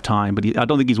half time. But I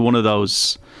don't think he's one of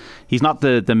those. He's not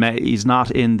he's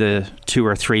not in the 2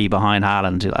 or 3 behind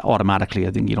Haaland automatically.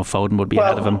 I think Foden would be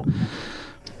ahead of him.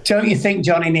 Don't you think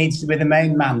Johnny needs to be the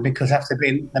main man because after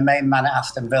being the main man at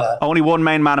Aston Villa? Only one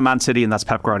main man at Man City, and that's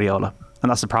Pep Guardiola. And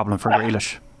that's the problem for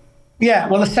Grealish. Yeah,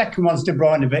 well, the second one's De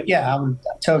Bruyne, but yeah, I would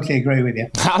totally agree with you.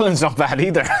 Haaland's not bad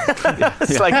either.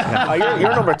 It's like, oh,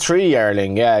 you're number 3,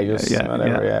 Erling. Yeah,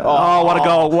 whatever. Yeah. Oh, what a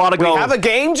goal! What a goal! We have a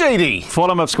game, JD.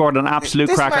 Fulham have scored an absolute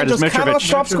This cracker. man There's just cannot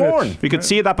stop scoring. We could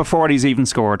see that before he's even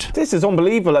scored. This is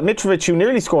unbelievable. Mitrovic, who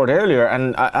nearly scored earlier,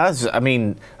 and as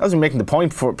we're making the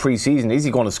point for pre-season, is he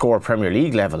going to score Premier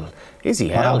League level? Is he?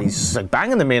 Hell, he's just like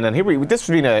banging them in. And here this has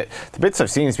been the bits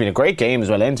I've seen. It's been a great game as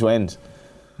well, end to end.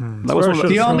 That was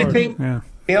the only thing. Yeah.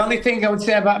 The only thing I would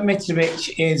say about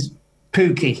Mitrovic is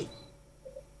Pukki.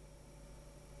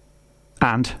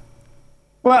 And?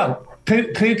 Well,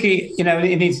 Pukki,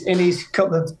 in his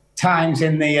couple of times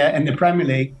in the Premier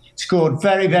League, scored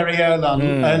very, very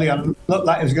early on. Looked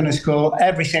like he was going to score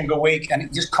every single week, and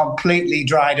it just completely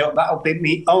dried up. That'll be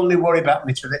me only worry about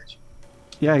Mitrovic.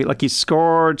 Yeah, like he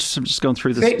scored. I'm just going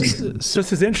through this. Just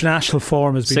his international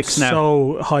form has been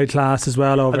so high class as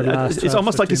well over the last. It's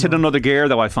almost like he's hit another gear,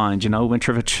 though. I find,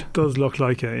 Mitrovic does look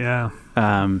like it. Yeah.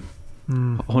 Over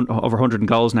 100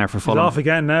 goals now for Fulham. He's off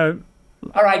again now.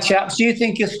 All right, chaps. Do you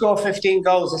think he'll score 15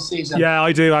 goals this season? Yeah,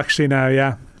 I do actually now.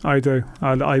 Yeah. I do.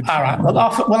 All right. We'll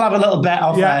have a little bet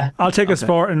off there. I'll take a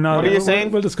sport. And what are you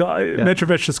saying? We'll just go.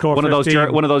 Mitrovic to score one 15.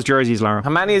 Of those jerseys, Lara. How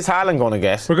many is Haaland going to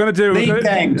get? We're going to do.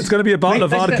 It's going to be a bottle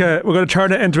of vodka. We're going to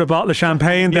turn it into a bottle of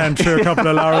champagne then through a couple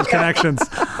of Lara's connections.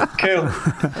 Cool.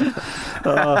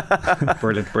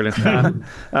 Brilliant.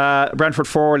 Brentford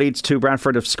 4 Leeds 2.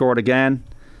 Brentford have scored again.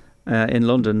 In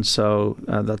London, so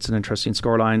that's an interesting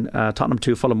scoreline. Tottenham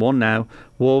 2, Fulham 1 now.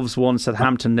 Wolves 1,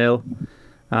 Southampton 0.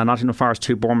 Nottingham Forest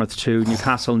 2, Bournemouth 2,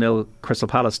 Newcastle 0, Crystal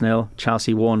Palace 0,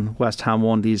 Chelsea 1, West Ham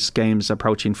 1. These games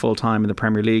approaching full time in the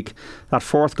Premier League. That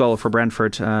fourth goal for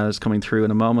Brentford is coming through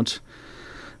in a moment.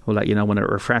 We'll let you know when it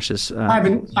refreshes.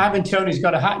 Ivan Toney's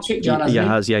got a hat trick, John.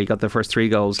 Has he? He got the first 3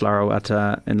 goals, Laro,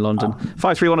 in London.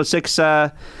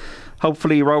 5-3-1-6.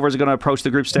 Hopefully Rovers are going to approach the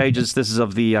group stages. This is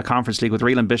of the Conference League with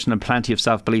real ambition and plenty of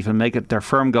self-belief, and make it their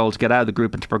firm goal to get out of the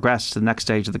group and to progress to the next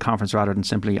stage of the conference rather than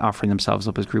simply offering themselves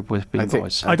up as group with big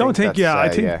boys. I think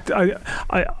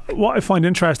what I find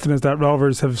interesting is that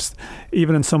Rovers have,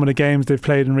 even in some of the games they've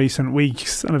played in recent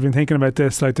weeks, and I've been thinking about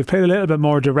this, like they've played a little bit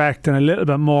more direct and a little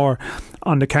bit more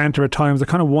on the counter at times. I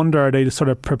kind of wonder, are they just sort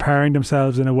of preparing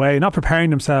themselves in a way, not preparing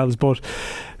themselves, but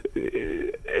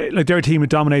like they're a team who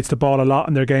dominates the ball a lot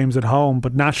in their games at home,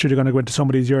 but naturally they're going to go into some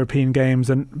of these European games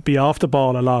and be off the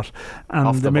ball a lot. And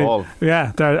off the ball,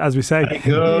 as we say,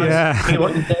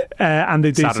 and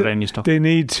they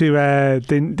need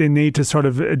to sort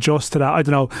of adjust to that. I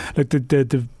don't know, like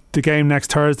the game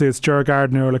next Thursday, it's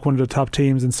Djurgården, who are like one of the top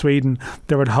teams in Sweden.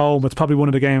 They're at home. It's probably one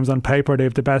of the games on paper they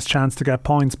have the best chance to get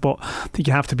points, but I think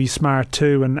you have to be smart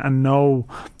too and know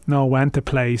when to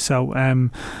play. So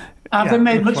have they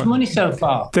made much money so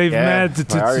far? They've made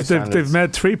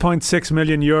 3.6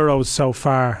 million euros so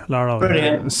far, Laura.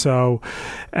 Brilliant. So,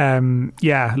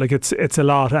 like it's a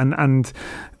lot, and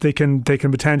they can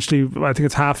potentially, I think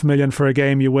it's $500,000 for a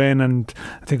game you win, and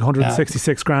I think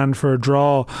 166 grand for a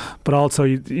draw, but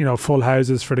also full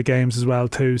houses for the games as well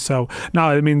too. So no,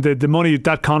 I mean the money,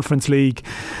 that Conference League,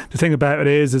 the thing about it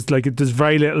is like there's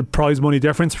very little prize money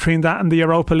difference between that and the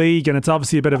Europa League, and it's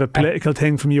obviously a bit of a political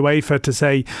thing from UEFA to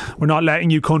say we're not letting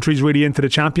you countries really into the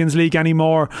Champions League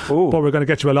anymore, but we're going to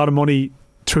get you a lot of money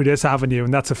through this avenue,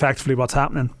 and that's effectively what's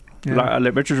happening. Yeah.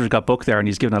 Richard got booked there, and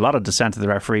he's given a lot of dissent to the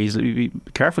referees. Be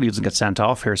careful he doesn't get sent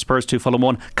off here. Spurs 2, Fulham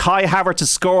 1. Kai Havertz has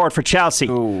scored for Chelsea.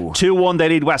 2-1 they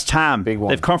lead West Ham. Big one.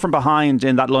 They've come from behind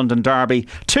in that London derby.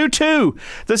 2-2.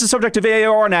 This is subject to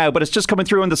VAR now, but it's just coming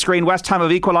through on the screen. West Ham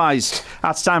have equalised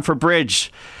at Stamford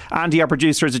Bridge. Andy, our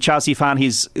producer, is a Chelsea fan.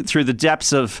 He's through the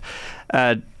depths of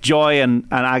joy and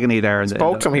agony there.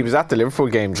 Spoke to him. He was at the Liverpool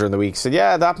game during the week. Said,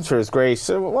 "Yeah, the atmosphere is great."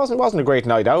 It wasn't a great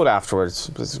night out afterwards.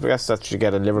 I guess that's what you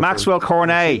get in Liverpool. Maxwell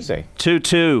Cornet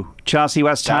 2-2. Chelsea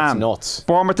West Ham. That's nuts.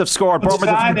 Bournemouth have scored.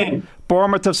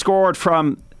 Bournemouth have scored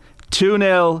from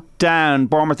 2-0 down.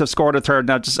 Bournemouth have scored a third.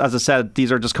 Now, just as I said, these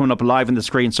are just coming up live on the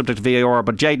screen, subject to VAR.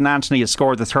 But Jadon Anthony has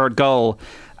scored the third goal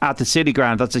at the City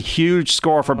Ground. That's a huge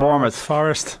score for Bournemouth.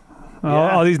 Forest.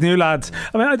 All these new lads.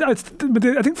 I mean, I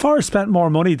think Forest spent more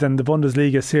money than the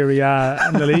Bundesliga, Serie A,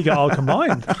 and the Liga all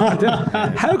combined.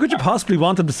 How could you possibly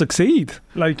want them to succeed?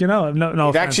 No. It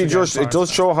actually it does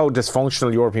show how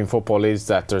dysfunctional European football is.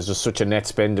 That there's just such a net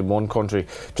spend in one country.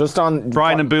 Just on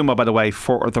Brian Mbeumo, by the way,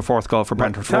 the fourth goal for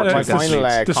Brentford.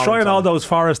 Destroying all those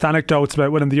Forest anecdotes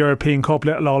about winning the European Cup.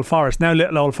 Little old Forest. Now,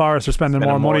 little old Forest are spending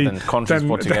more money than countries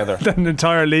put together, than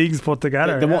entire leagues put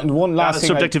together. The one last thing,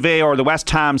 subject to VAR. The West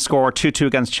Ham scored scored 2-2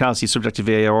 against Chelsea, subject to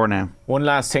VAR now. One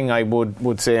last thing I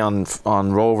would say on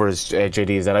Rovers, JD,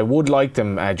 is that I would like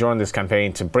them during this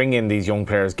campaign to bring in these young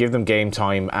players, give them game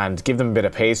time and give them a bit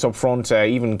of pace up front.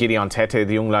 Even Gideon Tete,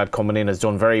 the young lad coming in, has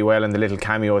done very well in the little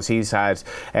cameos he's had.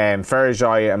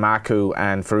 Ferajai, Amaku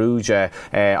and Farouja,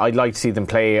 I'd like to see them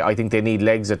play. I think they need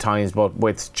legs at times, but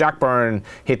with Jack Byrne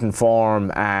hitting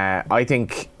form, I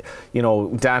think, you know,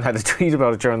 Dan had a tweet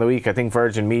about it during the week. I think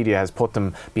Virgin Media has put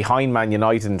them behind Man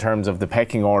United in terms of the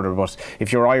pecking order, but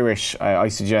if you're Irish, I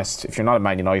suggest, if you're not a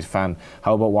Man United fan,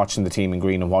 how about watching the team in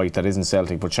green and white that isn't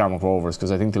Celtic but Shamrock Rovers,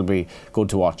 because I think they'll be good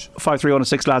to watch.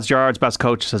 5-3-1-6 lads. Gerard's best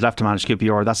coach has left to manage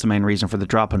QPR. That's the main reason for the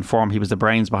drop in form. He was the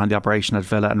brains behind the operation at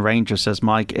Villa and Rangers, says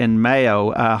Mike in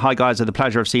Mayo. Hi guys, I had the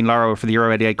pleasure of seeing Laro for the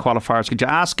Euro 88 qualifiers. Could you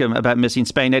ask him about missing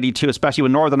Spain 82, especially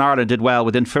when Northern Ireland did well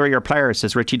with inferior players,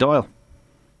 says Richie Doyle.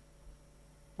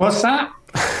 What's that?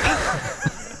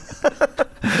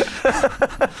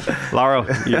 Laro,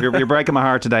 you're breaking my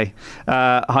heart today.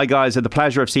 Hi guys, I had the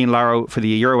pleasure of seeing Laro for the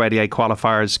Euro 88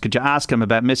 qualifiers. Could you ask him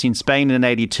about missing Spain in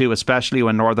 82, especially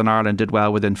when Northern Ireland did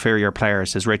well with inferior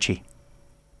players, says Richie.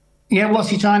 Yeah, what's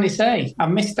he trying to say? I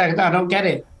missed that. I don't get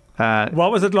it.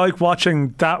 What was it like watching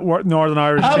that Northern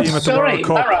Irish team at the World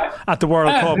Cup? Right. At the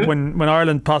World Cup when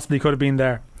Ireland possibly could have been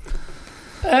there.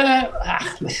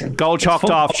 Listen, goal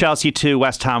chalked off, Chelsea 2,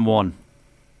 West Ham 1.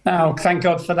 Oh, thank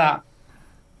God for that.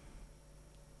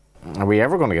 Are we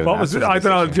ever going to get what was it? I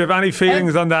don't know, do you have any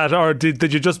feelings on that, or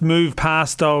did you just move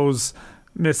past those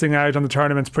missing out on the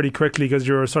tournaments pretty quickly because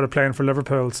you were sort of playing for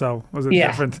Liverpool? So was it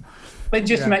different? It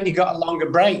just meant you got a longer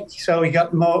break, so you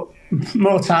got more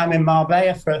time in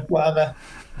Marbella for whatever.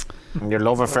 Your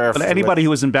love affair. Well, anybody who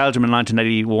was in Belgium in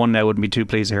 1981 now wouldn't be too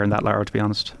pleased hearing that, Lara, to be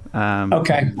honest.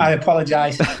 Okay, I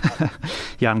apologise.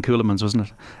 Jan Keulemans, wasn't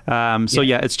it? So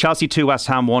it's Chelsea 2, West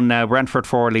Ham 1 now. Brentford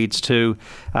 4, Leeds 2,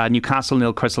 Newcastle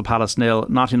 0, Crystal Palace 0,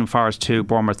 Nottingham Forest 2,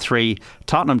 Bournemouth 3,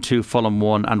 Tottenham 2, Fulham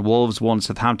 1, and Wolves 1,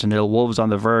 Southampton 0. Wolves on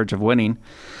the verge of winning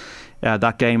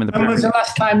that game in the When was the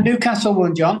last time Newcastle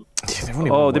won, John?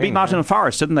 They beat Nottingham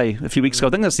Forest, didn't they, a few weeks ago? I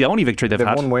think that's the only victory they've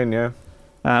had. One win, yeah.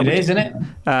 It is, isn't it?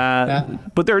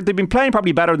 But they've been playing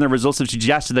probably better than the results have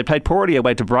suggested. They played poorly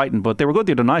away to Brighton, but they were good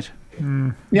the other night.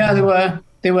 Yeah,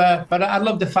 they were. But I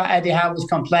love the fact Eddie Howe was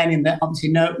complaining that obviously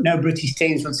no British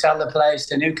teams would sell the players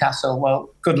to Newcastle.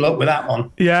 Well, good luck with that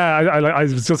one. Yeah, I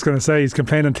was just going to say, he's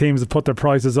complaining teams have put their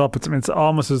prices up. It's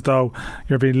almost as though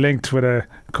you're being linked with a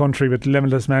country with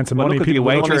limitless amounts of money. People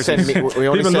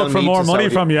look for more money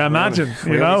from you, I imagine.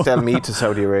 We only sell meat to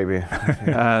Saudi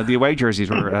Arabia. The away jerseys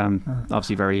were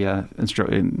obviously very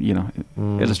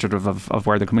illustrative of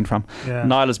where they're coming from. Yeah.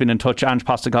 Niall has been in touch. Ange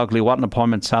Postecoglou, what an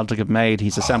appointment Celtic have made.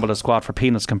 He's assembled a squad for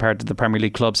peanuts compared to the Premier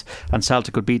League clubs, and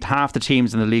Celtic would beat half the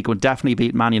teams in the league, would definitely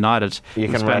beat Man United. You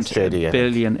can rest $1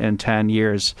 billion in 10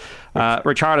 years.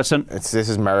 Richarlison. This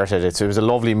is merited. It was a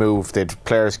lovely move. They had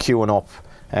players queuing up.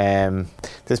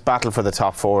 This battle for the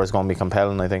top four is going to be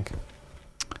compelling, I think.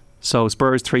 So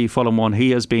Spurs 3, Fulham 1.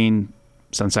 He has been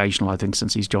sensational, I think,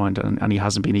 since he's joined, and he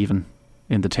hasn't been even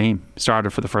in the team.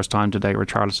 Started for the first time today,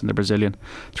 Richarlison, the Brazilian.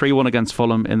 3-1 against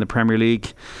Fulham in the Premier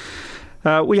League.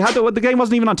 The game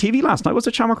wasn't even on TV last night, was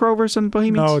it? Shamrock Rovers and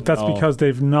Bohemians? No, that's because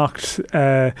they've knocked.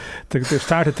 They've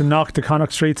started to knock the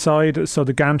Connacht Street side, so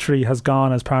the gantry has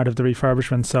gone as part of the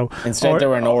refurbishment. So instead, they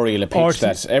were an Oriel pitch.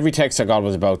 That every text I got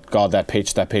was about that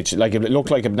pitch. Like it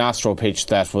looked like a Nastro pitch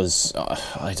that was.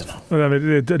 I don't know. Well,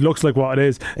 it looks like what it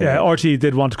is. Yeah, RT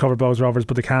did want to cover Bowes Rovers,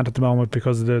 but they can't at the moment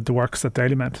because of the works that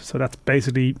Daily meant. So that's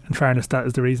basically, in fairness, that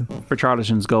is the reason.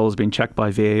 Richarlison's goal has been checked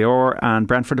by VAR, and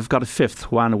Brentford have got a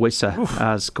fifth. Juan Wissa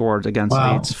has scored against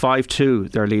Leeds.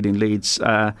 5-2, they're leading Leeds.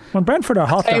 When Brentford are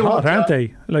hot, they're hot, aren't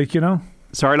they? Like, you know.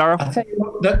 Sorry, Lara? I tell you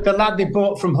what, the lad they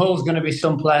bought from Hull's going to be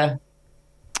some player.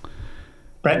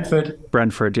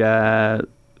 Brentford, yeah.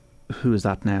 Who is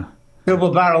that now?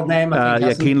 Double-barreled name, I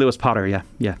think. Keane Lewis Potter, yeah.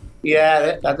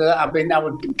 Yeah, I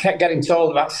kept getting told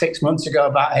about 6 months ago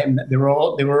about him that they were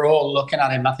all looking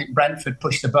at him. I think Brentford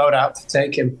pushed the boat out to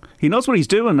take him. He knows what he's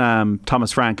doing,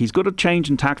 Thomas Frank. He's good at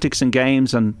changing tactics and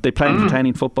games, and they play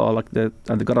entertaining football. And they've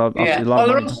got a lot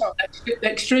of money.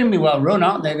 They're extremely well run,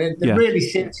 aren't they? They really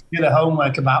seem to do the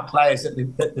homework about players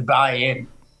that they buy in.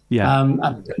 Yeah.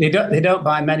 They don't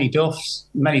buy many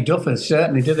duffers,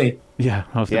 certainly, do they?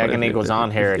 Yeah, the agony goes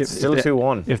on here. It's still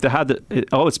 2-1. If they had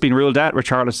it's been ruled out.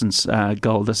 Richarlison's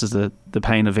goal. This is the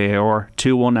pain of VAR.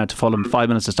 2-1 now to Fulham. 5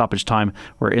 minutes of stoppage time.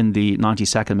 We're in the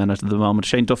 92nd minute at the moment.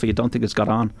 Shane Duffy, I don't think it's got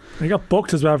on. He got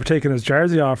booked as well for taking his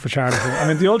jersey off for Charlton. I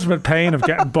mean, the ultimate pain of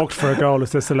getting booked for a goal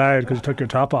is disallowed because you took your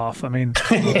top off. I mean,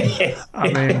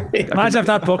 imagine if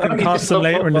that booking cost them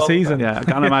later in the season. Yeah, I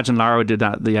can't imagine Lara did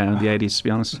that in the 80s, to be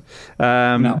honest.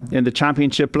 No. In the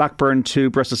Championship, Blackburn 2,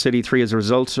 Bristol City 3 as a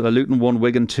result. Luton 1,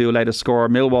 Wigan 2, latest score.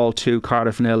 Millwall 2,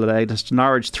 Cardiff 0, latest.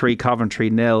 Norwich 3, Coventry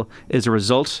 0 is a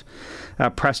result.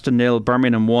 Preston 0,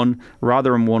 Birmingham 1,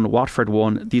 Rotherham 1, Watford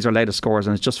 1. These are latest scores,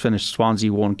 and it's just finished.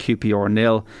 Swansea 1, QPR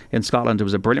 0. In Scotland, it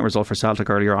was a brilliant result for Celtic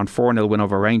earlier on, 4-0 win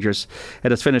over Rangers. It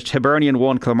has finished Hibernian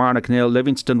 1, Kilmarnock 0,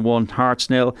 Livingston 1, Hearts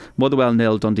 0, Motherwell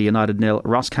 0, Dundee United 0,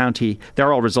 Ross County.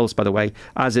 They're all results, by the way,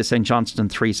 as is St Johnstone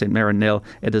 3, St Mirren 0.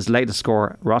 It is latest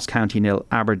score, Ross County 0,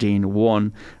 Aberdeen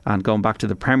 1. And going back to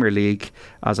the Premier League,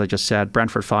 as I just said,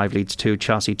 Brentford 5, Leeds 2,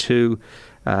 Chelsea 2.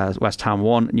 West Ham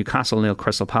 1, Newcastle 0,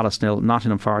 Crystal Palace 0,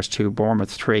 Nottingham Forest 2,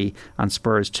 Bournemouth 3 and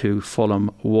Spurs 2,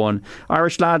 Fulham 1.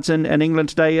 Irish lads in England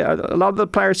today, a lot of the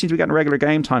players seem to be getting regular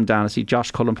game time down. I see Josh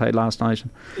Cullen played last night.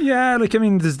 Yeah, like, I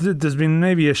mean, there's been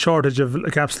maybe a shortage of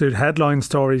like absolute headline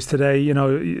stories today. You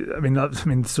know, I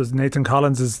mean this was Nathan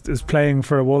Collins is playing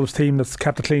for a Wolves team that's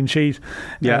kept a clean sheet.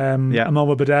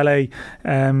 Amomo Badele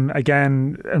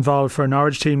again involved for a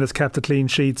Norwich team that's kept a clean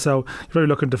sheet. So you're probably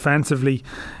looking defensively.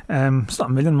 It's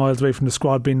not a million miles away from the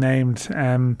squad being named,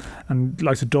 and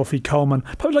like Duffy, Coleman.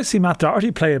 Probably like to see Matt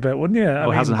Doherty play a bit, wouldn't you? I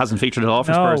mean, hasn't featured at all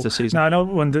for Spurs this season. No, I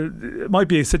know it might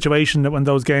be a situation that when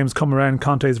those games come around,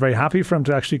 Conte is very happy for him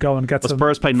to actually go and get some.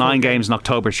 Spurs play 9 games in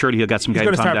October. Surely he'll get some game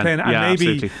time. He's going to start playing, and maybe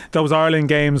absolutely. Those Ireland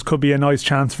games could be a nice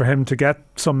chance for him to get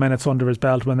some minutes under his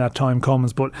belt when that time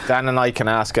comes. But Dan and I can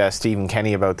ask Stephen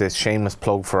Kenny about this. Shameless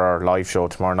plug for our live show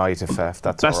tomorrow night if that's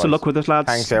best all right. of luck with it, lads.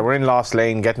 Thanks. We're in Lost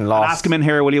Lane, getting lost. Ask him in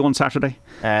here, will you, on Saturday?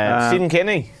 Stephen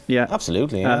Kenny. Yeah,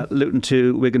 absolutely. Yeah. Luton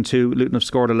 2, Wigan 2. Luton have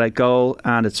scored a late goal,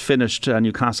 and it's finished.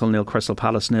 Newcastle 0, Crystal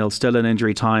Palace 0. Still in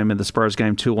injury time in the Spurs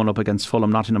game, 2-1 up against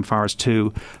Fulham. Nottingham Forest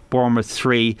 2, Bournemouth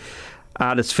 3.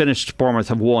 And it's finished. Bournemouth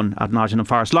have won at Nottingham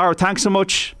Forest. Laura, thanks so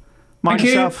much. Mind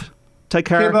yourself. Take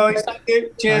care. Okay, boys. Thank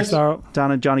you. Cheers. Thanks, Laura.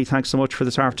 Dan and Johnny, thanks so much for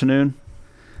this afternoon.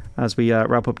 As we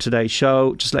wrap up today's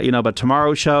show, just let you know about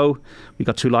tomorrow's show. We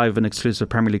got 2 live and exclusive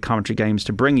Premier League commentary games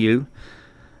to bring you.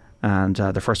 And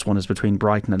the first one is between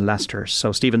Brighton and Leicester.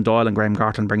 So Stephen Doyle and Graham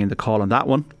Garton bringing the call on that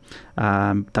one.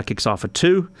 That kicks off at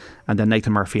 2. And then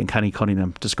Nathan Murphy and Kenny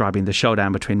Cunningham describing the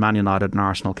showdown between Man United and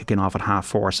Arsenal kicking off at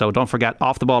 4:30. So don't forget,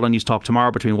 Off the Ball on News Talk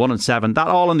tomorrow between 1 and 7. That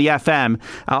all on the FM.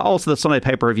 Also the Sunday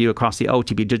Paper Review across the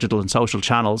OTB digital and social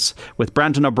channels with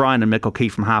Brendan O'Brien and Mick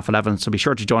O'Keefe from 11:30. So be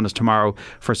sure to join us tomorrow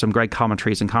for some great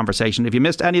commentaries and conversation. If you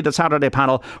missed any of the Saturday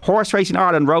panel, Horse Racing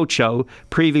Ireland Roadshow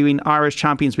previewing Irish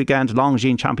Champions Weekend,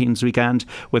 Longines Champions Weekend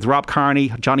with Rob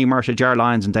Carney, Johnny Murtagh, Ger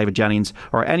Lyons and David Jennings,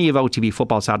 or any of OTB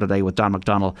Football Saturday with Dan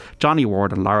McDonnell, Johnny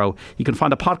Ward and Laro. You can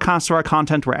find a podcast of our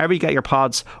content wherever you get your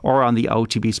pods or on the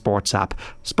OTB Sports app.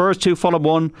 Spurs 2, Fulham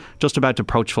 1, just about to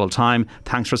approach full time.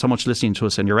 Thanks for so much listening to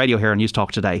us in your radio here on News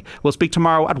Talk today. We'll speak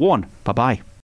tomorrow at 1. Bye-bye.